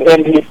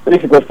he's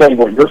basically saying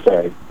what you're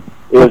saying.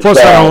 Plus,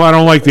 I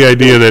don't like the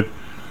idea that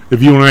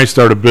if you and I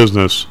start a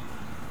business,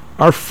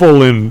 our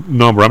full-in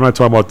number, I'm not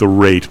talking about the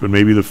rate, but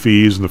maybe the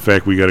fees and the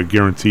fact we got to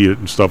guarantee it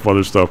and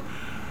other stuff.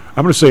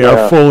 I'm going to say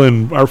our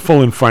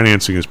full-in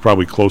financing is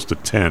probably close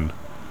to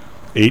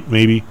 8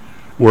 maybe.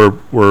 Where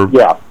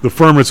the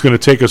firm that's going to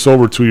take us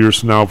over 2 years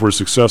from now, if we're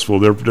successful,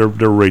 their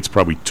rate's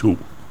probably 2.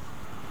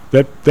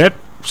 That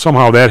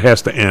somehow that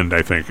has to end,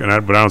 I think, but I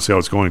don't see how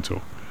it's going to.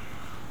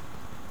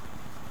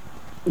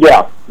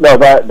 Yeah, no,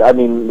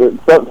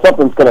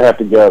 something's going to have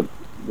to give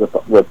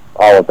with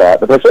all of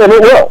that, and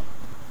it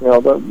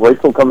will. The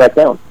rates will come back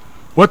down.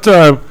 What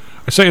I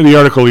sent you the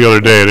article the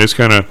other day, and it's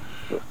kind of.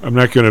 I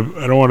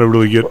don't want to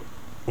really get.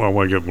 Well,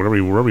 I get whatever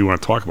you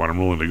want to talk about. I'm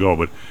willing to go,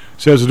 but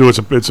it has to do.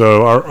 It's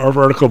our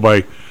article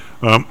by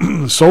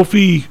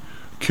Sophie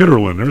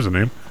Kitterlin. There's a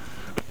name.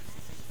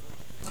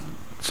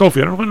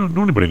 Sophie. I don't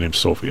know anybody named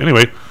Sophie.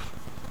 Anyway,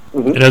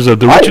 it has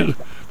the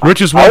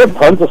richest one. I have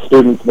tons of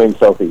students named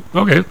Sophie.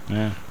 Okay.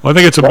 Yeah. Well,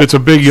 I think it's a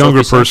big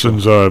younger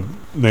person's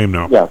name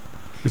now. Yeah.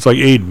 It's like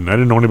Aiden. I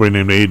didn't know anybody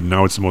named Aiden.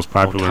 Now it's the most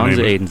popular name. Tons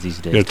of Aidens these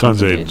days. Yeah,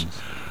 tons of Aidens.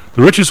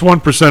 The richest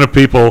 1% of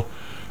people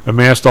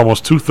amassed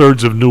almost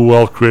 2/3 of new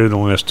wealth created in the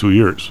last 2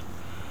 years.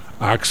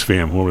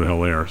 Oxfam, whoever the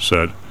hell they are,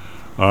 said.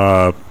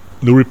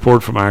 New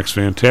report from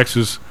Oxfam.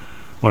 Taxes.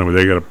 Well,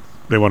 anyway,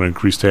 they want to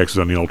increase taxes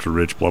on the ultra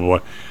rich. Blah blah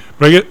blah.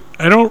 But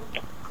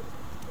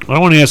I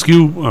want to ask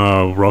you,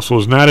 Russell,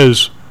 is not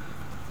as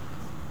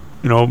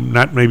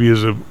not maybe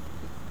as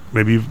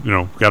maybe you've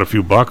got a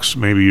few bucks.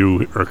 Maybe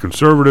you are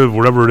conservative.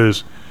 Whatever it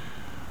is.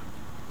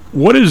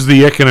 What is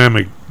the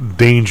economic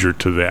danger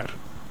to that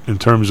in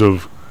terms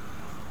of.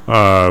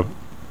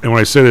 And when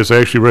I say this, I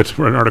actually read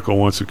an article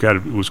once.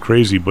 It was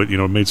crazy, but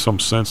it made some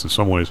sense in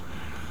some ways.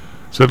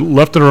 It said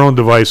left to their own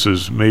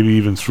devices, maybe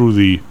even through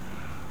the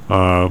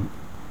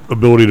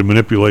ability to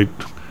manipulate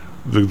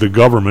the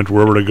government,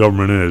 wherever the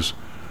government is,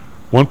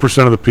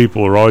 1% of the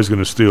people are always going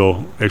to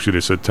steal. Actually,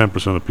 they said 10%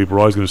 of the people are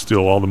always going to steal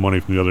all the money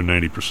from the other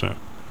 90%.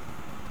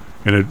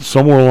 And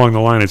somewhere along the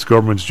line, it's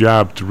government's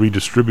job to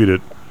redistribute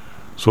it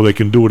so they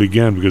can do it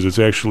again, because it's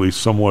actually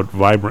somewhat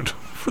vibrant.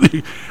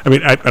 I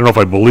mean, I don't know if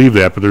I believe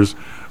that, but there's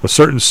a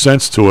certain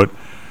sense to it.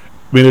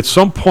 I mean, at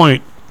some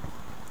point,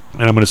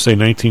 and I'm going to say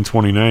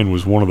 1929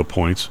 was one of the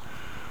points,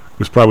 it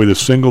was probably the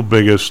single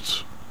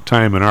biggest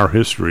time in our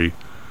history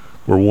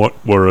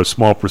where a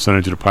small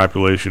percentage of the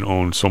population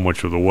owned so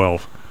much of the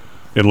wealth.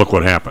 And look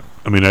what happened.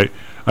 I mean, I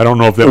don't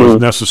know if that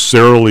was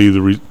necessarily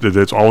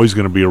that's always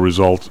going to be a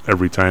result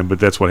every time, but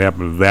that's what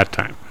happened at that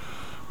time,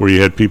 where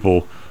you had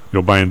people,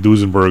 buying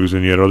Duesenbergs,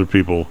 and you had other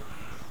people,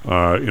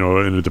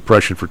 in the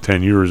Depression for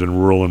 10 years in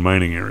rural and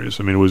mining areas.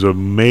 I mean, it was a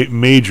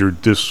major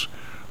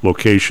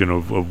dislocation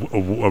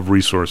of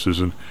resources.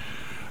 And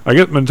I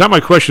guess my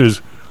question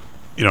is,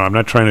 I'm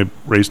not trying to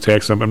raise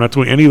taxes. I'm not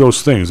doing any of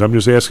those things. I'm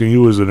just asking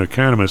you as an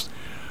economist,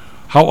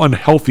 how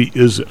unhealthy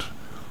is it?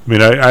 I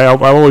mean,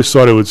 I've always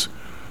thought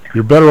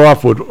you're better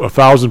off with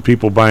 1,000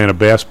 people buying a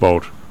bass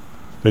boat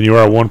than you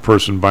are one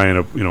person buying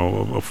a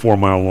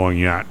 4-mile long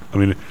yacht. I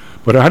mean,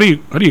 but how do you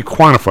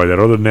quantify that?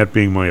 Other than that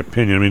being my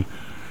opinion, I mean,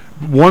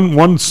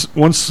 one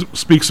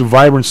speaks of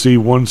vibrancy,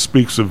 one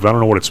speaks of, I don't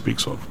know what it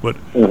speaks of, but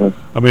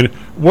I mean,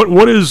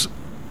 what is?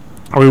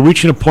 Are we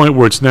reaching a point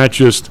where it's not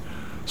just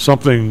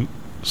something,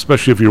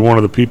 especially if you're one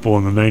of the people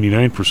in the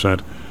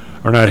 99%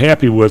 are not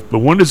happy with, but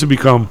when does it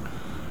become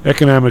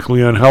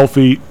economically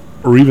unhealthy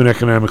or even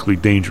economically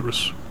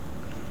dangerous?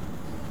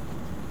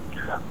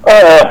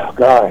 Oh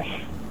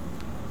gosh,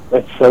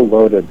 that's so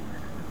loaded.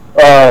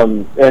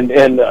 And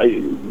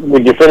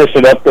when you finish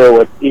it up there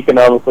with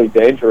economically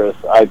dangerous,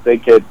 I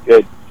think it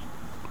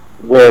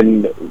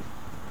when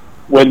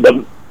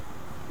the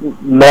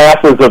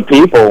masses of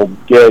people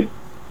get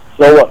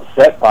so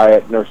upset by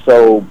it and are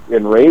so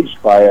enraged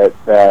by it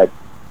that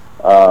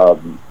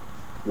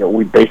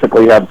we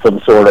basically have some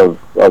sort of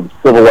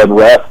civil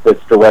unrest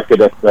that's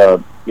directed at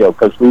the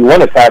because we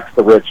want to tax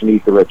the rich and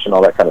eat the rich and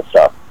all that kind of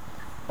stuff.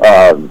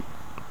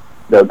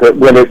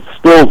 When it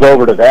spills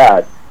over to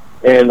that,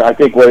 and I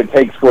think what it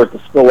takes for it to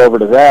spill over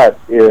to that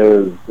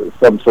is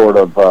some sort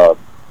of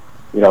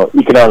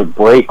economic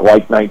break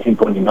like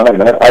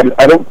 1929.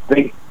 I don't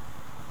think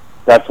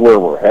that's where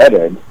we're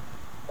headed,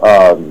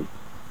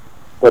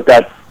 but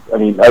that's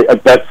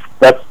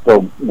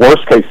the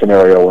worst case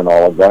scenario in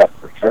all of that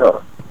for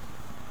sure.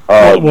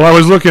 Well, I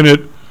was looking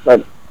at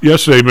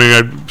yesterday. I mean,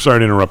 I'm sorry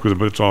to interrupt,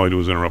 but it's all I do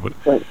is interrupt.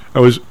 But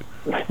I was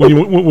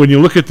when you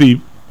look at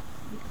the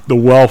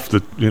wealth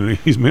that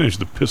he's managed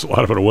to piss a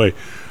lot of it away,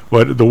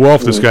 but the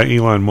wealth this guy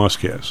Elon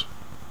Musk has.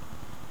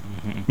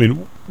 I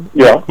mean,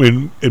 I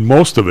mean, in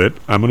most of it,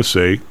 I'm going to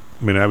say,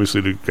 I mean, obviously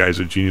the guy's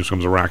a genius when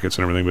it comes to rockets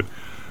and everything, but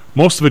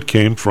most of it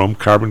came from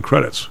carbon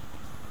credits.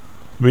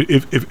 I mean,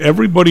 if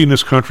everybody in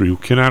this country who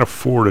cannot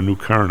afford a new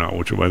car now,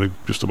 which I think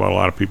just about a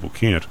lot of people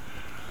can't,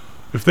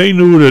 if they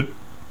knew that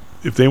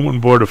if they went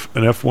and bought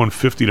an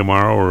F-150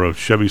 tomorrow or a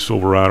Chevy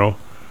Silverado,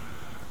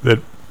 that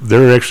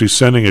they're actually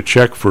sending a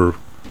check for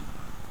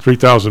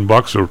 $3,000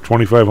 or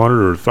 $2,500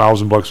 or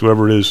 $1,000,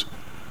 whatever it is,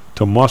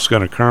 to Musk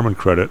on a carbon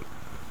credit,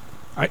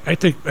 I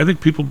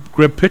think people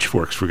grab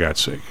pitchforks, for God's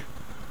sake.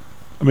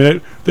 I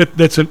mean,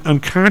 that's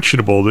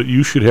unconscionable that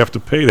you should have to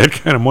pay that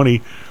kind of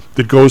money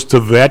that goes to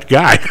that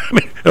guy,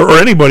 or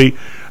anybody.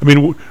 I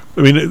mean,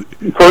 for any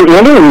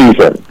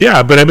reason.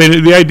 Yeah, but I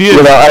mean, the idea.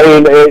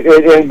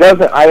 It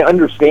doesn't. I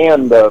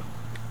understand the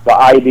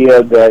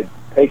idea that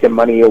taking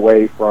money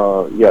away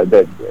from.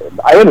 That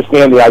I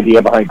understand the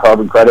idea behind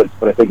carbon credits,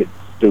 but I think it's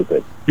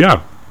stupid.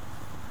 Yeah.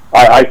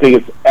 I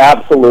think it's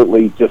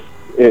absolutely just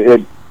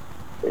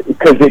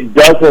because it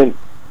doesn't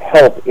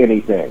help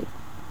anything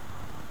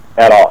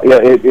at all.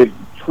 It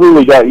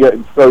truly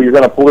does. So you're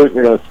going to pollute,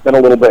 you're going to spend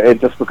a little bit.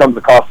 It just becomes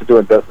the cost of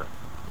doing business.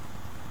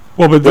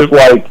 Well, but just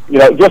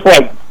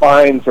like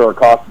fines are a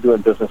cost of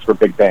doing business for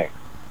big banks,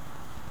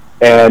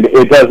 and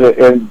it doesn't.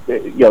 And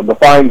the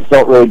fines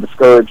don't really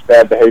discourage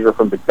bad behavior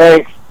from big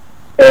banks,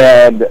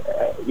 and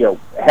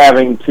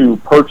having to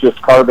purchase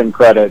carbon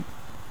credits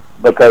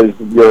because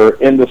your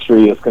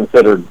industry is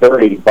considered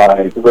dirty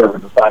by whoever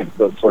decides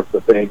those sorts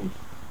of things.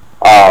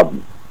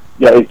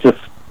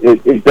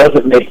 It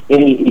doesn't make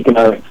any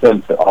economic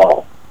sense at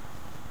all.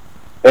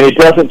 And it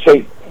doesn't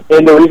change.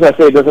 And the reason I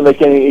say it doesn't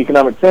make any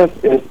economic sense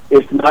is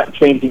it's not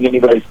changing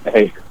anybody's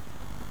behavior.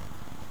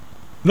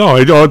 No, all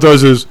it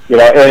does is...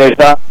 and it's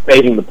not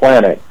saving the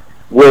planet.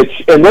 This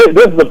is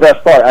the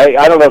best part.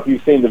 I don't know if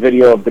you've seen the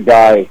video of the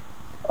guy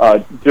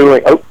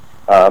doing...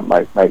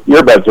 my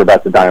earbuds are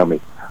about to die on me.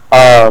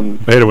 I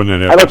hate it when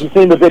that happens. I don't know if you've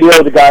seen the video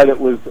of the guy that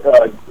was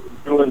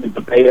doing the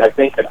debate, I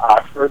think, at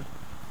Oxford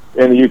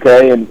in the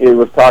UK, and it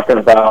was talking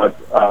about,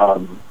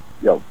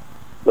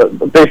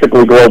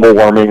 basically global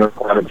warming or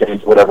climate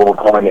change, whatever we're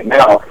calling it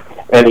now.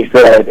 And he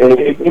said,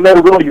 he made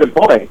a really good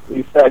point.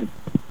 He said,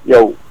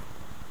 the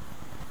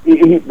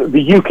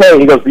UK,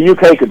 he goes, the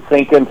UK could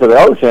sink into the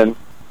ocean,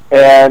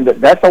 and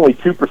that's only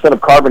 2%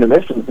 of carbon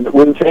emissions, and it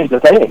wouldn't change a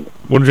thing.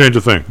 Wouldn't change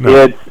a thing.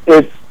 No.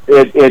 It's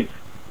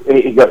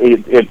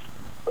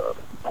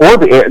poor.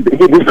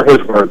 These are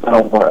his words.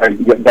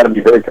 You got to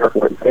be very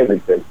careful what you say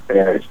these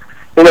days.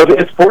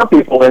 It's poor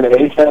people in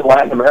Asia and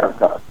Latin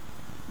America.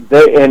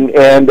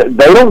 And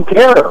they don't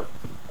care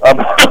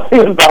about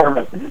the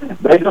environment.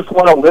 They just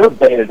want to live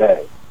day to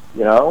day,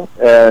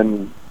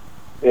 And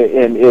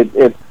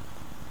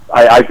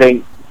I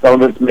think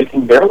some of it's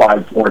making their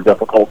lives more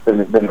difficult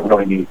than it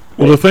really needs.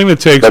 Well, the thing that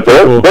takes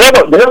people...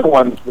 They're the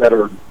ones that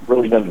are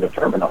really going to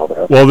determine all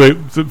that. Well,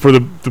 for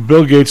the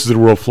Bill Gates of the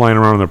world flying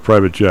around in their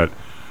private jet,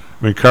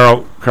 I mean,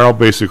 Carl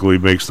basically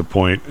makes the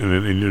point,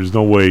 and there's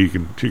no way you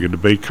can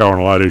debate Carl on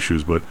a lot of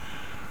issues, but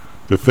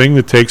the thing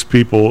that takes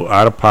people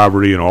out of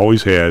poverty and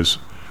always has,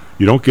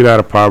 you don't get out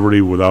of poverty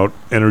without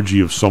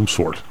energy of some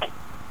sort.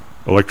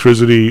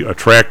 Electricity, a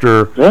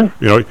tractor, and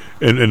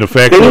the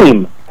fact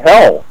steam,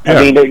 hell. Yeah.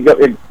 I mean,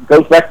 it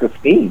goes back to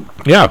steam.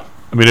 Yeah,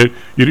 I mean,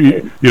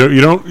 you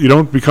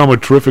don't become a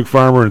terrific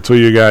farmer until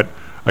you got.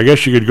 I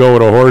guess you could go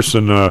with a horse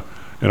and a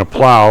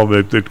plow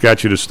that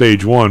got you to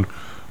stage one,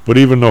 but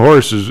even the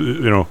horse is,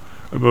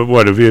 but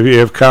what if you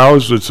have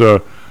cows? It's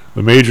the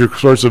major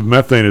source of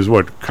methane is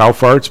what, cow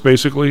farts,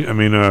 basically. I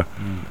mean,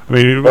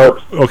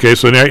 okay,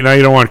 so now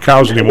you don't want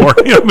cows anymore.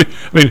 I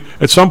mean,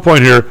 at some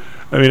point here.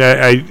 I mean,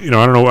 I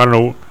don't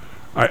know.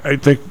 I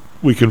think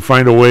we can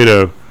find a way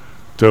to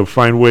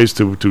find ways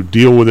to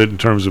deal with it in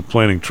terms of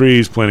planting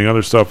trees, planting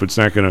other stuff. It's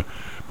not going to,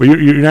 but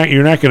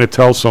you're not going to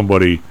tell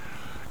somebody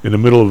in the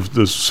middle of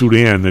the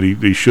Sudan that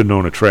he shouldn't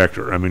own a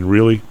tractor. I mean,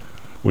 really,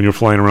 when you're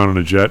flying around in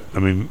a jet, I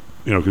mean,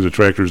 because the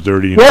tractor's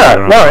dirty.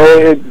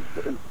 The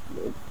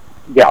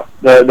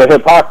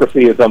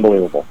hypocrisy is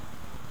unbelievable.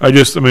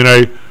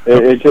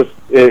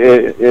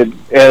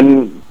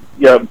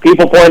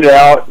 People point it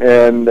out,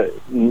 and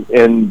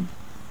then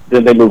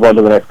they move on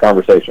to the next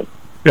conversation.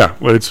 Yeah,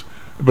 but it's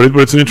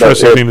an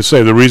interesting thing to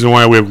say. The reason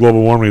why we have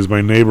global warming is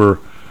my neighbor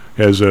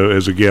has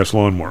a gas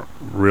lawnmower.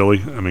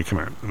 Really? I mean, come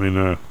on. I mean,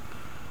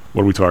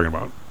 what are we talking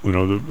about?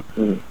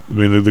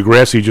 The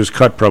grass he just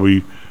cut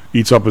probably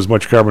eats up as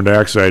much carbon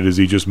dioxide as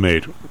he just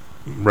made,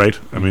 right?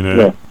 I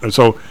mean,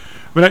 so,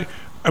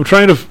 I'm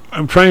trying to,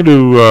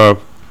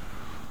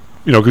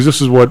 because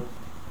this is what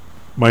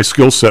my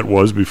skill set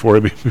was before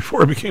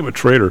I became a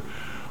trader,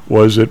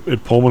 was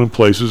at Pullman and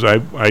Places.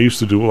 I used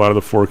to do a lot of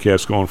the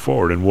forecasts going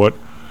forward, and what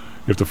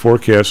if the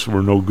forecasts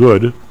were no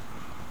good?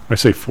 I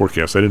say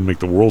forecast. I didn't make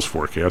the world's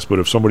forecast, but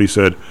if somebody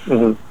said,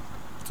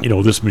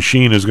 this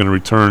machine is going to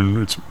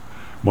return its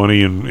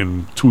money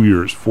in 2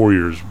 years, 4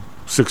 years,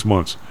 6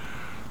 months,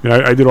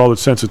 I did all the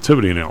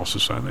sensitivity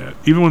analysis on that.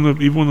 Even when the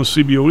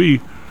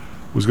CBOE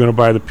was going to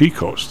buy the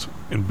P-Coast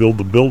and build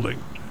the building,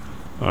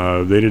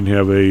 they didn't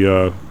have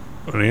an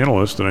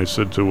analyst, and I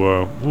said to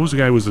what was the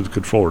guy who was the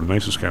controller, the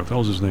nicest guy? What the hell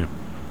was his name?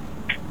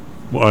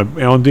 Well,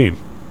 Alan Dean.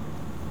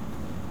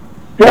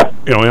 Yeah.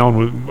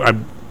 Alan I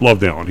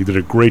loved Alan. He did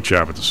a great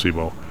job at the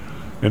CBO,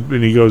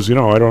 and he goes, I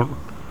don't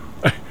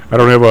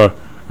have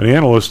an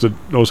analyst that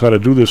knows how to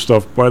do this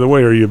stuff. By the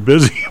way, are you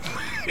busy?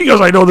 He goes,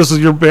 I know this is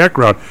your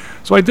background,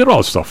 so I did all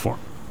this stuff for him.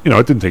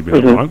 It didn't take me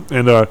that long,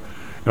 and I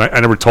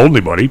never told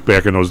anybody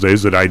back in those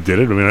days that I did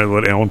it. I mean, I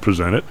let Alan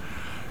present it.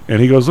 And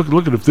he goes,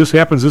 look! If this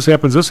happens, we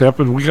got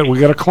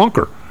a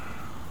clunker.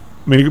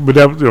 I mean, but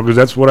because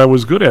that's what I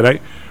was good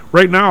at.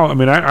 Right now, I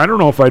mean, I don't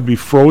know if I'd be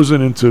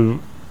frozen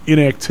into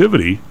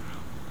inactivity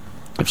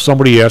if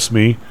somebody asked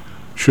me,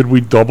 should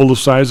we double the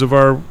size of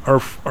our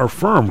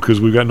firm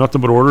because we've got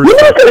nothing but orders.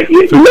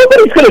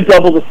 Nobody's going to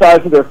double the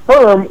size of their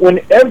firm when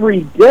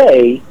every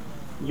day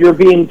you're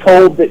being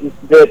told that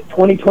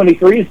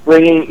 2023 is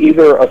bringing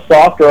either a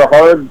soft or a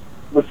hard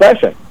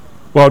recession.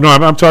 Well, no,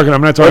 I'm not talking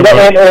about. I'm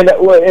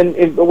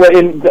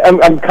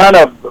kind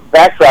of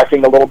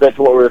backtracking a little bit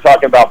to what we were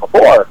talking about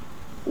before.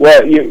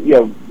 Well,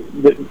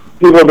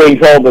 people are being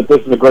told that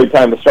this is a great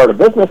time to start a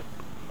business.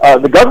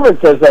 The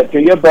government says that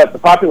to you, but the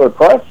popular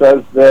press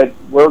says that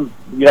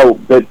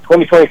that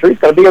 2023 is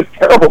going to be a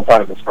terrible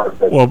time to start a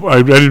business. Well,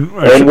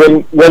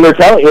 when they're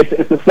telling you,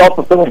 it's a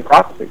self-fulfilling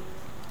prophecy.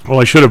 Well,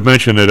 I should have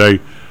mentioned that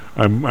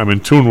I'm in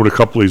tune with a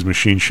couple of these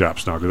machine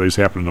shops now because I just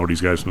happen to know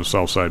these guys from the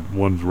south side.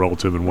 One's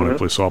relative and one I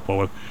play softball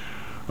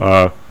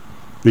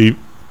with.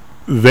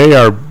 They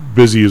are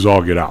busy as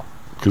all get out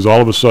because all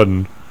of a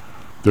sudden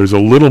there's a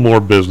little more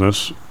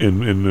business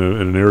in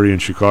an area in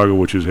Chicago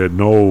which has had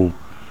no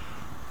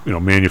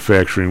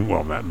manufacturing.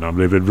 Well, not none.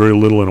 They've had very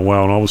little in a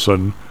while, and all of a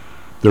sudden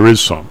there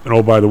is some. And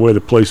oh, by the way, the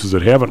places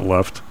that haven't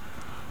left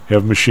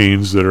have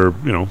machines that are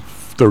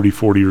 30,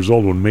 40 years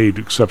old and made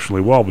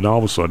exceptionally well, but now all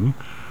of a sudden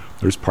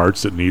there's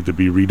parts that need to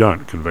be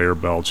redone, conveyor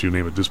belts, you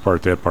name it, this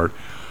part, that part.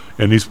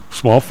 And these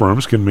small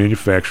firms can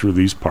manufacture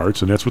these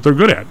parts, and that's what they're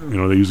good at. They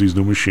use these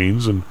new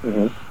machines, and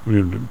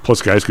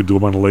plus guys could do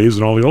them on the lathes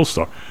and all the old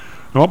stuff.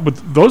 No, but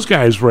those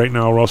guys right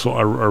now, Russell,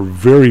 are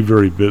very,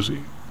 very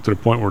busy. to the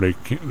point where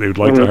they would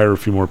like to hire a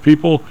few more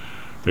people.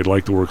 They'd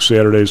like to work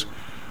Saturdays.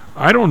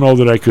 I don't know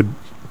that I could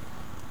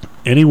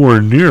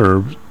anywhere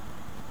near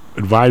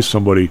advise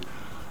somebody,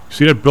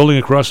 see that building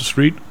across the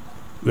street?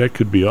 That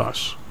could be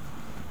us.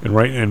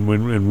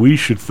 And we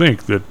should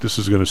think that this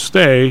is going to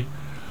stay.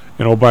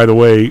 And oh, by the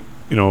way,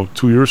 2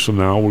 years from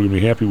now, we're going to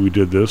be happy we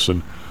did this.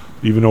 And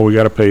even though we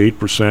got to pay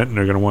 8%, and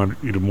they're going to want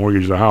you to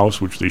mortgage the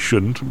house, which they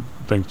shouldn't.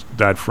 Thanks,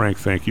 Dodd-Frank.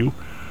 Thank you.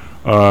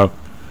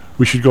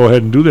 We should go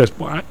ahead and do this.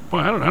 But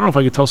I don't know if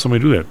I could tell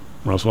somebody to do that,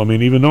 Russell. I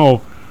mean, even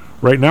though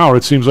right now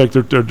it seems like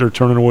they're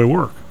turning away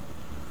work.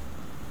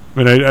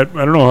 I mean, I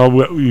don't know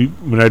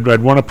how.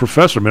 I'd want a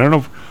professor. I mean, I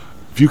don't know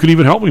if you can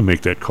even help me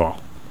make that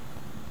call.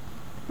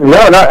 No,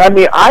 I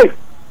mean,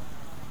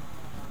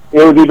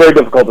 it would be very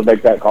difficult to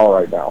make that call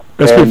right now.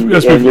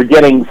 And you're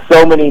getting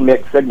so many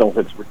mixed signals,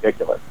 it's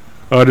ridiculous.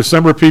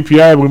 December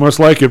PPI, we must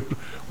like it.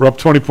 We're up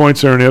 20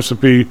 points there in the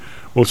S&P.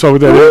 We'll start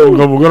with that.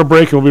 We'll go to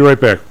break, and we'll be right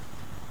back.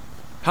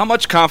 How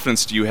much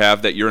confidence do you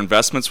have that your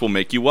investments will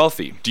make you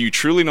wealthy? Do you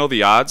truly know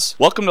the odds?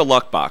 Welcome to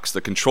Luckbox, the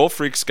control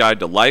freak's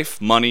guide to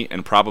life, money,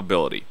 and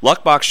probability.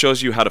 Luckbox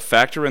shows you how to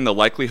factor in the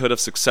likelihood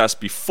of success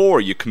before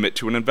you commit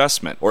to an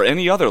investment or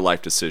any other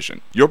life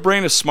decision. Your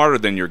brain is smarter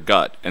than your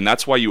gut, and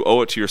that's why you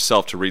owe it to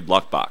yourself to read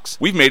Luckbox.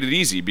 We've made it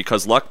easy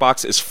because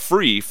Luckbox is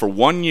free for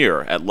 1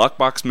 year at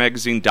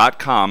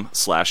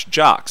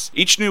luckboxmagazine.com/jocks.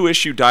 Each new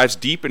issue dives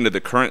deep into the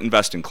current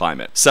investing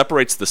climate,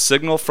 separates the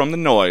signal from the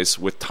noise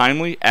with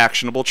timely,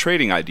 actionable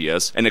trading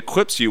ideas, and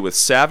equips you with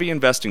savvy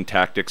investing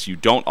tactics you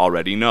don't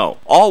already know,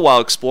 all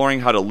while exploring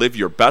how to live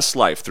your best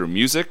life through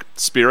music,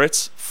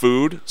 spirits,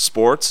 food,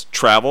 sports,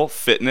 travel,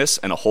 fitness,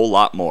 and a whole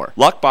lot more.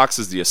 Luckbox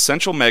is the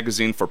essential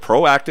magazine for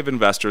proactive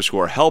investors who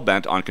are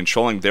hell-bent on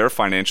controlling their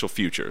financial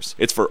futures.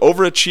 It's for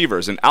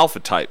overachievers and alpha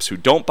types who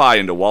don't buy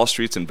into Wall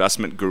Street's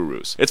investment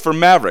gurus. It's for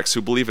mavericks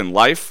who believe in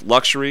life,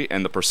 luxury,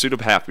 and the pursuit of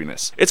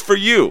happiness. It's for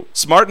you.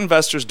 Smart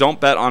investors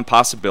don't bet on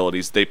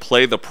possibilities, they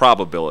play the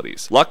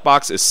probabilities.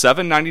 Luckbox is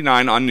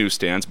 $7.99 on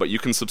newsstands, but you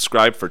can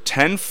subscribe for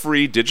 10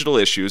 free digital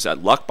issues at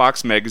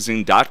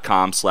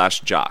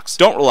luckboxmagazine.com/jocks.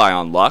 Don't rely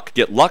on luck.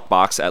 Get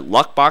Luckbox at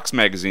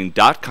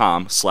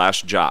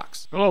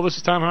luckboxmagazine.com/jocks. Hello, this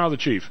is Tom Howell, the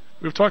Chief.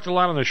 We've talked a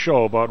lot on the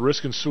show about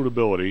risk and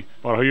suitability,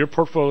 about how your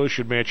portfolio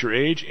should match your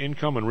age,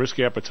 income, and risk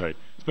appetite.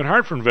 It's been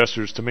hard for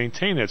investors to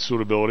maintain that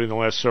suitability in the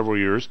last several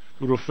years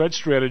due to a Fed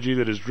strategy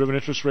that has driven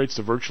interest rates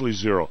to virtually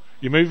zero.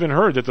 You may have even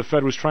heard that the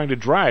Fed was trying to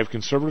drive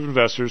conservative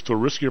investors to a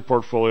riskier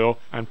portfolio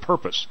on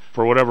purpose,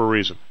 for whatever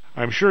reason.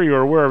 I'm sure you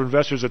are aware of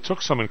investors that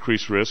took some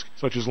increased risk,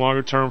 such as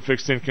longer-term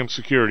fixed-income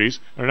securities,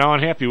 and are now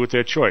unhappy with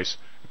that choice.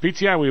 At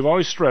PTI, we have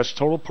always stressed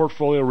total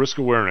portfolio risk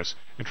awareness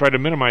and tried to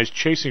minimize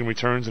chasing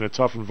returns in a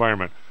tough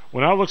environment.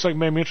 Well, now it looks like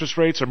maybe interest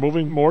rates are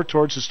moving more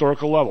towards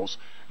historical levels.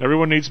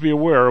 Everyone needs to be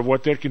aware of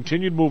what that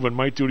continued movement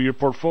might do to your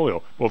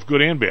portfolio, both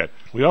good and bad.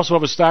 We also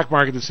have a stock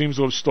market that seems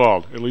to have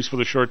stalled, at least for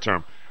the short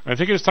term. I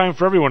think it's time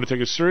for everyone to take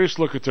a serious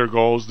look at their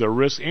goals, their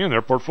risks, and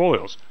their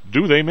portfolios.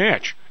 Do they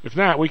match? If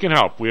not, we can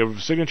help. We have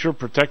a signature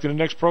protected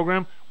index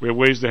program. We have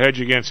ways to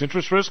hedge against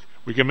interest risk.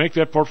 We can make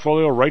that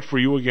portfolio right for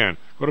you again.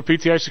 Go to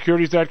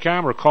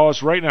PTIsecurities.com or call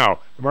us right now.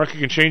 The market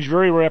can change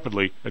very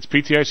rapidly. That's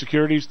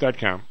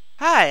PTIsecurities.com.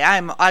 Hi,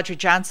 I'm Audrey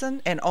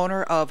Johnson, an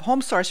owner of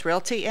Home Source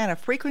Realty and a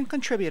frequent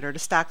contributor to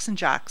Stocks and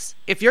Jocks.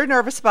 If you're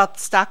nervous about the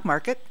stock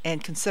market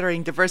and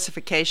considering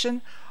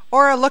diversification,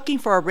 or are looking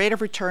for a rate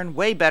of return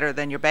way better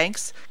than your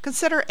banks,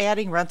 consider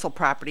adding rental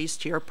properties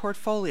to your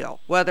portfolio.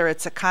 Whether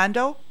it's a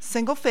condo,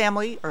 single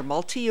family, or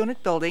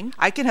multi-unit building,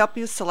 I can help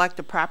you select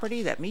a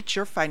property that meets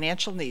your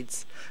financial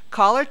needs.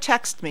 Call or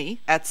text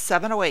me at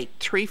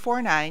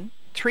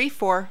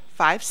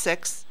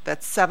 708-349-3456.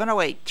 That's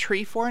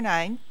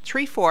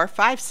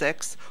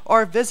 708-349-3456.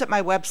 Or visit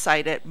my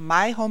website at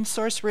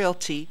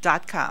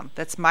myhomesourcerealty.com.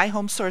 That's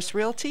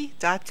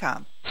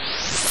myhomesourcerealty.com.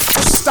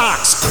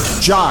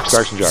 Stocks, jocks,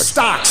 Stocks and jocks.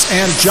 Stocks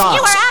and jocks.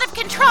 You are out of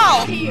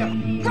control. Here,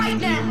 right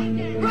now,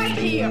 right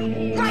here,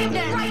 right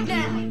now, right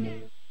now.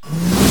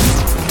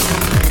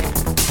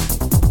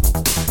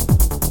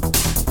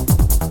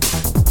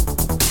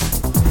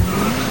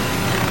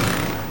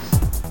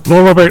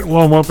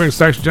 Welcome,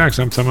 Stocks and Jocks.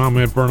 I'm Tom Howell,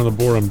 Matt Byrne on the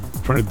board. I'm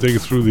trying to dig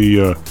through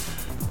the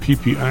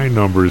PPI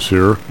numbers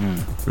here.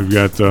 We've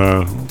got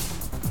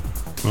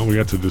we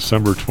got to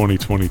December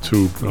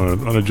 2022,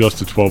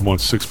 unadjusted 12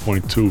 months,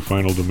 6.2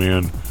 final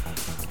demand.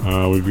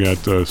 We've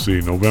got,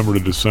 November to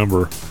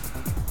December.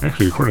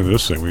 Actually, according to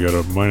this thing, we got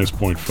a minus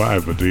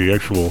 0.5, but the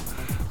actual,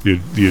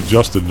 the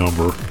adjusted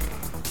number,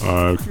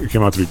 it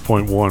came out to be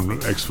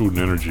 0.1 ex food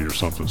and energy or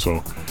something.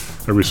 So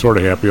everybody's sort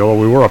of happy.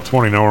 Although we were up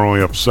 20, now we're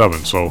only up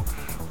 7. So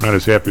we're not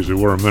as happy as we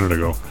were a minute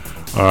ago.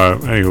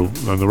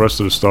 Anywho, on the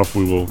rest of the stuff,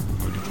 we'll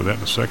get to that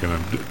in a second.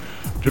 On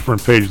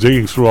different page,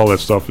 digging through all that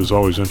stuff is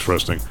always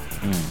interesting.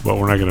 But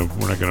we're not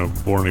gonna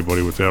bore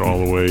anybody with that all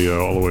the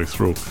way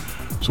through.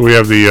 So we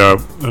have these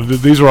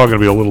are all going to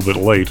be a little bit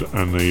late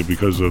on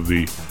because of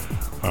the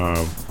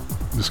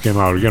this came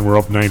out again. We're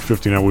up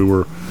 9.50 now. We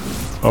were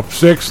up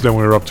 6, then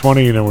we were up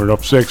 20, and then we were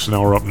up 6, and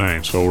now we're up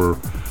 9. So we're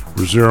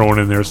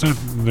zeroing in there. It's not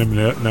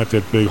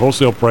that big.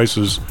 Wholesale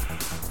prices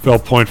fell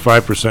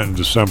 0.5% in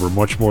December,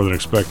 much more than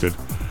expected.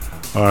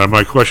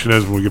 My question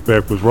is, when we get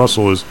back with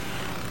Russell, is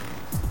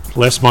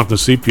last month in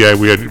the CPI,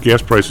 we had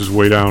gas prices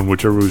way down,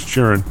 which everybody was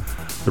cheering.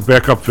 They're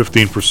back up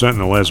 15% in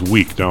the last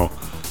week. Now,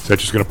 is that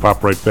just going to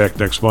pop right back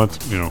next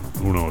month?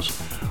 Who knows?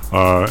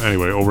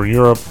 Anyway, over in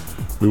Europe,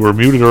 we were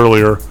muted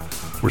earlier.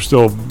 We're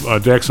still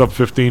DAX up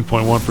 15.1%,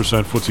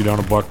 FTSE down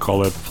 $1, call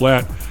that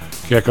flat.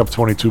 CAC up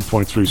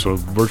 22.3, so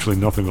virtually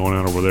nothing going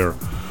on over there.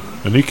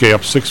 The Nikkei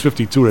up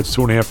 652, that's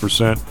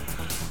 2.5%.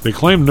 They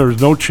claim there's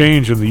no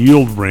change in the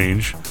yield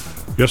range.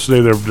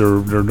 Yesterday,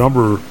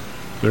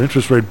 their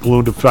interest rate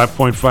ballooned to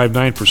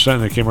 5.59%,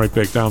 and they came right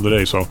back down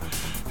today. So,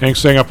 Hang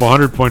Seng up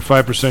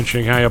 100.5%,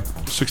 Shanghai up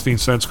 16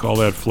 cents, call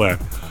that flat.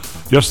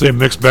 Yesterday,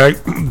 mixed bag.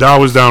 Dow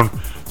was down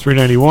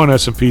 391,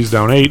 S&P's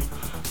down 8,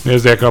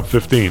 NASDAQ up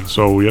 15.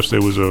 So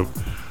yesterday was a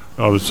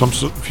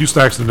few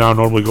stocks in the Dow.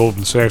 Normally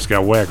Goldman Sachs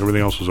got whacked.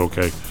 Everything else was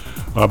okay.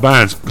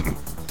 Bonds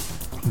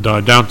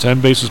down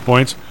 10 basis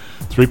points,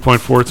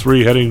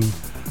 3.43, heading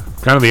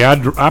kind of the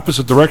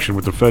opposite direction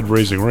with the Fed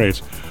raising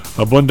rates.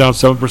 Bund down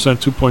 7%,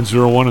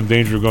 2.01, in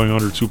danger of going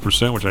under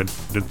 2%, which I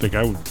didn't think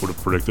I would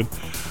have predicted.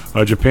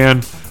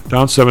 Japan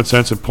down 7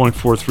 cents at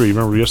 0.43.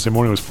 Remember, yesterday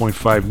morning was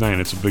 0.59.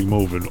 It's a big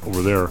move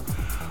over there.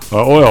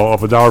 Oil up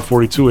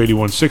 $1.42,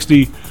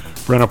 81.60.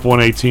 Brent up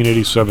 118,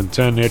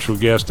 87.10. Natural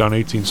gas down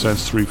 18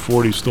 cents,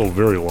 3.40. Still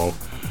very low.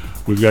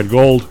 We've got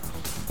gold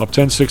up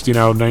 10.60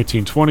 now,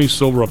 19.20.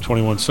 Silver up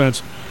 21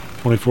 cents,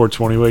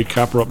 24.28.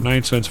 Copper up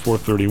 9 cents,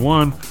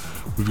 4.31.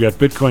 We've got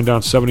Bitcoin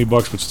down $70,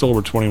 but still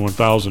over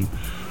 21,000,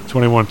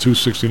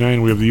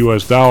 21,269. We have the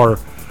U.S. dollar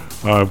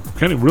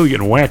kind of really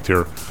getting whacked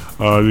here.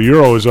 The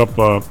euro is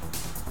up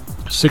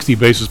 60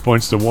 basis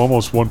points to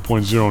almost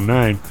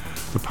 1.09.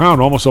 The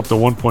pound almost up to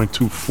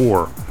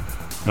 1.24.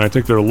 And I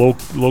think their low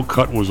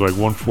cut was like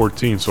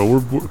 114. So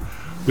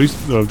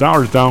the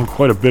dollar's down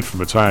quite a bit from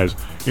its highs.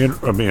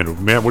 Andrew,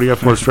 Matt, what do you got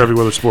for us, Traffic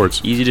Weather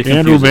Sports? Easy to confuse.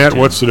 Andrew, Matt,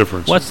 what's the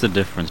difference? What's the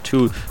difference?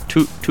 Two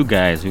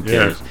guys. Who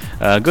cares?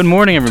 Yeah. Good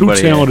morning, everybody.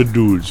 Two talented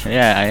dudes.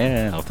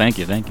 Yeah. Oh, thank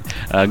you.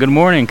 Good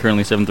morning.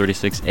 Currently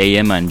 7:36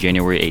 a.m. on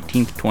January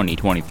 18th,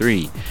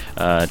 2023.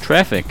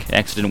 Traffic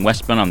accident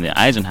westbound on the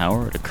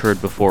Eisenhower. It occurred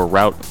before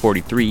Route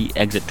 43,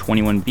 exit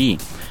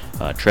 21B.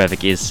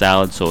 Traffic is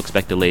solid, so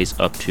expect delays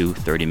up to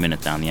 30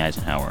 minutes on the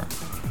Eisenhower.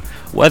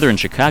 Weather in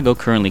Chicago,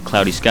 currently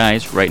cloudy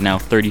skies, right now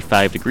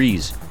 35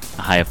 degrees,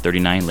 a high of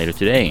 39 later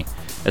today.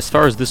 As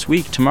far as this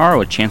week,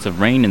 tomorrow a chance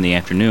of rain in the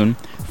afternoon,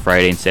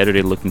 Friday and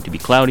Saturday looking to be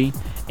cloudy,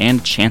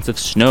 and a chance of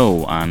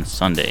snow on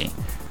Sunday.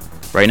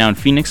 Right now in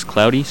Phoenix,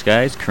 cloudy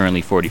skies,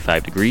 currently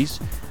 45 degrees,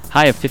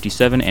 high of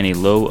 57 and a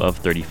low of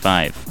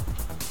 35.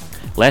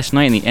 Last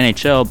night in the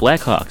NHL,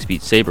 Blackhawks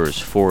beat Sabres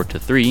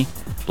 4-3.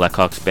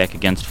 Blackhawks back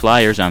against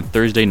Flyers on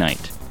Thursday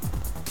night.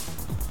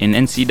 In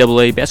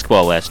NCAA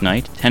basketball last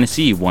night,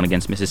 Tennessee won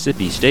against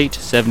Mississippi State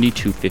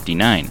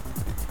 70-59.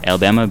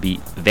 Alabama beat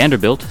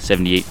Vanderbilt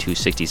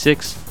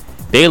 78-66.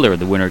 Baylor,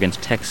 the winner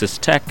against Texas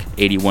Tech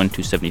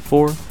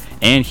 81-74.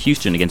 And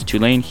Houston against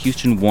Tulane,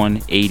 Houston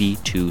won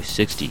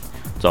 80-60.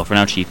 That's all for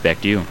now, Chief.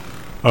 Back to you.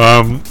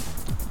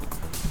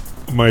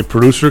 My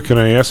producer, can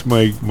I ask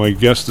my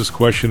guest this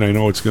question? I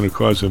know it's going to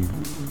cause him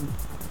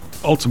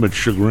ultimate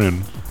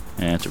chagrin.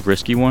 Yeah, it's a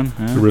risky one.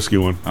 Huh? It's a risky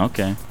one.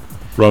 Okay.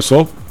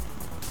 Russell?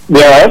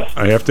 Yes?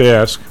 I have to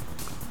ask,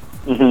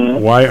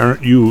 why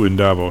aren't you in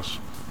Davos?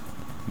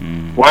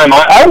 Why am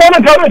I? I want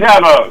to go to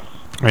Davos.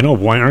 I know.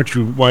 Why aren't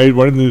you? Why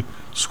didn't the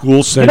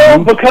school send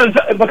you?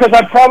 Because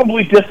I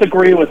probably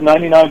disagree with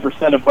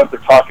 99% of what they're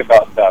talking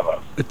about in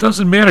Davos. It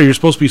doesn't matter. You're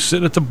supposed to be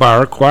sitting at the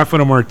bar,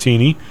 quaffing a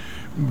martini,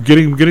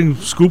 getting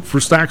scooped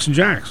for Stocks and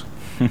Jacks.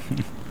 Let's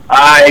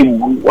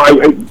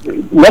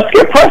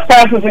get press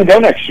passes and go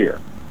next year.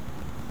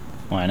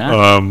 Why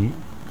not?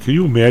 Can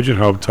you imagine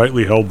how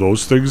tightly held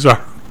those things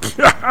are?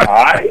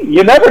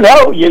 You never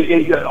know.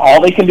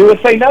 All they can do is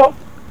say no.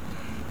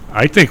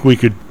 I think we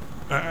could,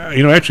 I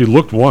actually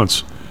looked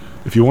once.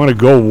 If you want to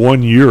go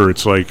 1 year,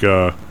 it's like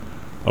a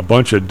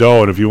bunch of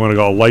dough, and if you want to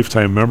go a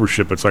lifetime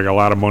membership, it's like a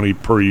lot of money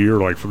per year,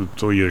 like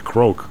until you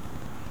croak.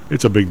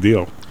 It's a big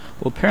deal.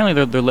 Well,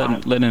 apparently they're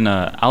letting in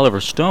Oliver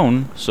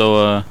Stone,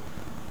 so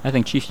I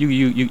think, Chief,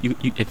 you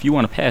if you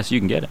want to pass, you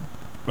can get it.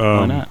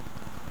 Why not?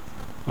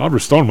 Oliver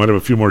Stone might have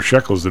a few more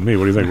shekels than me.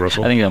 What do you think,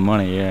 Russell? I think that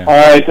money, yeah.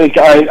 I think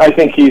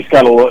he's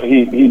got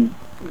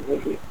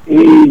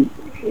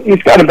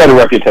he's got a better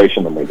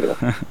reputation than we do.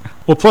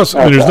 Well, plus,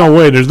 I mean, there's no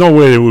way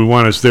that we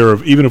want us there.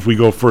 Even if we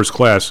go first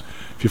class,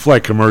 if you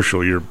fly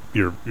commercial, you're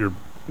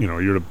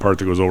the part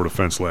that goes over the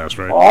fence last,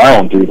 right? Oh, I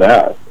don't do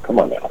that. Come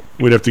on now.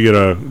 We'd have to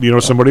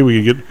get somebody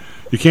we could get.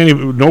 You can't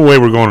even. No way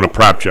we're going to a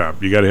prop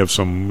job. You got to have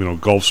some,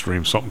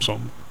 Gulfstream,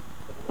 something.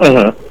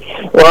 Well,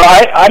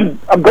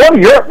 I'm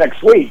going to Europe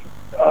next week.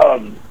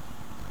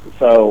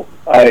 So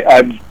hold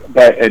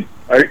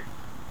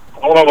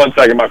on 1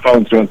 second. My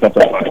phone's doing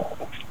something funny.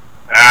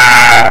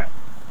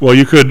 Well,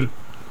 you could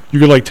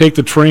like take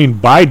the train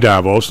by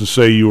Davos and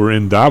say you were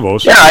in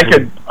Davos. Yeah, I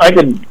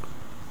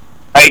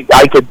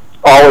could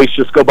always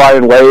just go by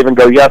and wave and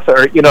go yes,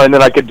 or and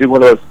then I could do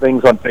one of those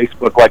things on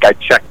Facebook like I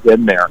checked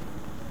in there.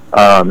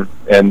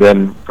 And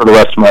then for the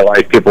rest of my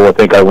life, people will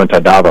think I went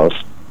to Davos.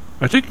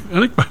 I think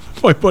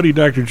my buddy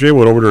Dr. J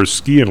went over there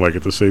skiing like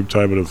at the same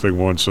time of the thing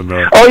once. And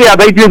oh yeah,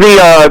 they do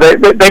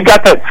they've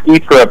got that ski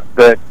trip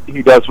that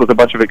he does with a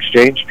bunch of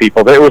exchange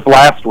people. It was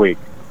last week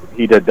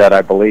he did that,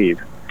 I believe.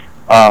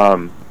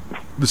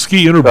 The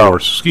ski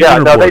interbourse.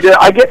 No, they did.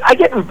 I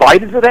get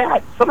invited to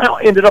that. Somehow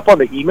ended up on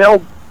the email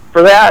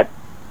for that.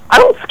 I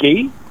don't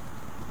ski.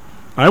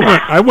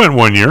 I went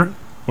one year.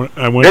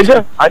 I went. Did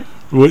you?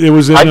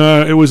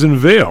 It was in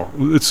Vail.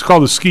 It's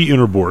called the ski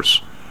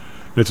interbourse.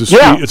 It's a ski.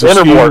 It's a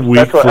ski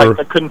week. That's what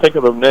I couldn't think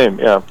of the name.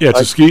 Yeah. Yeah,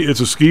 it's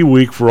a ski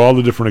week for all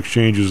the different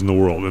exchanges in the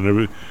world,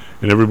 and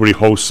everybody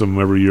hosts them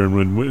every year.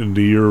 And in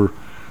the year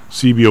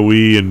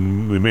CBOE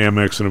and the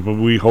Amex,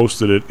 and we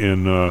hosted it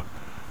in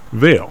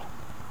Vail.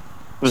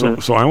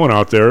 So I went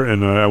out there,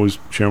 and I was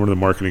chairman of the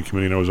marketing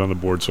committee, and I was on the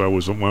board. So I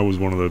was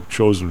one of the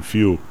chosen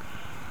few.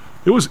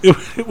 It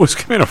was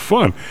kind of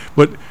fun,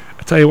 but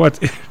I tell you what,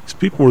 these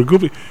people were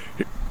goofy.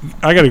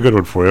 I got a good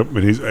one for you.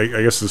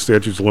 I guess the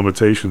statutes of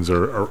limitations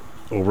are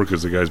over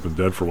because the guy's been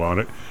dead for a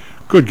while.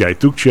 Good guy,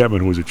 Duke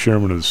Chapman, who was the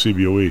chairman of the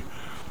CBOE.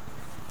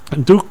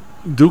 And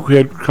Duke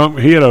had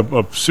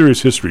a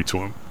serious history to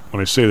him.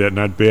 When I say that,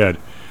 not bad.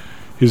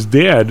 His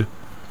dad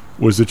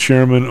was the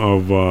chairman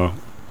of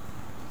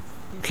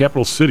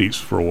Capital Cities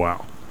for a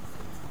while.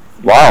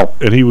 Wow.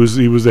 And he was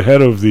the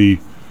head of the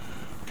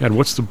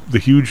what's the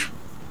huge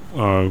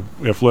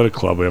athletic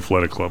club,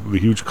 the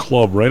huge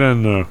club right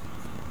on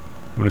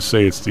I'm going to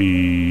say it's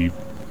the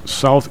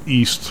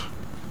southeast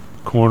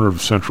corner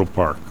of Central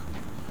Park.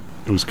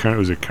 Was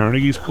it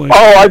Carnegie's place?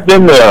 Oh, I've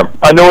been there.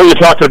 I know what you're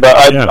talking about.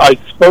 I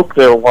spoke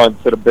there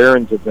once at a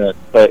Barron's event,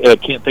 but I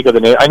can't think of the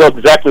name. I know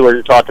exactly what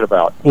you're talking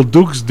about. Well,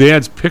 Duke's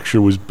dad's picture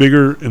was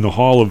bigger in the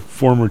Hall of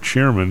Former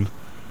Chairman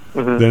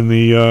than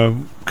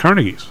the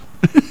Carnegie's.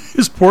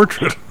 His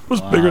portrait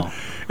was bigger.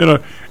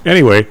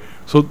 Anyway,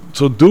 so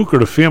Duke or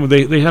the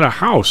family, they had a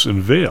house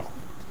in Vail.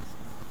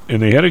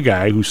 And they had a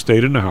guy who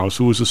stayed in the house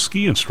who was a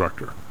ski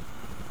instructor,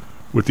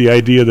 with the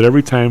idea that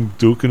every time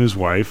Duke and his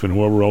wife and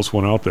whoever else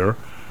went out there, I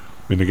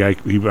mean, the guy, I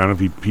don't know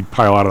if he'd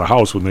pile out of the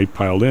house when they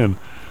piled in,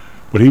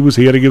 but he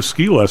had to give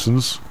ski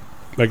lessons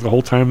like the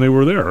whole time they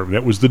were there.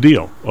 That was the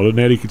deal. Other than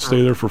that, he could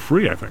stay there for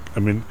free, I think.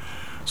 I mean,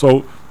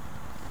 so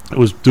it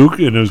was Duke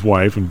and his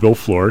wife and Bill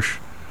Flourish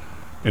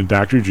and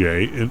Dr.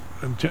 J, and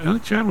I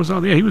think John was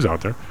out there. Yeah, he was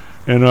out there.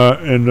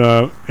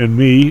 And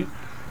me.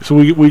 So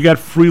we got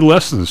free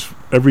lessons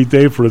every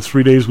day for the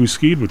 3 days we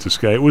skied with this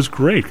guy. It was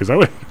great because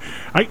I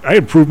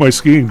improved my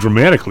skiing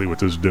dramatically with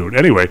this dude.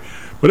 Anyway,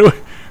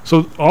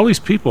 so all these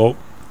people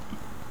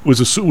was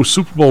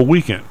Super Bowl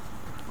weekend.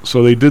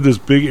 So they did this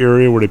big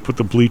area where they put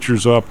the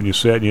bleachers up and you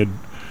sat and you had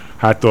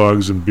hot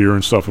dogs and beer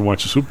and stuff and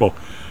watched the Super Bowl.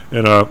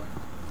 And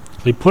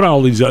they put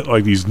all these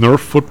these Nerf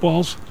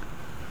footballs.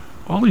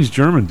 All these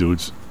German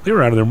dudes, they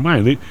were out of their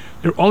mind.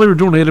 All they were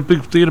doing, they had a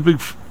big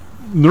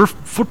Nerf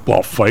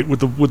football fight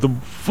with the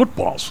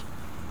footballs.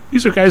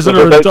 These are guys that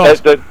are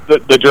adults.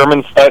 The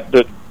Germans thought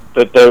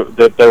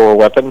that they were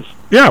weapons.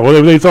 Yeah,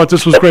 well, they thought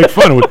this was great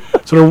fun.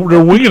 So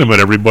they're winging them at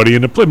everybody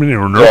in the play. I mean, they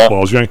were Nerf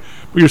balls. But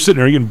you're sitting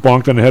there, you're getting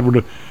bonked on the head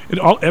with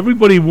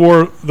everybody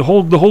wore the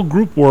whole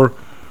group wore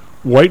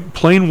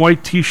plain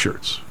white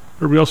T-shirts.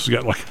 Everybody else has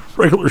got like a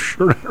regular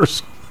shirt on or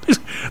something.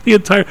 The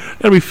entire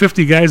that'd be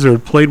 50 guys that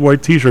had plain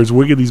white T-shirts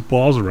winging these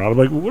balls around. I'm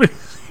like, what?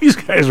 These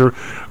guys are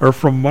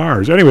from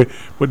Mars. Anyway,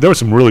 but there were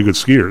some really good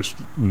skiers.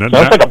 Sounds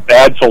like a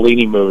bad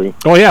Fellini movie.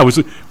 Oh yeah, it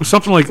was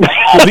something like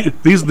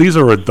these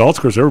are adults.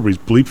 Of course, everybody's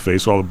bleep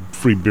face, all the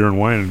free beer and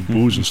wine and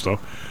booze and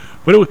stuff.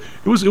 But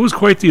it was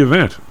quite the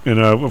event, and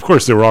of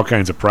course there were all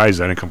kinds of prizes.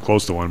 I didn't come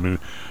close to one. I mean,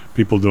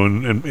 people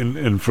doing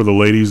and for the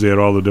ladies they had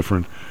all the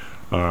different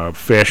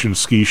fashion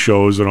ski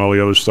shows and all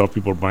the other stuff.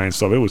 People were buying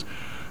stuff. It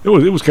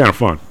was kind of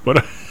fun,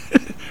 but.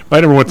 I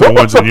never went to the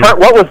ones in Europe.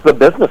 What was the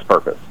business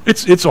purpose?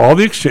 It's all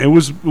the exchange.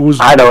 It was.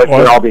 I know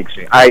it's all the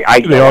exchange.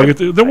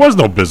 There was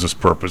no business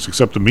purpose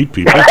except to meet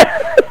people.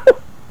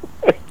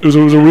 it was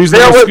a reason.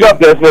 There was a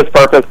business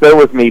purpose. There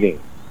was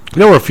meetings.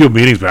 There were a few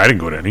meetings, but I didn't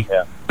go to any.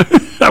 Yeah.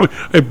 I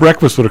had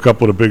breakfast with a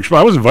couple of the big.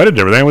 I was invited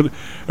to everything.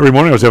 Every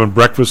morning I was having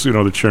breakfast.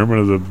 The chairman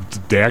of the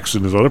DAX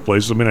and his other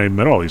places. I mean, I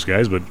met all these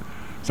guys, but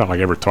it's not like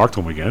I ever talked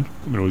to them again.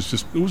 I mean,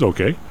 it was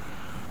okay.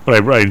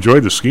 But I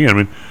enjoyed the skiing. I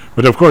mean,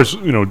 but of course,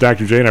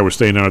 Dr. J and I were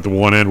staying down at the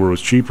one end where it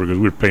was cheaper because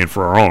we were paying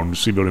for our own. The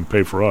CBO didn't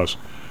pay for us.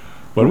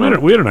 But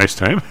we had a nice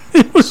time.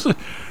 It was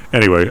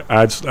anyway,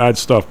 odd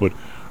stuff. But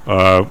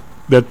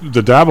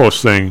the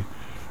Davos thing,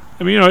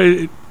 I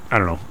mean, I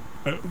don't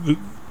know.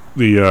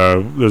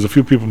 There's a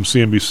few people from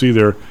CNBC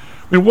there.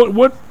 I mean,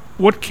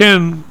 what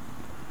can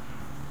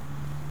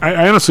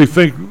I honestly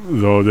think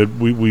though that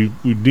we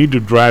need to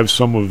drive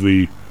some of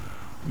the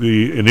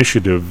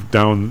initiative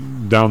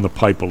down the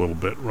pipe a little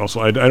bit,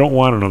 Russell. I don't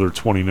want another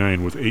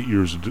 29 with 8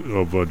 years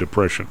of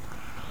depression.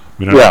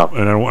 I mean, I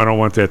don't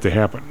want that to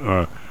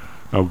happen.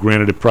 Now,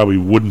 granted, it probably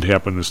wouldn't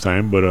happen this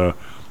time, but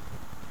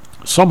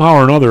somehow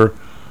or another,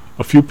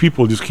 a few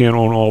people just can't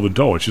own all the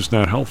dough. It's just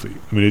not healthy.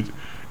 I mean,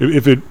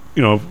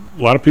 a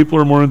lot of people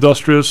are more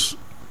industrious.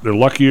 They're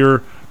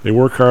luckier. They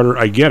work harder.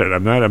 I get it.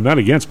 I'm not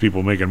against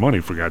people making money,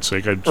 for God's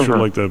sake. I'd sure Mhm.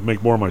 like to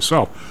make more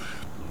myself.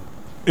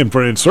 And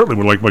certainly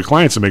would like my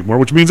clients to make more,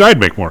 which means I'd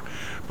make more.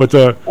 But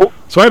so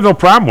I have no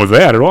problem with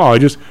that at all. I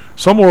just,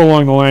 somewhere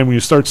along the line, when you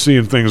start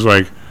seeing things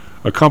like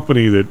a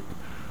company that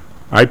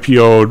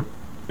IPO'd,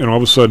 and all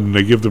of a sudden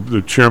they give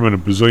the chairman a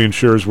bazillion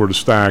shares worth of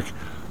stock,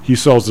 he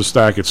sells the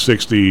stock at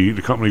 60,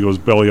 the company goes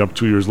belly up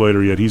 2 years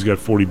later, yet he's got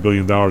 $40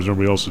 billion,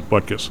 everybody else is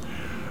butkus.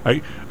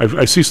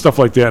 I see stuff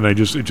like that, and I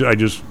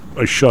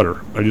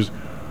shudder.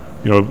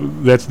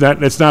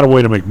 That's not a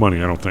way to make money,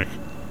 I don't think.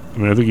 I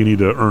mean, I think you need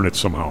to earn it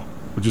somehow.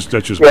 That's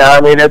just Yeah,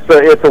 I mean, it's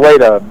a way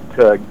to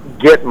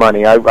get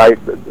money. I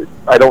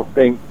don't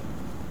think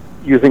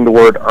using the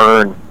word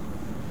earn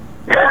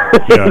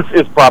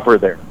is proper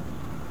there.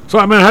 So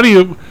I mean, how do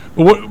you?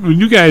 When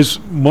you guys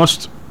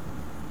must,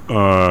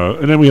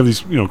 and then we have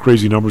these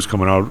crazy numbers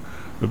coming out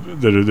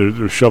that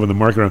they're shoving the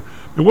market around.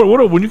 I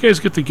mean, when you guys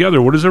get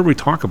together, what does everybody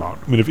talk about?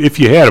 I mean, if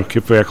you had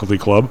a faculty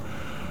club,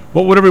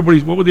 what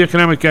would the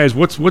economic guys?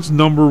 What's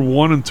number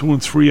 1 and 2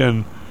 and 3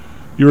 on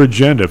your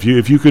agenda?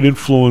 If you could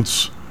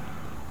influence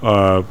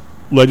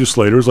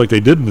legislators like they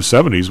did in the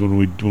 70s when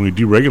we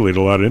deregulated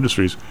a lot of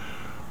industries,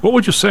 what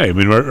would you say? I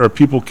mean, are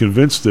people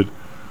convinced that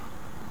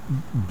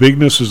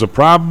bigness is a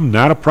problem,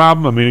 not a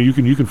problem? I mean,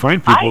 you can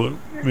find people.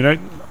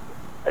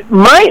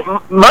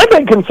 My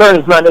big concern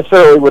is not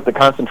necessarily with the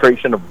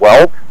concentration of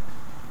wealth.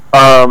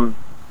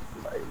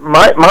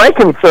 My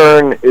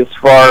concern, as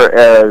far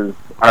as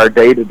our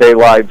day-to-day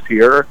lives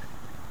here,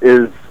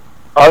 is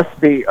us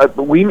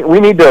we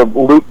need to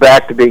loop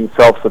back to being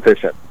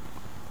self-sufficient.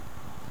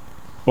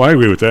 Well, I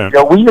agree with that.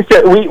 We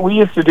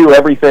used to do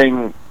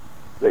everything.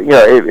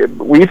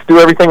 We used to do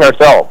everything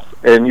ourselves,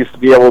 and used to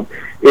be able.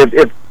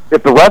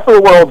 If the rest of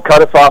the world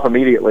cut us off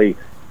immediately,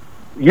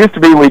 used to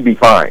be we'd be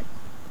fine.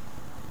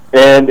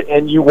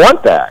 And you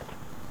want that.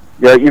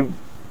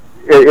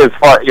 As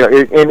far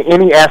in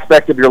any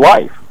aspect of your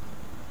life,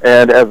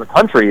 and as a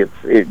country,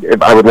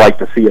 I would like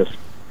to see us.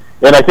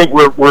 And I think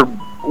we're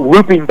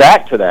looping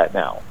back to that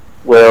now,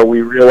 where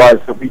we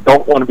realize that we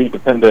don't want to be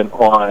dependent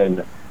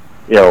on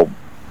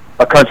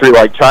a country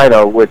like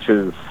China, which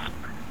is,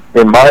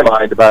 in my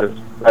mind, about as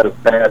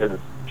bad as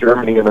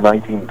Germany in the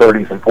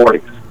 1930s and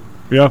 40s.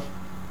 Yeah.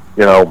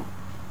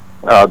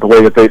 The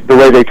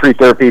way they treat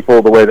their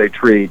people, the way they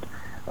treat,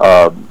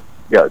 and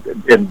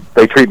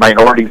they treat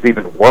minorities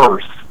even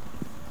worse.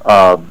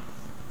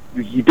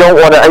 You don't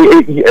want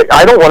to.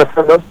 I don't want to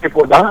send those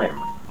people a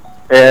dime,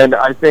 and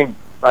I think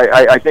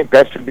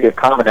that should be a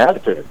common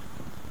attitude.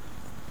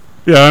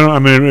 Yeah,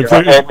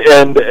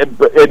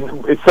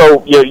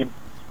 so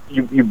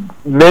you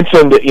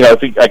mentioned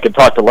if I could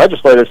talk to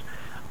legislators.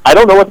 I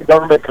don't know what the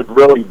government could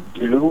really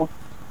do,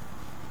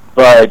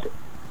 but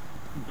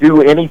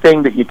do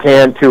anything that you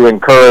can to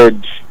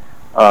encourage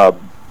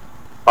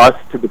us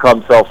to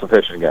become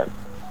self-sufficient again.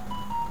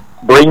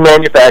 Bring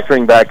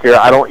manufacturing back here.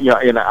 I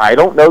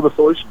don't know the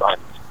solution behind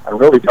this. I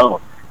really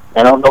don't.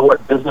 And I don't know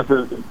what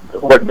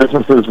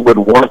businesses would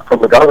want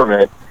from the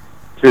government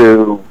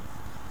to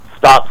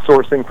stop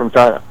sourcing from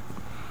China.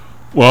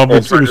 Well,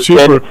 it's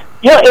cheaper.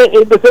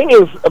 The thing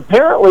is,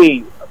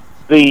 apparently,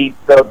 the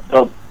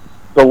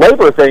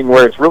labor thing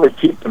where it's really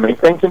cheap to make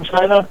things in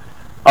China.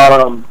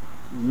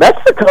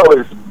 Mexico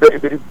is.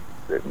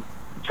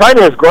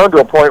 China has grown to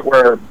a point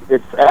where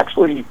it's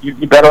actually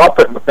you better off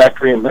putting the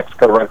factory in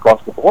Mexico right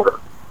across the border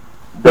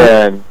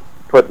than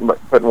putting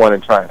one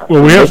in China.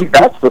 Well, maybe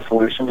that's the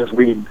solution: is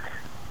we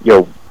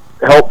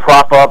help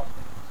prop up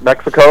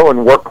Mexico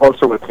and work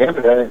closer with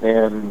Canada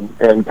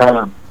and kind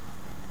of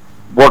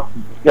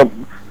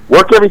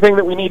work everything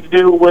that we need to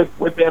do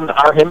within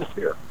our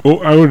hemisphere.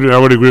 Well, I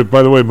would agree.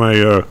 By the way,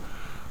 my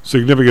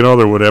significant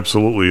other would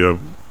absolutely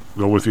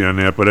go with you on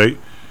that. But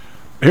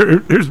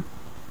here's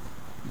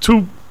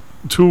two.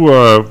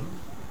 I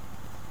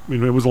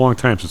mean, it was a long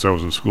time since I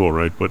was in school,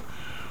 right? But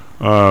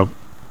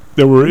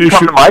there were issues.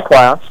 Come to my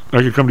class.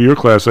 I could come to your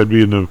class. I'd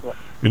be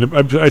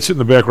I'd sit in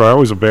the back row. I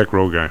was a back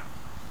row guy.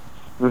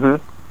 Mm-hmm.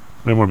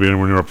 I didn't want to be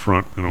anywhere near up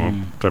front,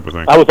 type of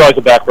thing. I was always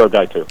a back row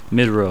guy too.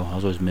 Mid row. I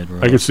was always mid row.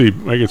 I could see,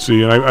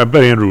 and I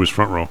bet Andrew was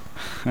front row.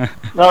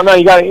 No,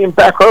 you got in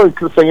back row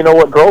so you know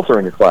what girls are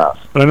in your class.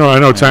 But I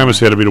know Thomas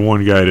had to be the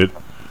one guy that,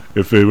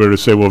 if they were to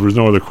say, well, if there's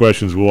no other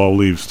questions, we'll all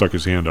leave, stuck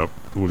his hand up.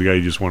 Well, the guy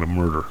you just want to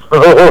murder.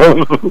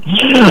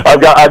 I've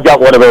got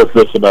one of those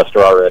this semester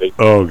already.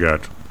 Oh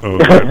God.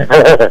 But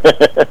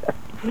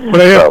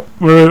I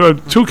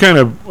have two kind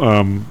of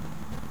I'm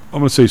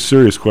going to say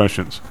serious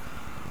questions.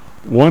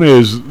 One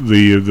is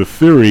the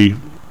theory,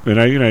 and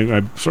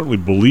I certainly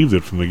believed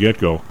it from the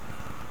get-go,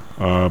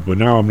 but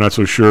now I'm not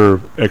so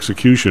sure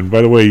execution.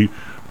 By the way,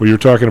 when you're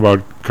talking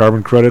about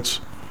carbon credits,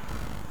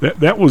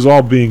 that was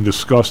all being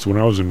discussed when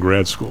I was in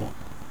grad school.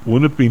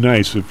 Wouldn't it be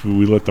nice if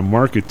we let the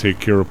market take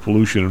care of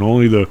pollution, and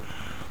only the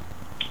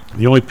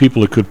only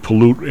people that could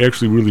pollute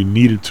actually really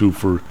needed to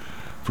for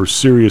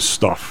serious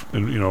stuff,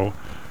 and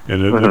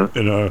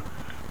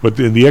but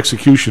the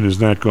execution has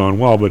not gone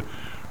well. But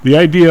the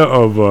idea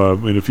of,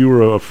 and if you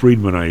were a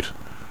Friedmanite,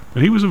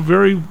 and he was a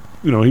very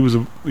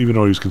even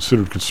though he was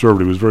considered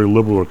conservative, he was a very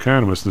liberal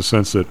economist in the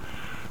sense that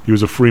he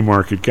was a free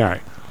market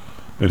guy.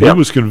 And he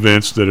was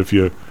convinced that if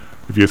you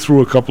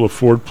threw a couple of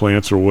Ford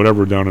plants or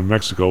whatever down in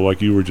Mexico,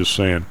 like you were just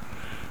saying,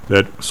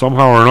 that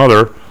somehow or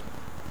another,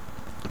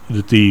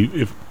 that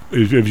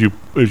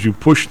if you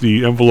push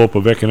the envelope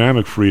of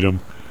economic freedom,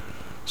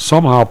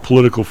 somehow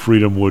political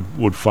freedom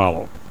would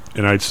follow.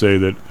 And I'd say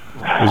that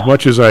as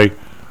much as and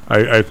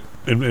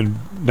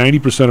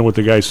 90% of what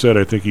the guy said,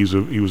 I think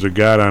he was a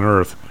god on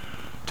earth.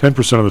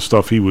 10% of the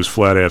stuff he was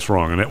flat ass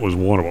wrong, and that was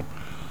one of them.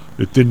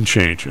 It didn't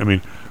change. I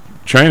mean,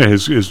 China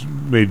has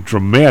made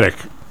dramatic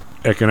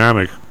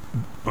economic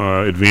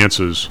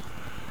advances,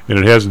 and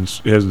it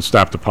hasn't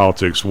stopped the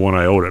politics one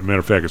iota. Matter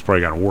of fact, it's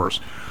probably gotten worse.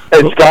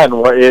 It's gotten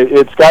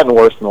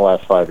worse in the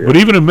last 5 years. But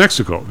even in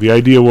Mexico, the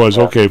idea was,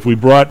 okay, if we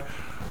brought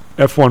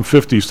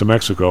F-150s to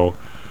Mexico,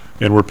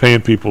 and we're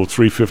paying people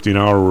 $3.50 an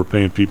hour, we're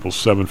paying people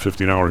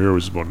 $7.50 an hour here,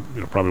 was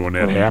probably when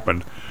that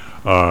happened.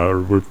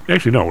 We're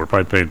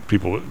probably paying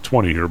people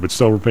 $20 here, but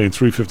still we're paying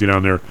 $3.50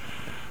 down there.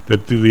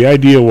 That the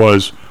idea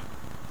was,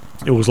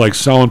 it was like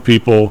selling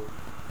people,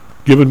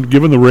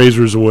 giving the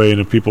razors away, and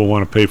then people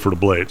want to pay for the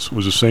blades. It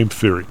was the same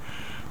theory.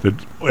 That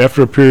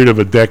after a period of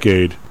a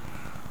decade,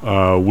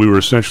 we were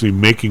essentially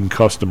making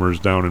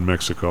customers down in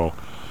Mexico.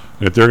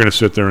 That they're going to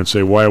sit there and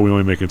say, why are we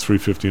only making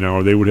 $3.50 an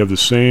hour? They would have the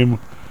same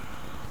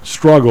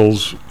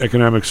struggles,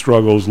 economic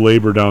struggles,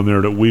 labor down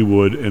there that we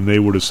would, and they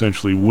would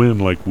essentially win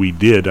like we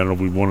did. I don't know if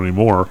we won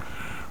anymore.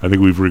 I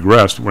think we've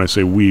regressed. When I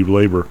say we,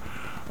 labor.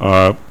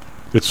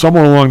 It's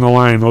somewhere along the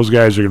line, those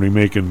guys are going to be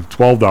making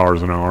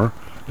 $12 an hour,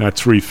 not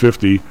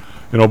 $3.50.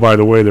 And oh, by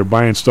the way, they're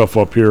buying stuff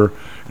up here,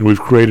 and we've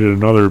created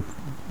another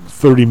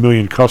 30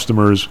 million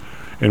customers,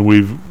 and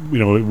we're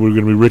going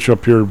to be rich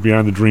up here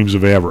beyond the dreams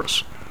of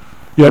avarice.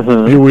 Yet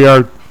here we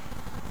are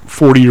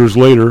 40 years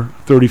later,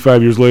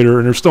 35 years later,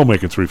 and they're still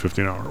making $3.50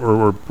 an hour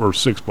or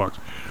 $6.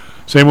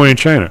 Same way in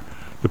China.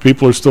 The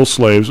people are still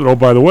slaves. And oh,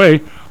 by the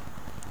way,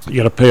 you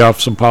got to pay off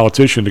some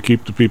politician to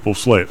keep the people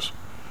slaves,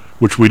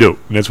 which we do.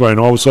 And that's why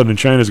all of a sudden in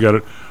China's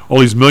got all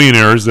these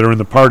millionaires that are in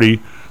the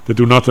party that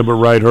do nothing but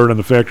ride herd on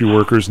the factory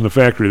workers in the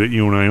factory that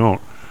you and I own.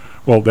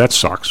 Well, that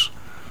sucks.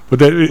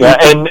 But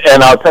and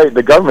I'll tell you,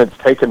 the government's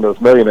taken those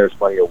millionaires'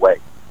 money away.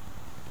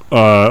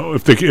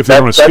 If they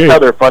don't escape, that's how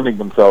they're funding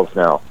themselves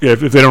now. Yeah,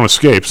 if they don't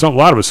escape, a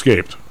lot of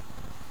escaped.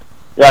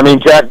 Yeah, I mean,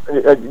 Jack,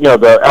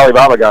 the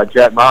Alibaba guy,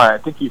 Jack Ma, I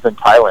think he's in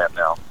Thailand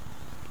now.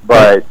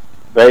 But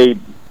they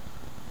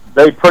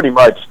pretty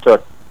much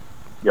took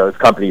his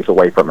companies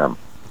away from him.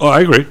 Oh, I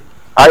agree.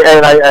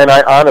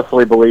 I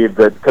honestly believe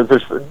that because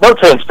there's no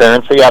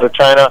transparency out of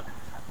China.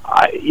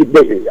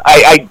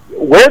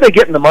 Where are they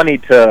getting the money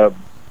to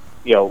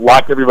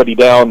lock everybody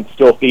down,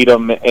 still feed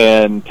them,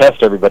 and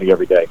test everybody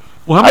every day?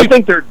 Well, I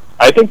think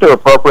they're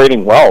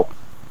appropriating wealth.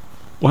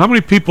 Well, how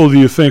many people do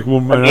you think? Well,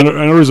 I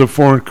know there's a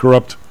foreign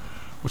corrupt.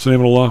 What's the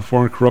name of the law?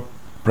 Foreign corrupt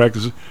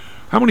practices.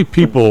 How many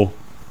people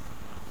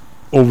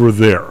over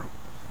there,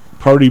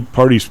 party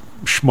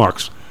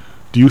schmucks,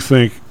 do you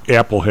think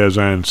Apple has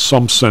on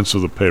some sense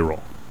of the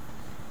payroll?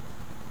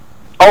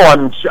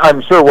 Oh,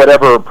 I'm sure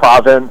whatever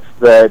province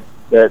that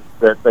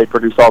they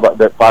produce all that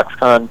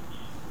Foxconn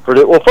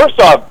produce. Well, first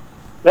off,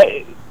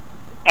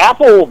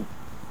 Apple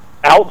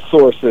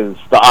outsources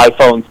the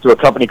iPhones to a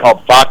company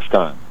called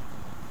Foxconn.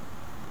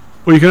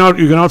 Well, you can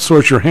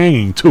outsource your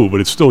hanging too, but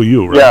it's still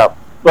you, right? Yeah,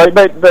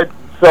 but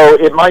so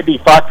it might be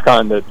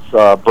Foxconn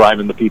that's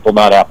bribing the people,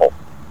 not Apple.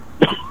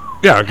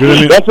 Yeah,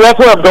 because that's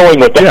where I'm going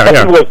with that.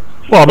 Yeah.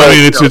 Well, I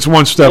mean, it's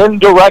one step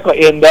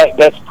indirectly, and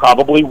that's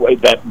probably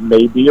that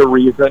may be a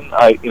reason.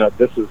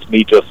 This is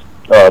me just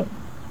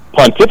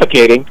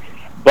pontificating,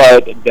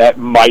 but that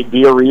might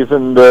be a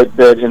reason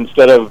that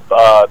instead of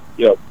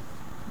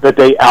that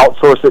they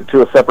outsource it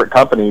to a separate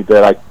company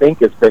that I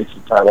think is based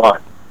in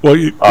Taiwan. Well,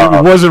 it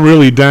wasn't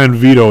really Don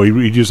Vito.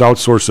 He just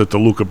outsourced it to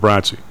Luca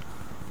Brasi.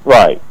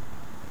 Right.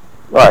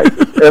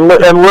 and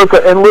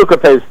Luca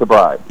pays the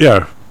bribe.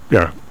 Yeah,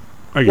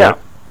 I get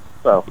it.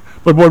 So,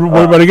 but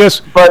I guess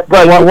why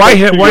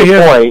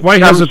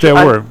hasn't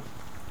that worked?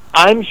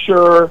 I'm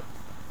sure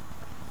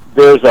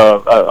there's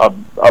a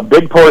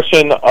big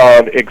portion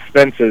of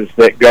expenses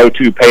that go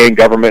to paying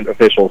government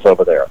officials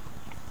over there,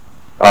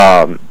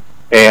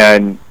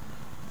 and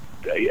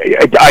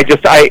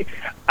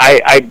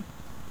I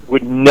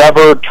would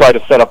never try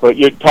to set up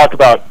you talk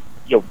about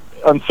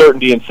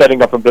uncertainty in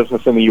setting up a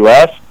business in the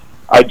U.S.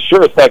 I'd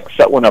sure as heck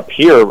set one up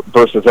here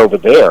versus over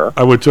there.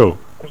 I would too.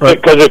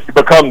 Right. Because if you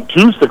become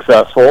too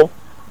successful,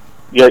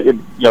 you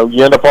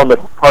end up on the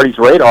party's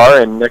radar,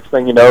 and next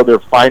thing you know, they're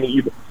finding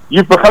you.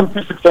 You've become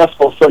too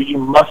successful, so you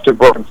must have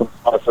broken some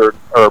laws or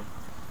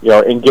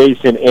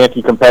engaged in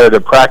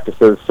anti-competitive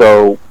practices.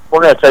 So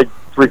we're going to take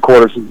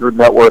 3/4 of your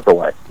net worth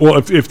away. Well,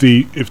 if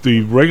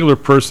the regular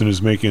person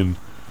is making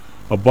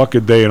 $1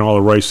 a day and all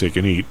the rice they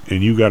can eat,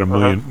 and you got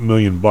 $1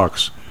 million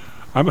bucks,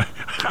 I'm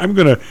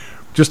going to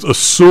just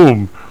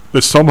assume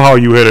that somehow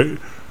you had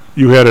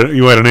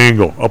an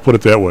angle. I'll put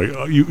it that way.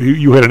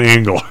 You had an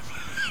angle.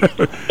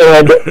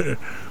 And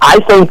I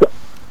think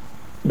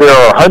there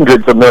are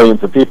hundreds of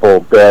millions of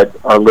people that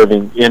are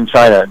living in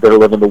China that are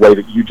living the way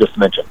that you just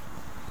mentioned.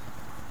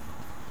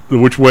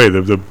 Which way?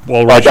 The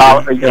all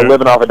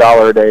living off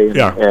 $1 a day.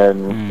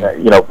 And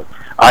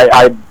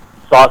I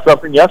saw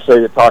something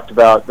yesterday that talked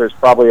about there's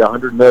probably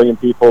 100 million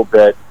people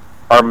that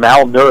are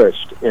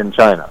malnourished in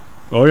China.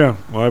 Oh yeah,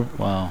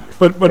 wow.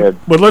 But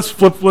let's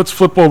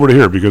flip over to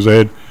here, because I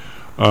had.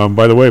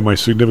 By the way, my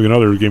significant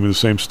other gave me the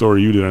same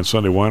story you did on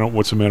Sunday.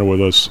 What's the matter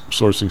with us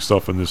sourcing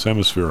stuff in this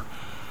hemisphere?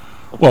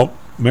 Well,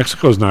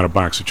 Mexico's not a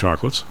box of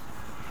chocolates,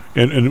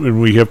 and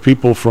we have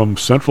people from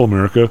Central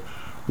America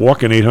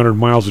walking 800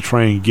 miles to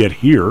try and get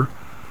here.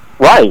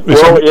 Right.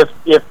 Well,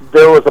 if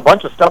there was a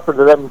bunch of stuff for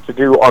them to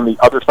do on the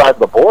other side of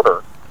the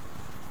border.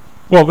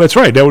 Well, that's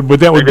right. That would be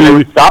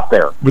stop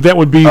there. But that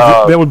would be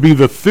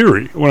the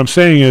theory. What I'm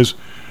saying is,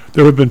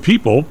 there have been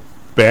people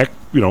back.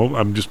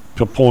 I'm just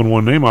pulling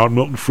one name out,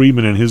 Milton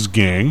Friedman and his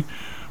gang.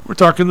 We're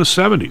talking the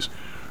 70s.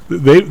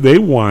 They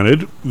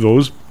wanted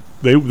those.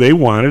 They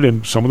wanted,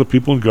 and some of the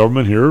people in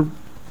government here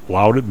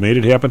allowed it, made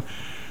it happen.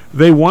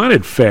 They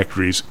wanted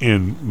factories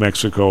in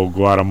Mexico,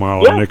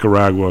 Guatemala,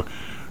 Nicaragua,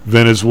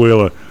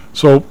 Venezuela.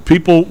 So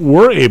people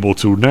were able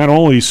to not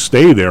only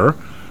stay there,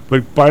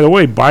 but, by the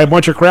way, buy a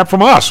bunch of crap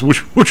from us,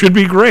 which would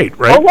be great,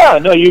 right? Oh, yeah.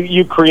 No,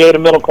 you create a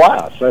middle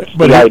class. That's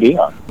the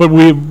idea. But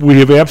we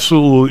have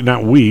absolutely,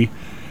 not we,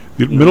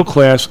 the middle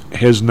class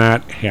has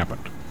not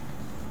happened.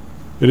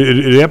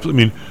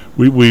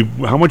 We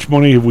how much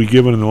money have we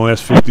given in the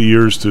last 50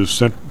 years to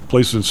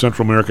places in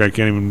Central America? I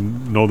can't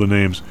even know the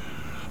names.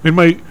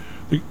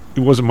 He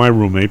wasn't my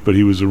roommate, but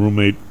he was a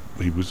roommate.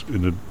 He was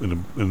in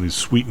the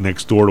suite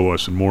next door to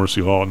us in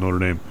Morrissey Hall at Notre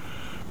Dame.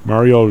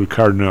 Mario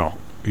Cardinal.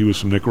 He was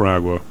from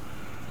Nicaragua.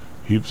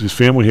 His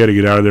family had to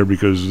get out of there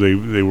because they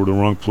were the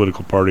wrong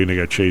political party and they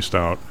got chased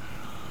out.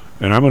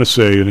 And I'm going to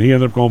say, and he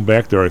ended up going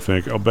back there, I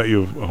think. I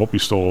hope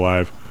he's still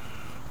alive.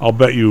 I'll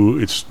bet you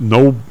it's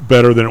no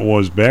better than it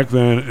was back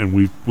then, and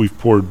we've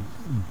poured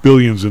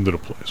billions into the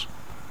place.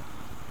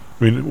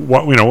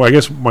 I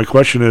guess my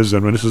question is,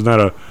 this is not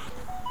a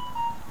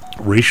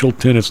racial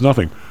tint, it's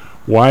nothing.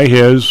 Why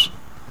has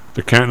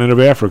the continent of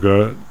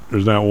Africa,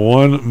 there's not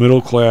one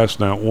middle class,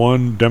 not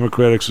one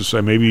democratic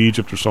society, maybe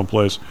Egypt or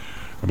someplace,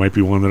 there might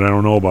be one that I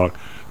don't know about,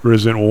 there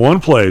isn't one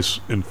place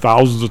in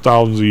thousands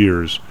of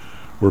years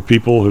where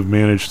people have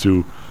managed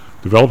to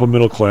develop a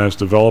middle class,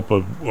 develop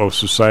a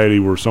society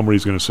where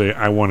somebody's going to say,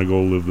 I want to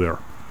go live there.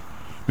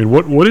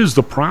 What is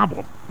the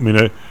problem?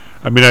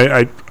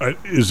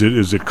 Is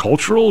it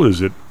cultural?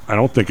 Is it? I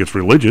don't think it's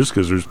religious,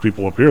 because there's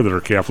people up here that are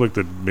Catholic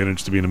that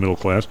manage to be in the middle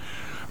class.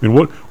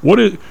 What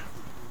is?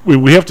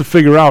 We have to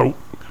figure out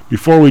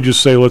before we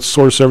just say let's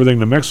source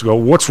everything to Mexico.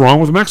 What's wrong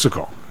with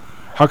Mexico?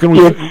 How can we?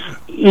 I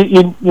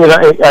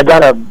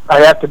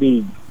have to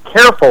be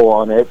careful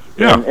on it,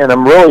 and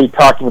I'm really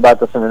talking about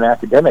this in an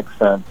academic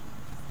sense.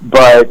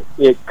 But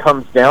it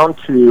comes down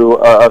to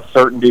a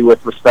certainty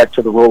with respect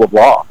to the rule of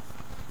law.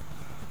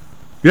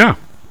 Yeah.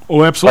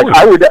 Oh, absolutely.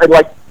 I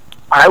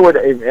would,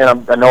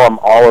 and I know I'm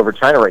all over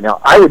China right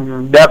now. I would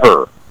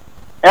never,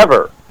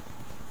 ever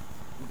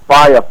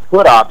buy a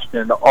put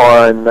option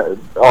on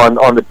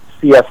the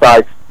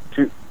CSI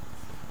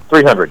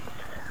 300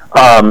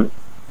 on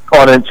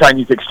a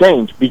Chinese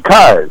exchange,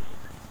 because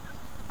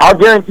I'll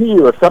guarantee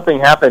you, if something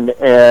happened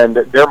and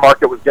their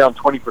market was down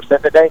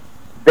 20% today,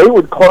 they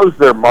would close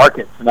their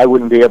markets, and I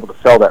wouldn't be able to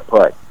sell that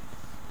put.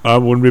 I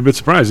wouldn't be a bit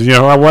surprised.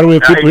 Why do we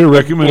have people here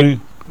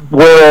recommending?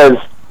 Whereas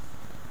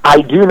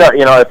I do not,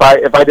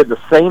 if I did the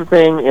same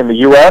thing in the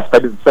U.S., if I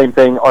did the same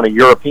thing on a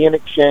European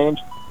exchange,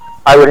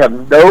 I would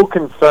have no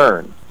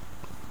concern.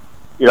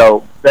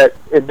 That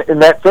in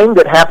that thing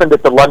that happened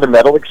at the London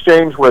Metal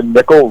Exchange where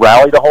nickel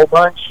rallied a whole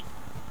bunch,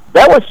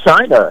 that was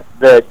China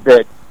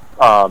that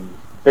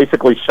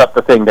basically shut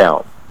the thing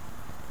down,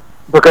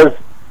 because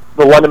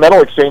the London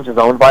Metal Exchange is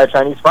owned by a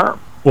Chinese firm.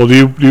 Well,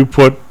 do you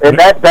put? And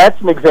that's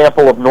an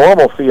example of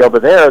normalcy over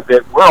there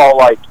that we're all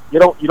like, you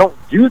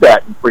don't do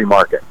that in free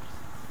markets.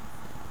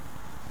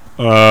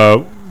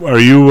 Are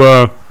you?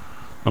 I'm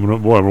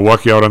gonna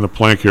walk you out on the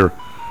plank here.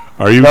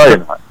 Are you?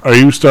 Are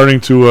you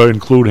starting to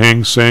include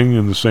Hang Seng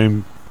in the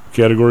same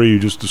category you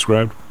just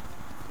described?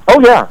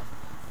 Oh yeah.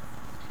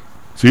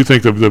 So you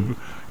think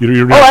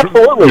you're not?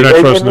 Absolutely.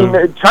 You're not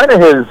trusting China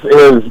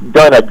has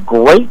done a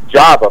great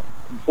job of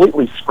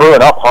completely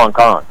screwing up Hong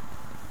Kong.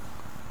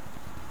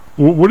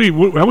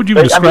 How would you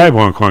describe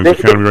Hong Kong's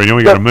economy? Right? You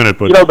only got a minute,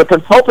 but the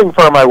consulting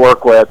firm I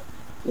work with,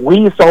 we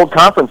used to hold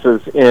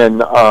conferences in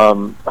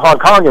Hong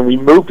Kong, and we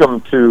moved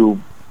them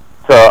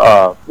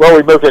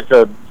we moved it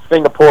to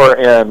Singapore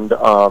and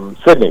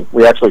Sydney.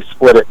 We actually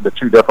split it into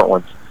two different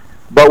ones,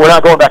 but we're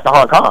not going back to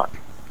Hong Kong,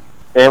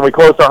 and we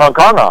closed our Hong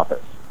Kong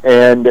office.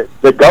 And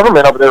the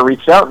government over there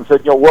reached out and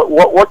said,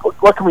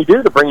 what can we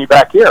do to bring you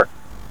back here?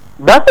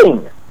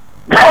 Nothing.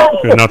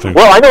 Nothing.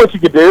 Well, I know what you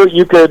could do.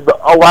 You could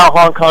allow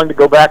Hong Kong to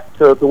go back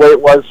to the way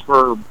it was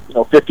for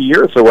 50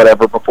 years or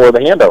whatever before the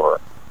handover.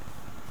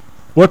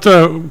 What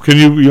can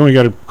you only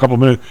got a couple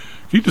minutes.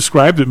 Can you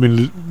describe it?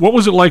 What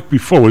was it like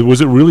before? Was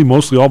it really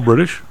mostly all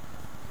British?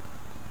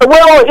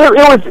 Well,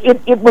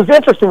 it was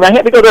interesting. I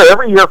had to go there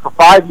every year for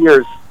 5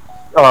 years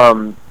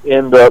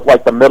in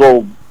the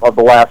middle of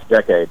the last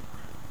decade,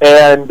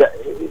 and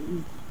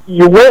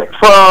you went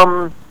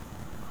from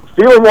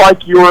feeling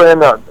like you were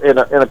in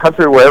a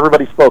country where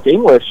everybody spoke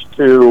English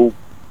to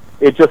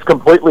it just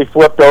completely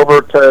flipped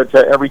over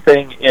to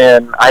everything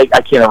in I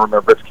can't remember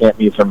if it's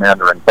Cantonese or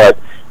Mandarin, but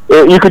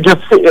you could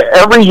just see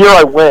every year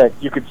I went,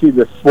 you could see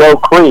this slow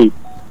creep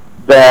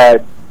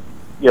that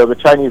the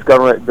Chinese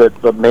government,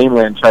 the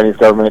mainland Chinese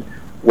government,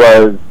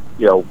 was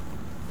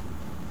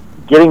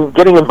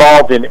getting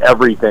involved in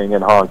everything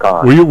in Hong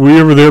Kong. Were you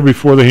ever there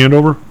before the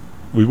handover?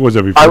 Was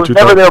that before? I was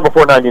never there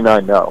before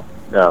 '99. No.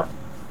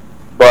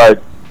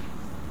 But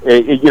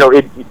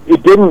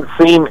it didn't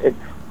seem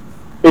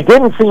it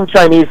didn't seem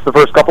Chinese the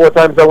first couple of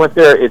times I went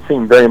there. It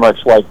seemed very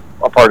much like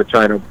a part of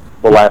China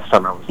the last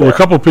time I was there. Well, a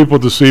couple of people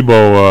at the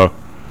SIBO,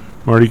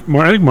 I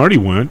think Marty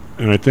went,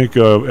 and I think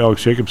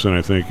Alex Jacobson,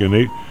 and they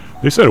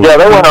said it was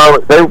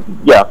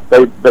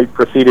they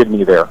preceded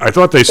me there. I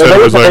thought they said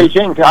it was like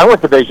Beijing. I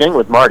went to Beijing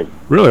with Marty.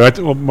 Really?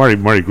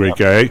 Marty, great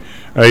guy.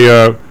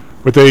 I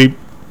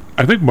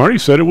think Marty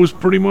said it was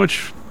pretty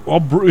much all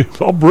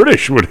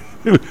British.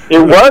 It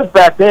was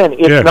back then.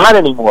 It's not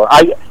anymore.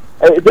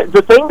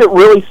 The thing that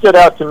really stood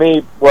out to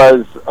me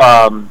was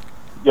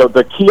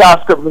the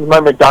kiosk of my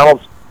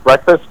McDonald's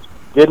breakfast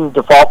didn't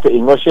default to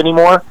English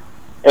anymore,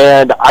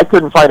 and I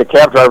couldn't find a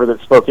cab driver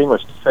that spoke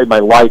English to save my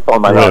life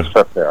on my last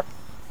trip there.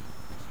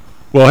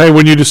 Well, hey,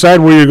 when you decide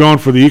where you're going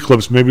for the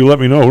Eclipse, maybe let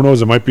me know. Who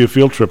knows? It might be a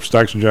field trip,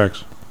 Stocks and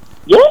Jacks.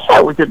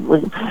 Yeah, we could.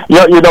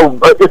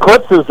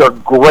 Eclipses are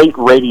great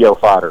radio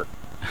fodder.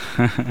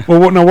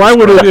 Well, now why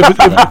would it?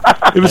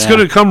 If it's going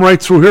to come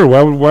right through here,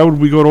 why would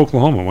we go to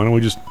Oklahoma? Why don't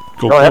we just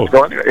go?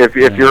 If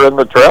you're in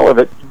the trail of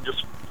it, you can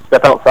just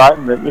step outside,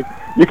 and then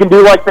you can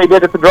do like they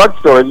did at the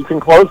drugstore. You can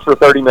close for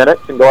 30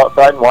 minutes and go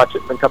outside and watch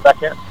it, and then come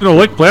back in.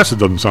 Lake Placid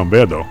doesn't sound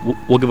bad though.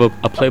 We'll give a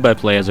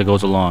play-by-play as it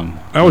goes along.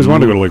 I always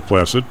wanted to go to Lake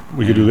Placid.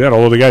 We could do that,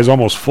 although the guy's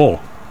almost full.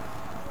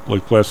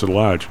 Lake Placid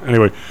Lodge.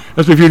 Anyway,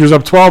 SP Futures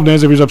up 12, NASDAQ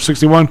Futures up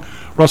 61.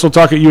 Russell,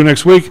 talk at you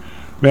next week.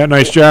 Matt,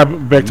 nice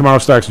job. Back tomorrow,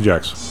 Stocks and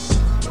Jacks.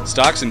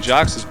 Stocks and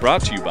Jocks is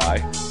brought to you by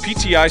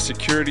PTI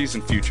Securities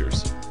and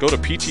Futures. Go to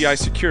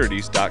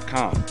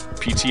PTIsecurities.com.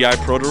 PTI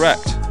Pro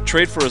Direct.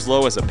 Trade for as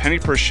low as a penny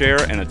per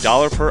share and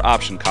 $1 per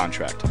option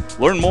contract.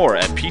 Learn more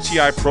at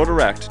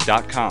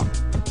PTIProDirect.com.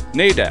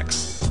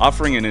 Nadex,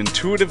 offering an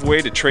intuitive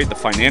way to trade the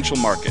financial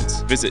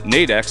markets. Visit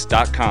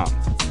Nadex.com.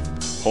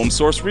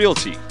 HomeSource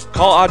Realty.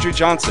 Call Audrey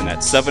Johnson at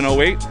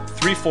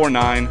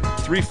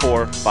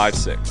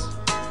 708-349-3456.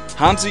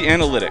 Hamzy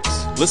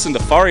Analytics. Listen to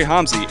Fari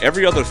Hamzy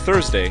every other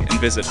Thursday and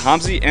visit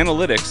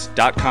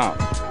HamzyAnalytics.com.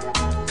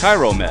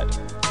 ChiroMed.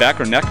 Back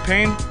or neck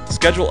pain?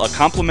 Schedule a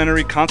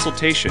complimentary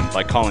consultation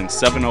by calling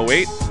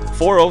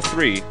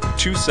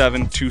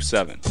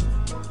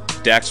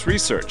 708-403-2727. DAX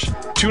Research.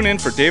 Tune in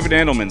for David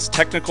Andelman's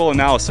technical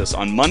analysis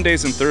on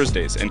Mondays and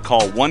Thursdays and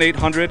call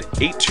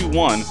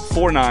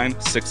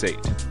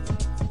 1-800-821-4968.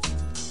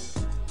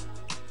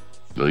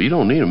 Well, you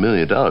don't need $1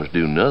 million to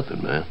do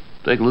nothing, man.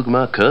 Take a look at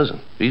my cousin.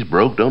 He's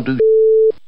broke, don't do